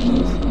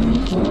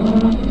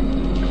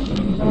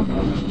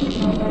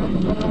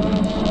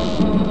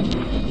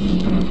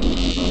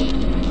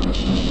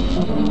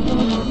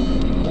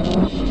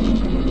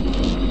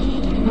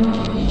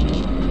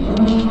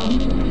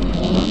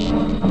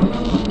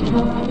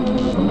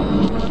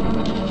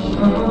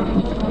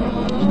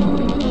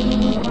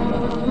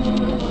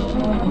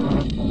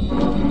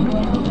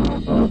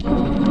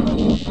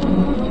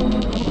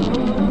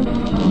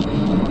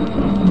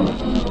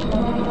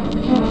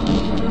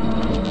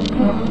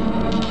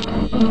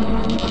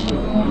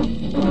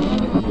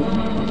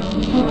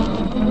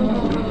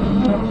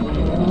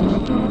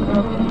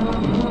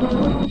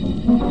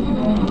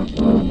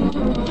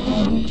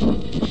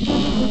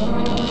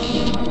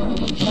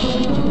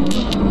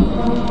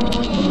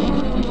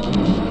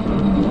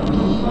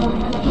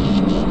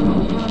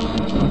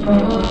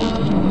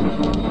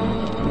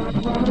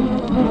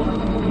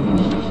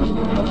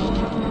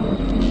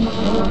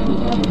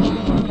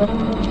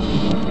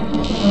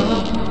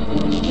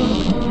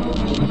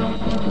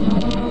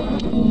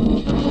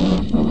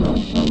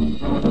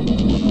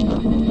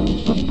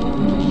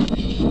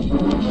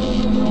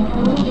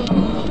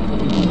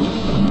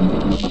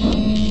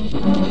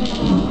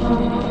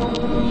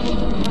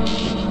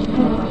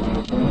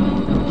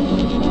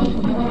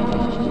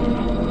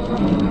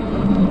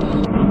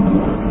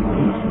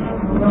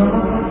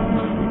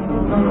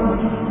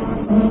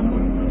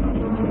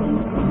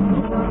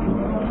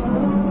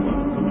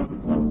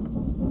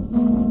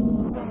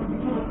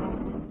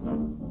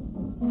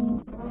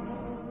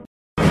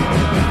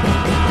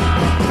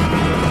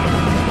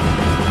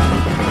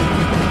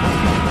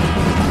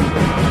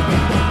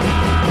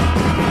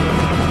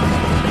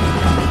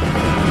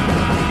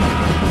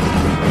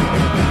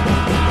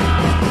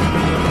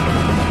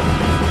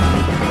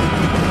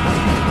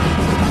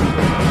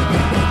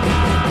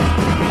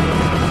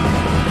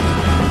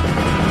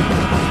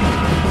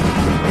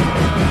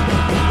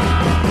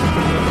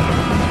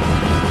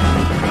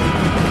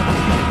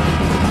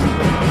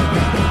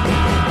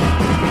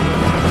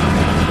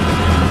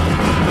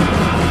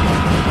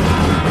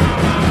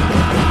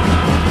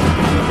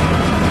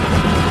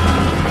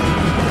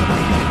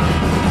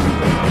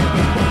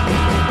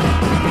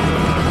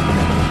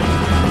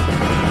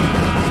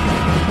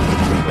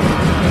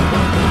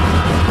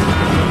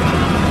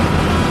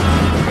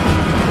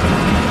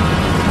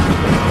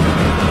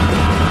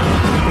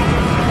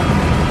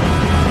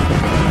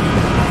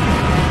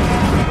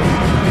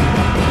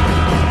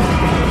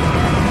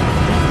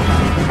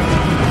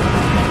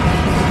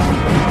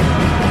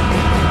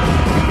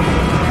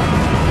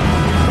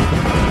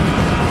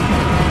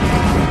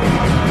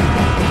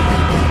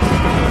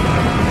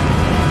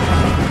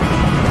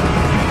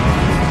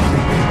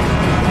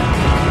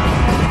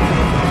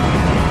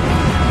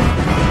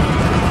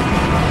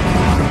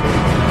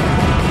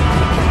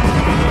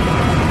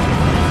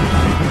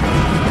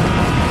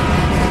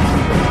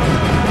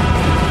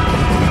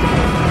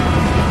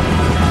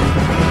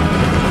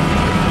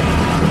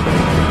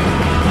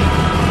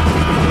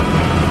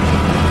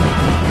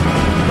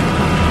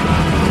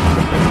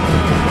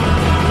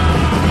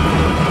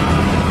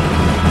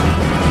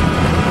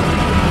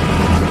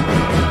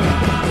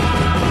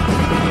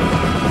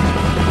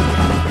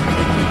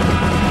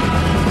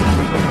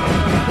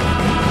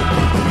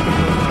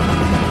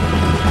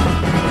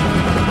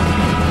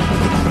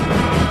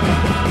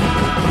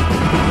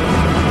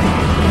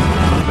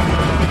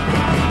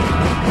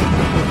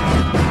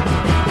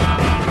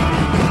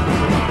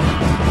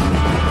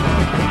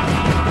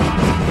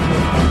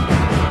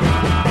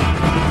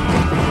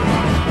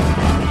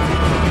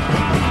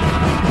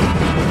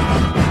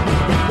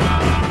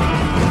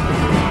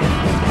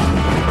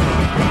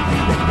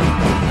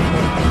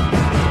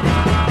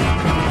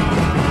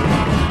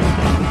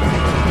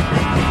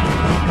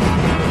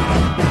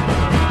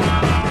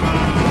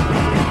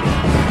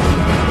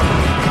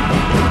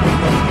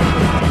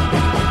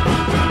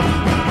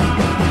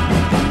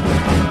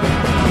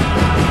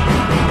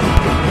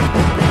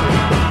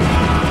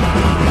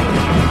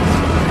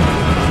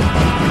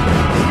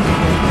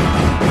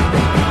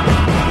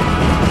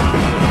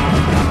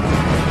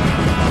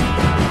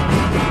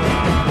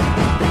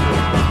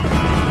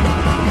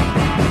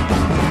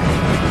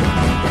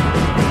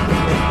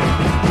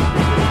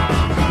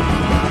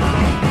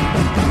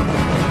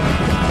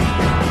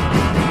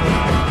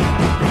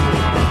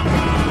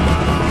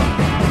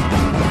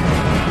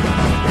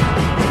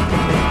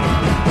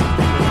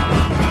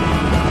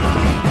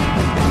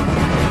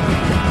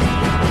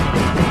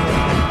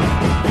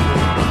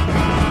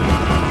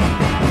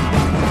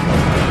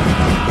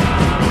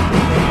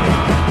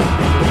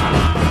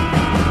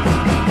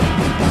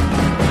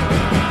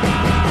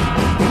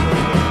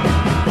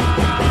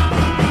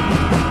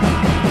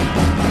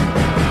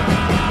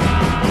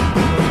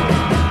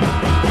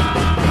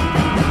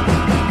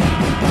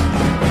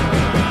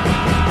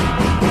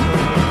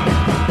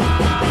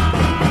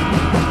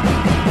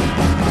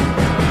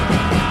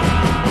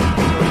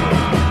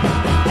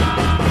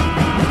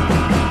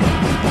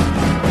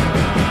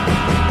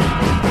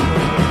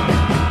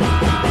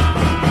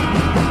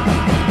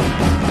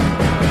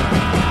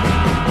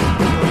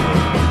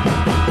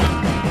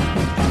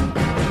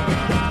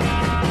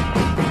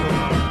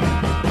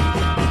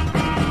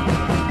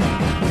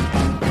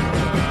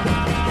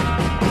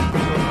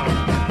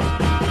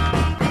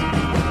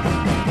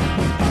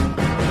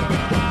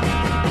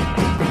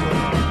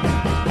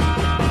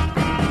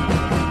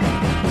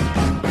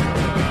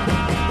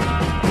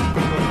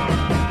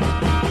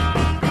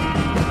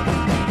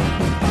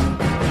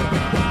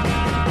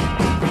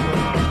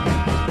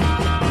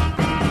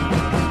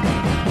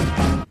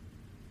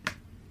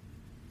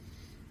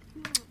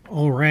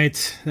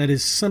right, that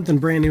is something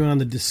brand new on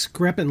the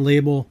Discrepant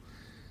label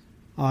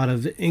out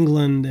of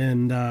England,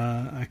 and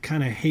I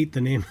kind of hate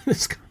the name of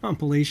this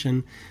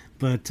compilation,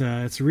 but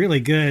it's really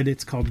good.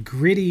 It's called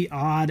Gritty,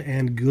 Odd,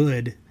 and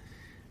Good.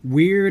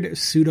 Weird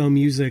pseudo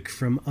music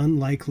from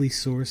unlikely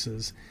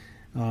sources.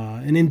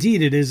 And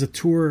indeed, it is a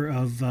tour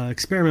of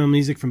experimental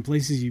music from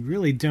places you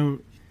really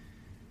don't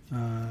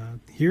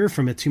hear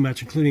from it too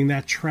much, including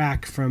that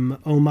track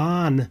from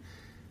Oman,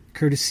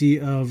 courtesy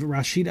of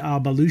Rashid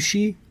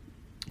Al-Balushi.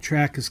 The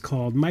track is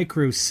called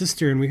Micro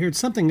Sister, and we heard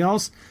something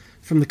else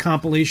from the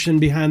compilation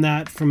behind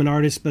that from an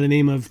artist by the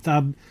name of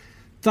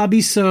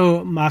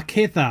Thabiso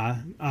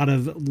Maketha out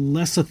of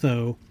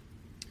Lesotho,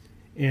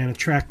 and a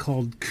track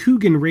called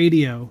Coogan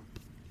Radio.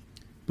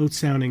 Both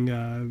sounding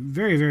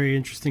very, very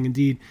interesting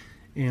indeed.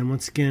 And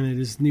once again, it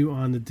is new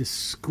on the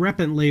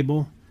Discrepant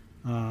label.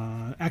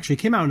 Actually, it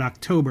came out in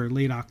October,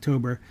 late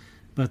October.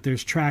 But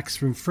there's tracks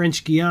from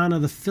French Guiana,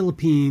 the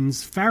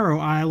Philippines, Faroe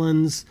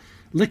Islands,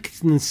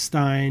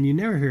 Liechtenstein. You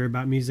never hear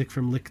about music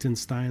from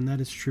Liechtenstein,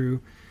 that is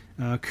true.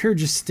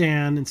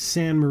 Kyrgyzstan and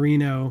San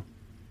Marino,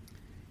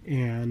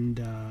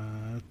 and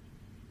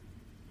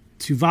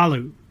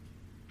Tuvalu.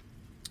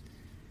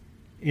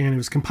 And it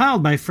was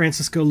compiled by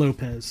Francisco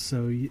Lopez,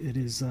 so it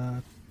is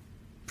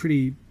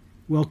pretty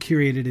well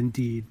curated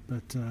indeed.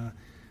 But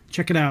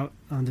check it out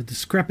on the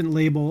Discrepant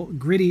label.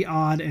 Gritty,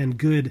 Odd, and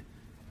Good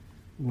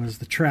was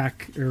the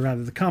track, or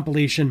rather the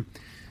compilation.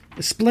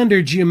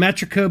 Splendor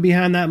Geometrico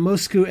behind that,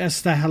 Moscú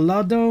está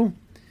helado.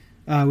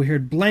 We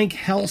heard Blank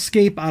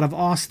Hellscape out of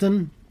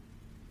Austin,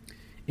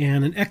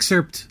 and an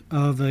excerpt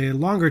of a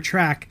longer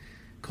track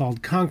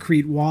called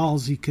Concrete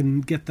Walls. You can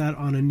get that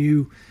on a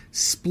new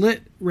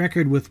split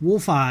record with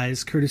Wolf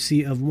Eyes,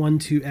 courtesy of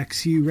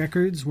 12XU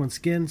Records. Once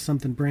again,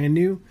 something brand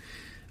new.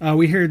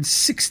 We heard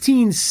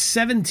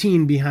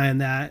 1617 behind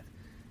that,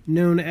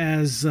 known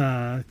as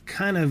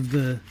kind of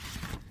the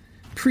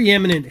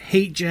preeminent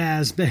hate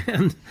jazz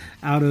band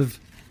out of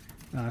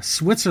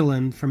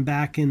Switzerland from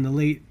back in the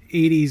late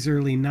 80s,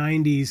 early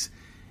 90s.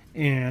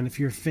 And if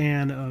you're a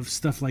fan of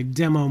stuff like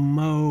Demo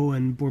Mo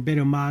and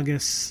Borbedo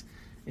Magus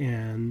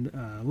and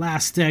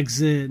Last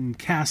Exit and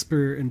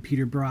Casper and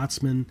Peter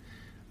Brotzman,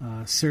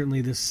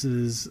 certainly this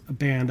is a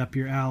band up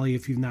your alley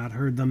if you've not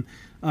heard them.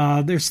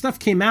 Their stuff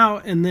came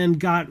out and then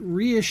got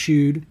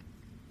reissued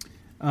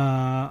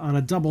on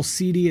a double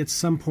CD at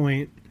some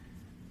point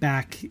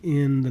back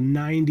in the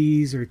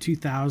 90s or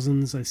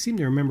 2000s. I seem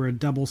to remember a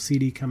double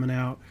CD coming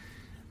out.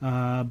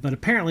 But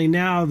apparently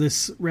now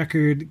this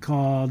record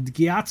called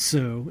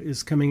Gyatso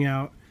is coming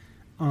out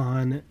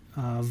on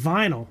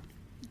vinyl,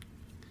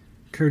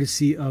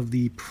 courtesy of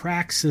the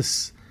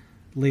Praxis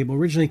label.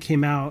 Originally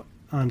came out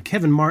on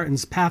Kevin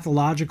Martin's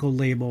Pathological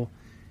label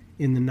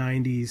in the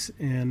 90s,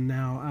 and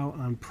now out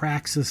on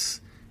Praxis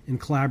in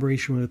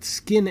collaboration with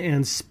Skin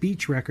and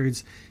Speech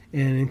Records,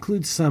 and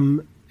includes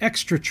some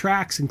extra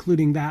tracks,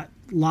 including that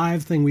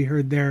live thing we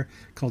heard there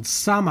called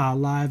Sama,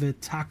 live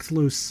at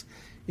Taxlos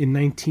in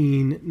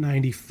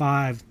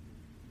 1995.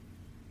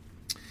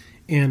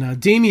 And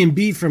Damien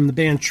B from the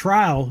band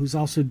Trial, who's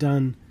also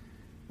done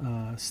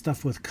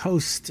stuff with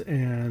Coast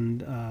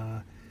and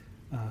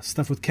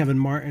stuff with Kevin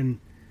Martin,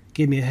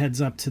 gave me a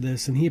heads up to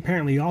this. And he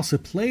apparently also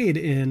played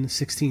in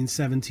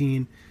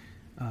 1617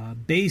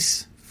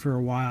 bass for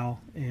a while,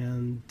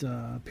 and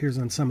appears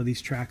on some of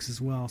these tracks as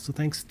well. So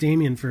thanks,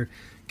 Damien, for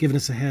giving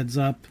us a heads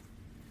up,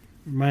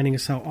 reminding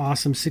us how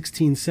awesome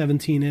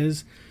 1617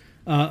 is.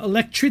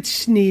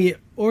 Electricny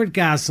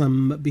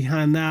Orgasm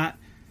behind that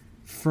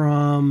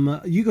from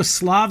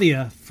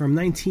Yugoslavia from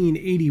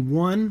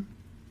 1981.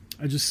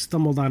 I just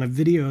stumbled on a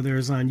video of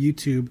theirs on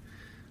YouTube,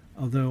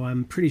 although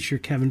I'm pretty sure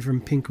Kevin from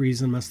Pink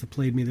Reason must have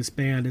played me this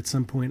band at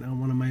some point on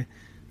one of my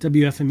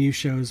WFMU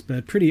shows,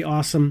 but pretty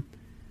awesome.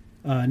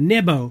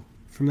 Nebo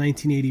from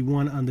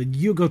 1981 on the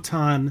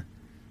Yugotan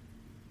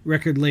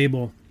record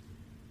label.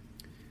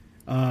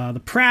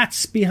 The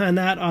Prats behind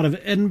that out of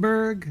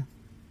Edinburgh.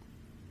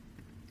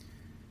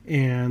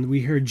 And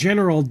we heard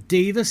General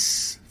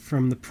Davis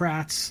from the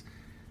Prats,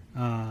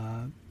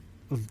 of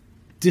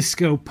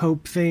Disco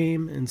Pope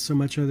fame and so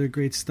much other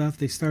great stuff.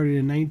 They started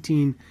in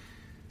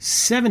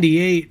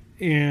 1978,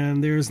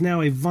 and there's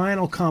now a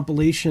vinyl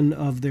compilation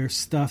of their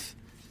stuff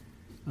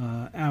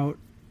out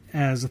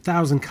as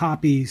 1,000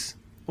 copies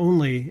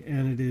only,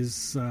 and it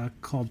is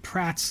called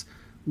Pratt's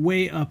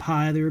Way Up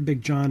High. They were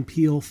big John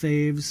Peel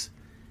faves,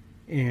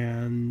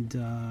 and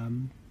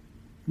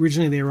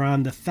originally they were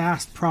on the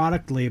Fast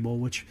Product label,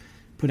 which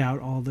put out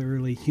all the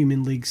early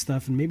Human League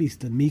stuff, and maybe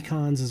the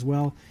Mekons as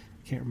well.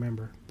 I can't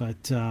remember,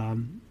 but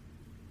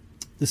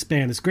this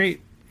band is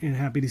great, and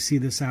happy to see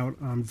this out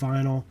on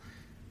vinyl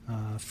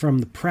from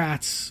the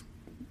Prats.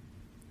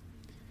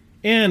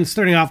 And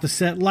starting off the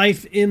set,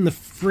 Life in the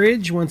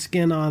Fridge, once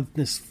again on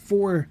this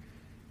 4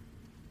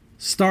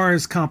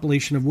 Stars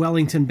compilation of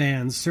Wellington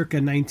bands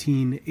circa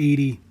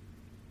 1980.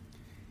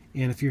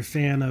 And if you're a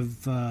fan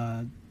of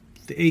the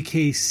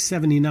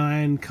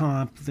AK-79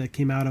 comp that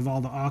came out of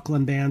all the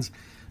Auckland bands,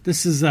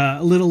 this is a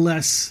little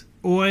less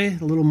oi,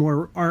 a little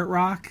more art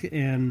rock,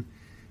 and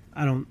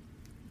I don't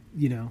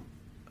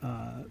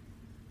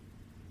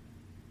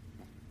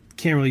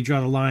can't really draw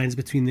the lines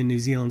between the New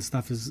Zealand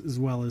stuff as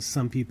well as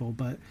some people,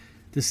 but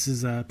this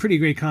is a pretty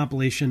great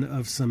compilation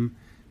of some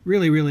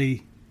really,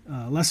 really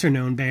lesser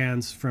known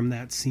bands from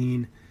that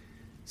scene.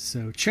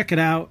 So check it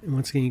out. And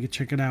once again, you can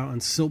check it out on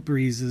Silt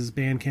Breeze's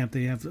Bandcamp.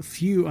 They have a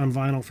few on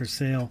vinyl for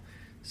sale,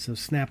 so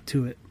snap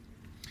to it.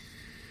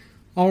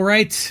 All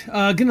right,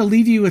 going to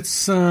leave you with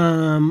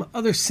some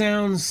other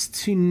sounds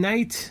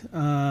tonight.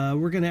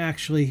 We're going to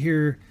actually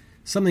hear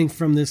something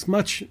from this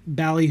much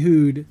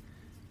ballyhooed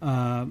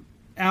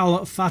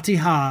Al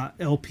Fatiha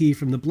LP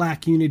from the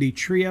Black Unity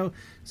Trio.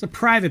 It's a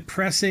private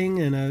pressing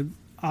and a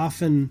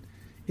often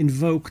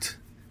invoked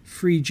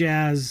free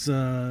jazz,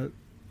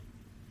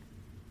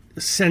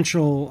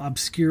 essential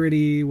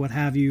obscurity, what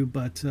have you,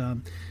 but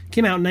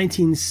came out in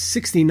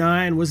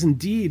 1969, was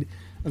indeed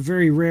a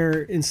very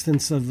rare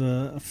instance of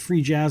a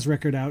free jazz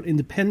record out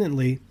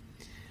independently,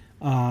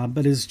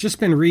 but has just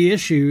been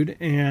reissued,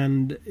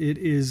 and it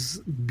is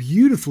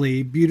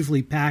beautifully,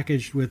 beautifully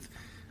packaged with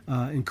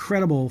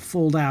incredible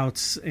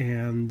fold-outs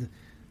and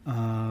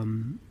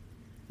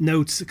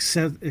notes,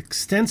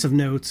 extensive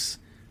notes,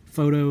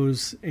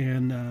 photos,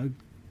 and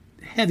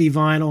heavy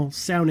vinyl,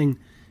 sounding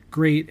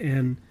great,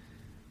 and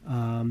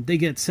they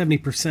get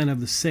 70% of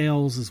the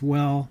sales as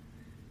well.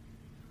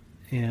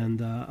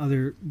 And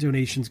other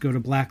donations go to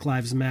Black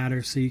Lives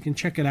Matter, so you can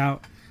check it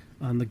out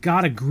on the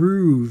Gotta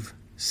Groove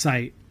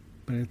site.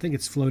 But I think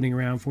it's floating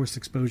around. Forced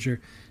Exposure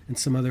and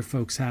some other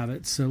folks have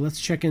it. So let's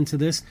check into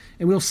this,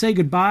 and we'll say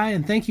goodbye.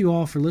 And thank you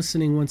all for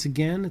listening once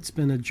again. It's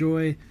been a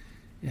joy.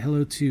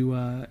 Hello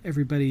to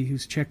everybody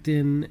who's checked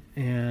in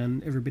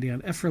and everybody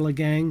on Efrela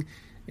Gang.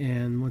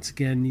 And once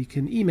again, you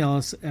can email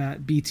us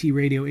at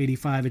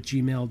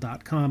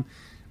btradio85@gmail.com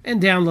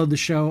and download the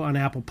show on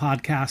Apple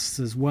Podcasts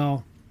as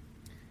well.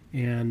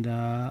 And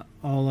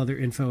all other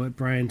info at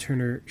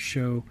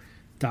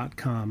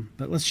brianturnershow.com.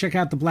 But let's check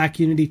out the Black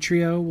Unity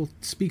Trio. We'll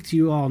speak to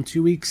you all in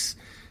 2 weeks.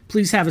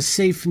 Please have a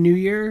safe New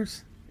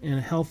Year's and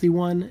a healthy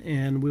one,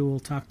 and we will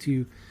talk to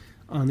you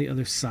on the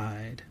other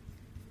side.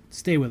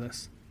 Stay with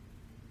us.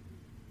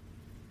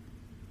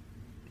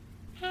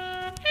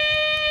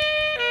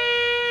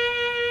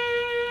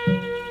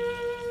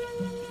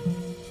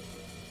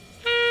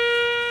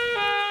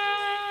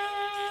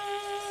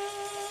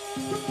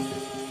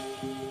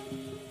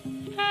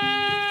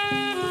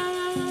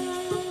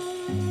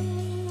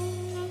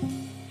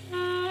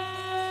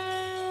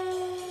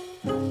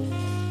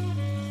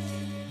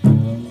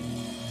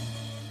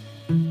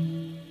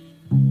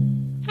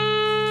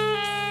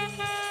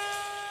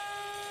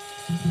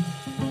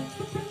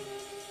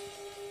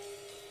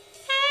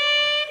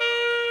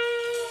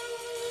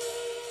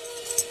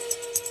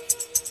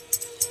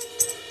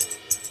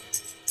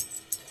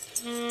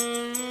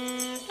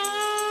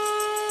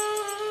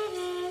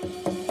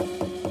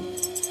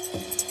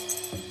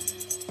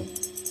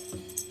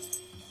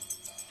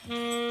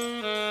 Mm-hmm.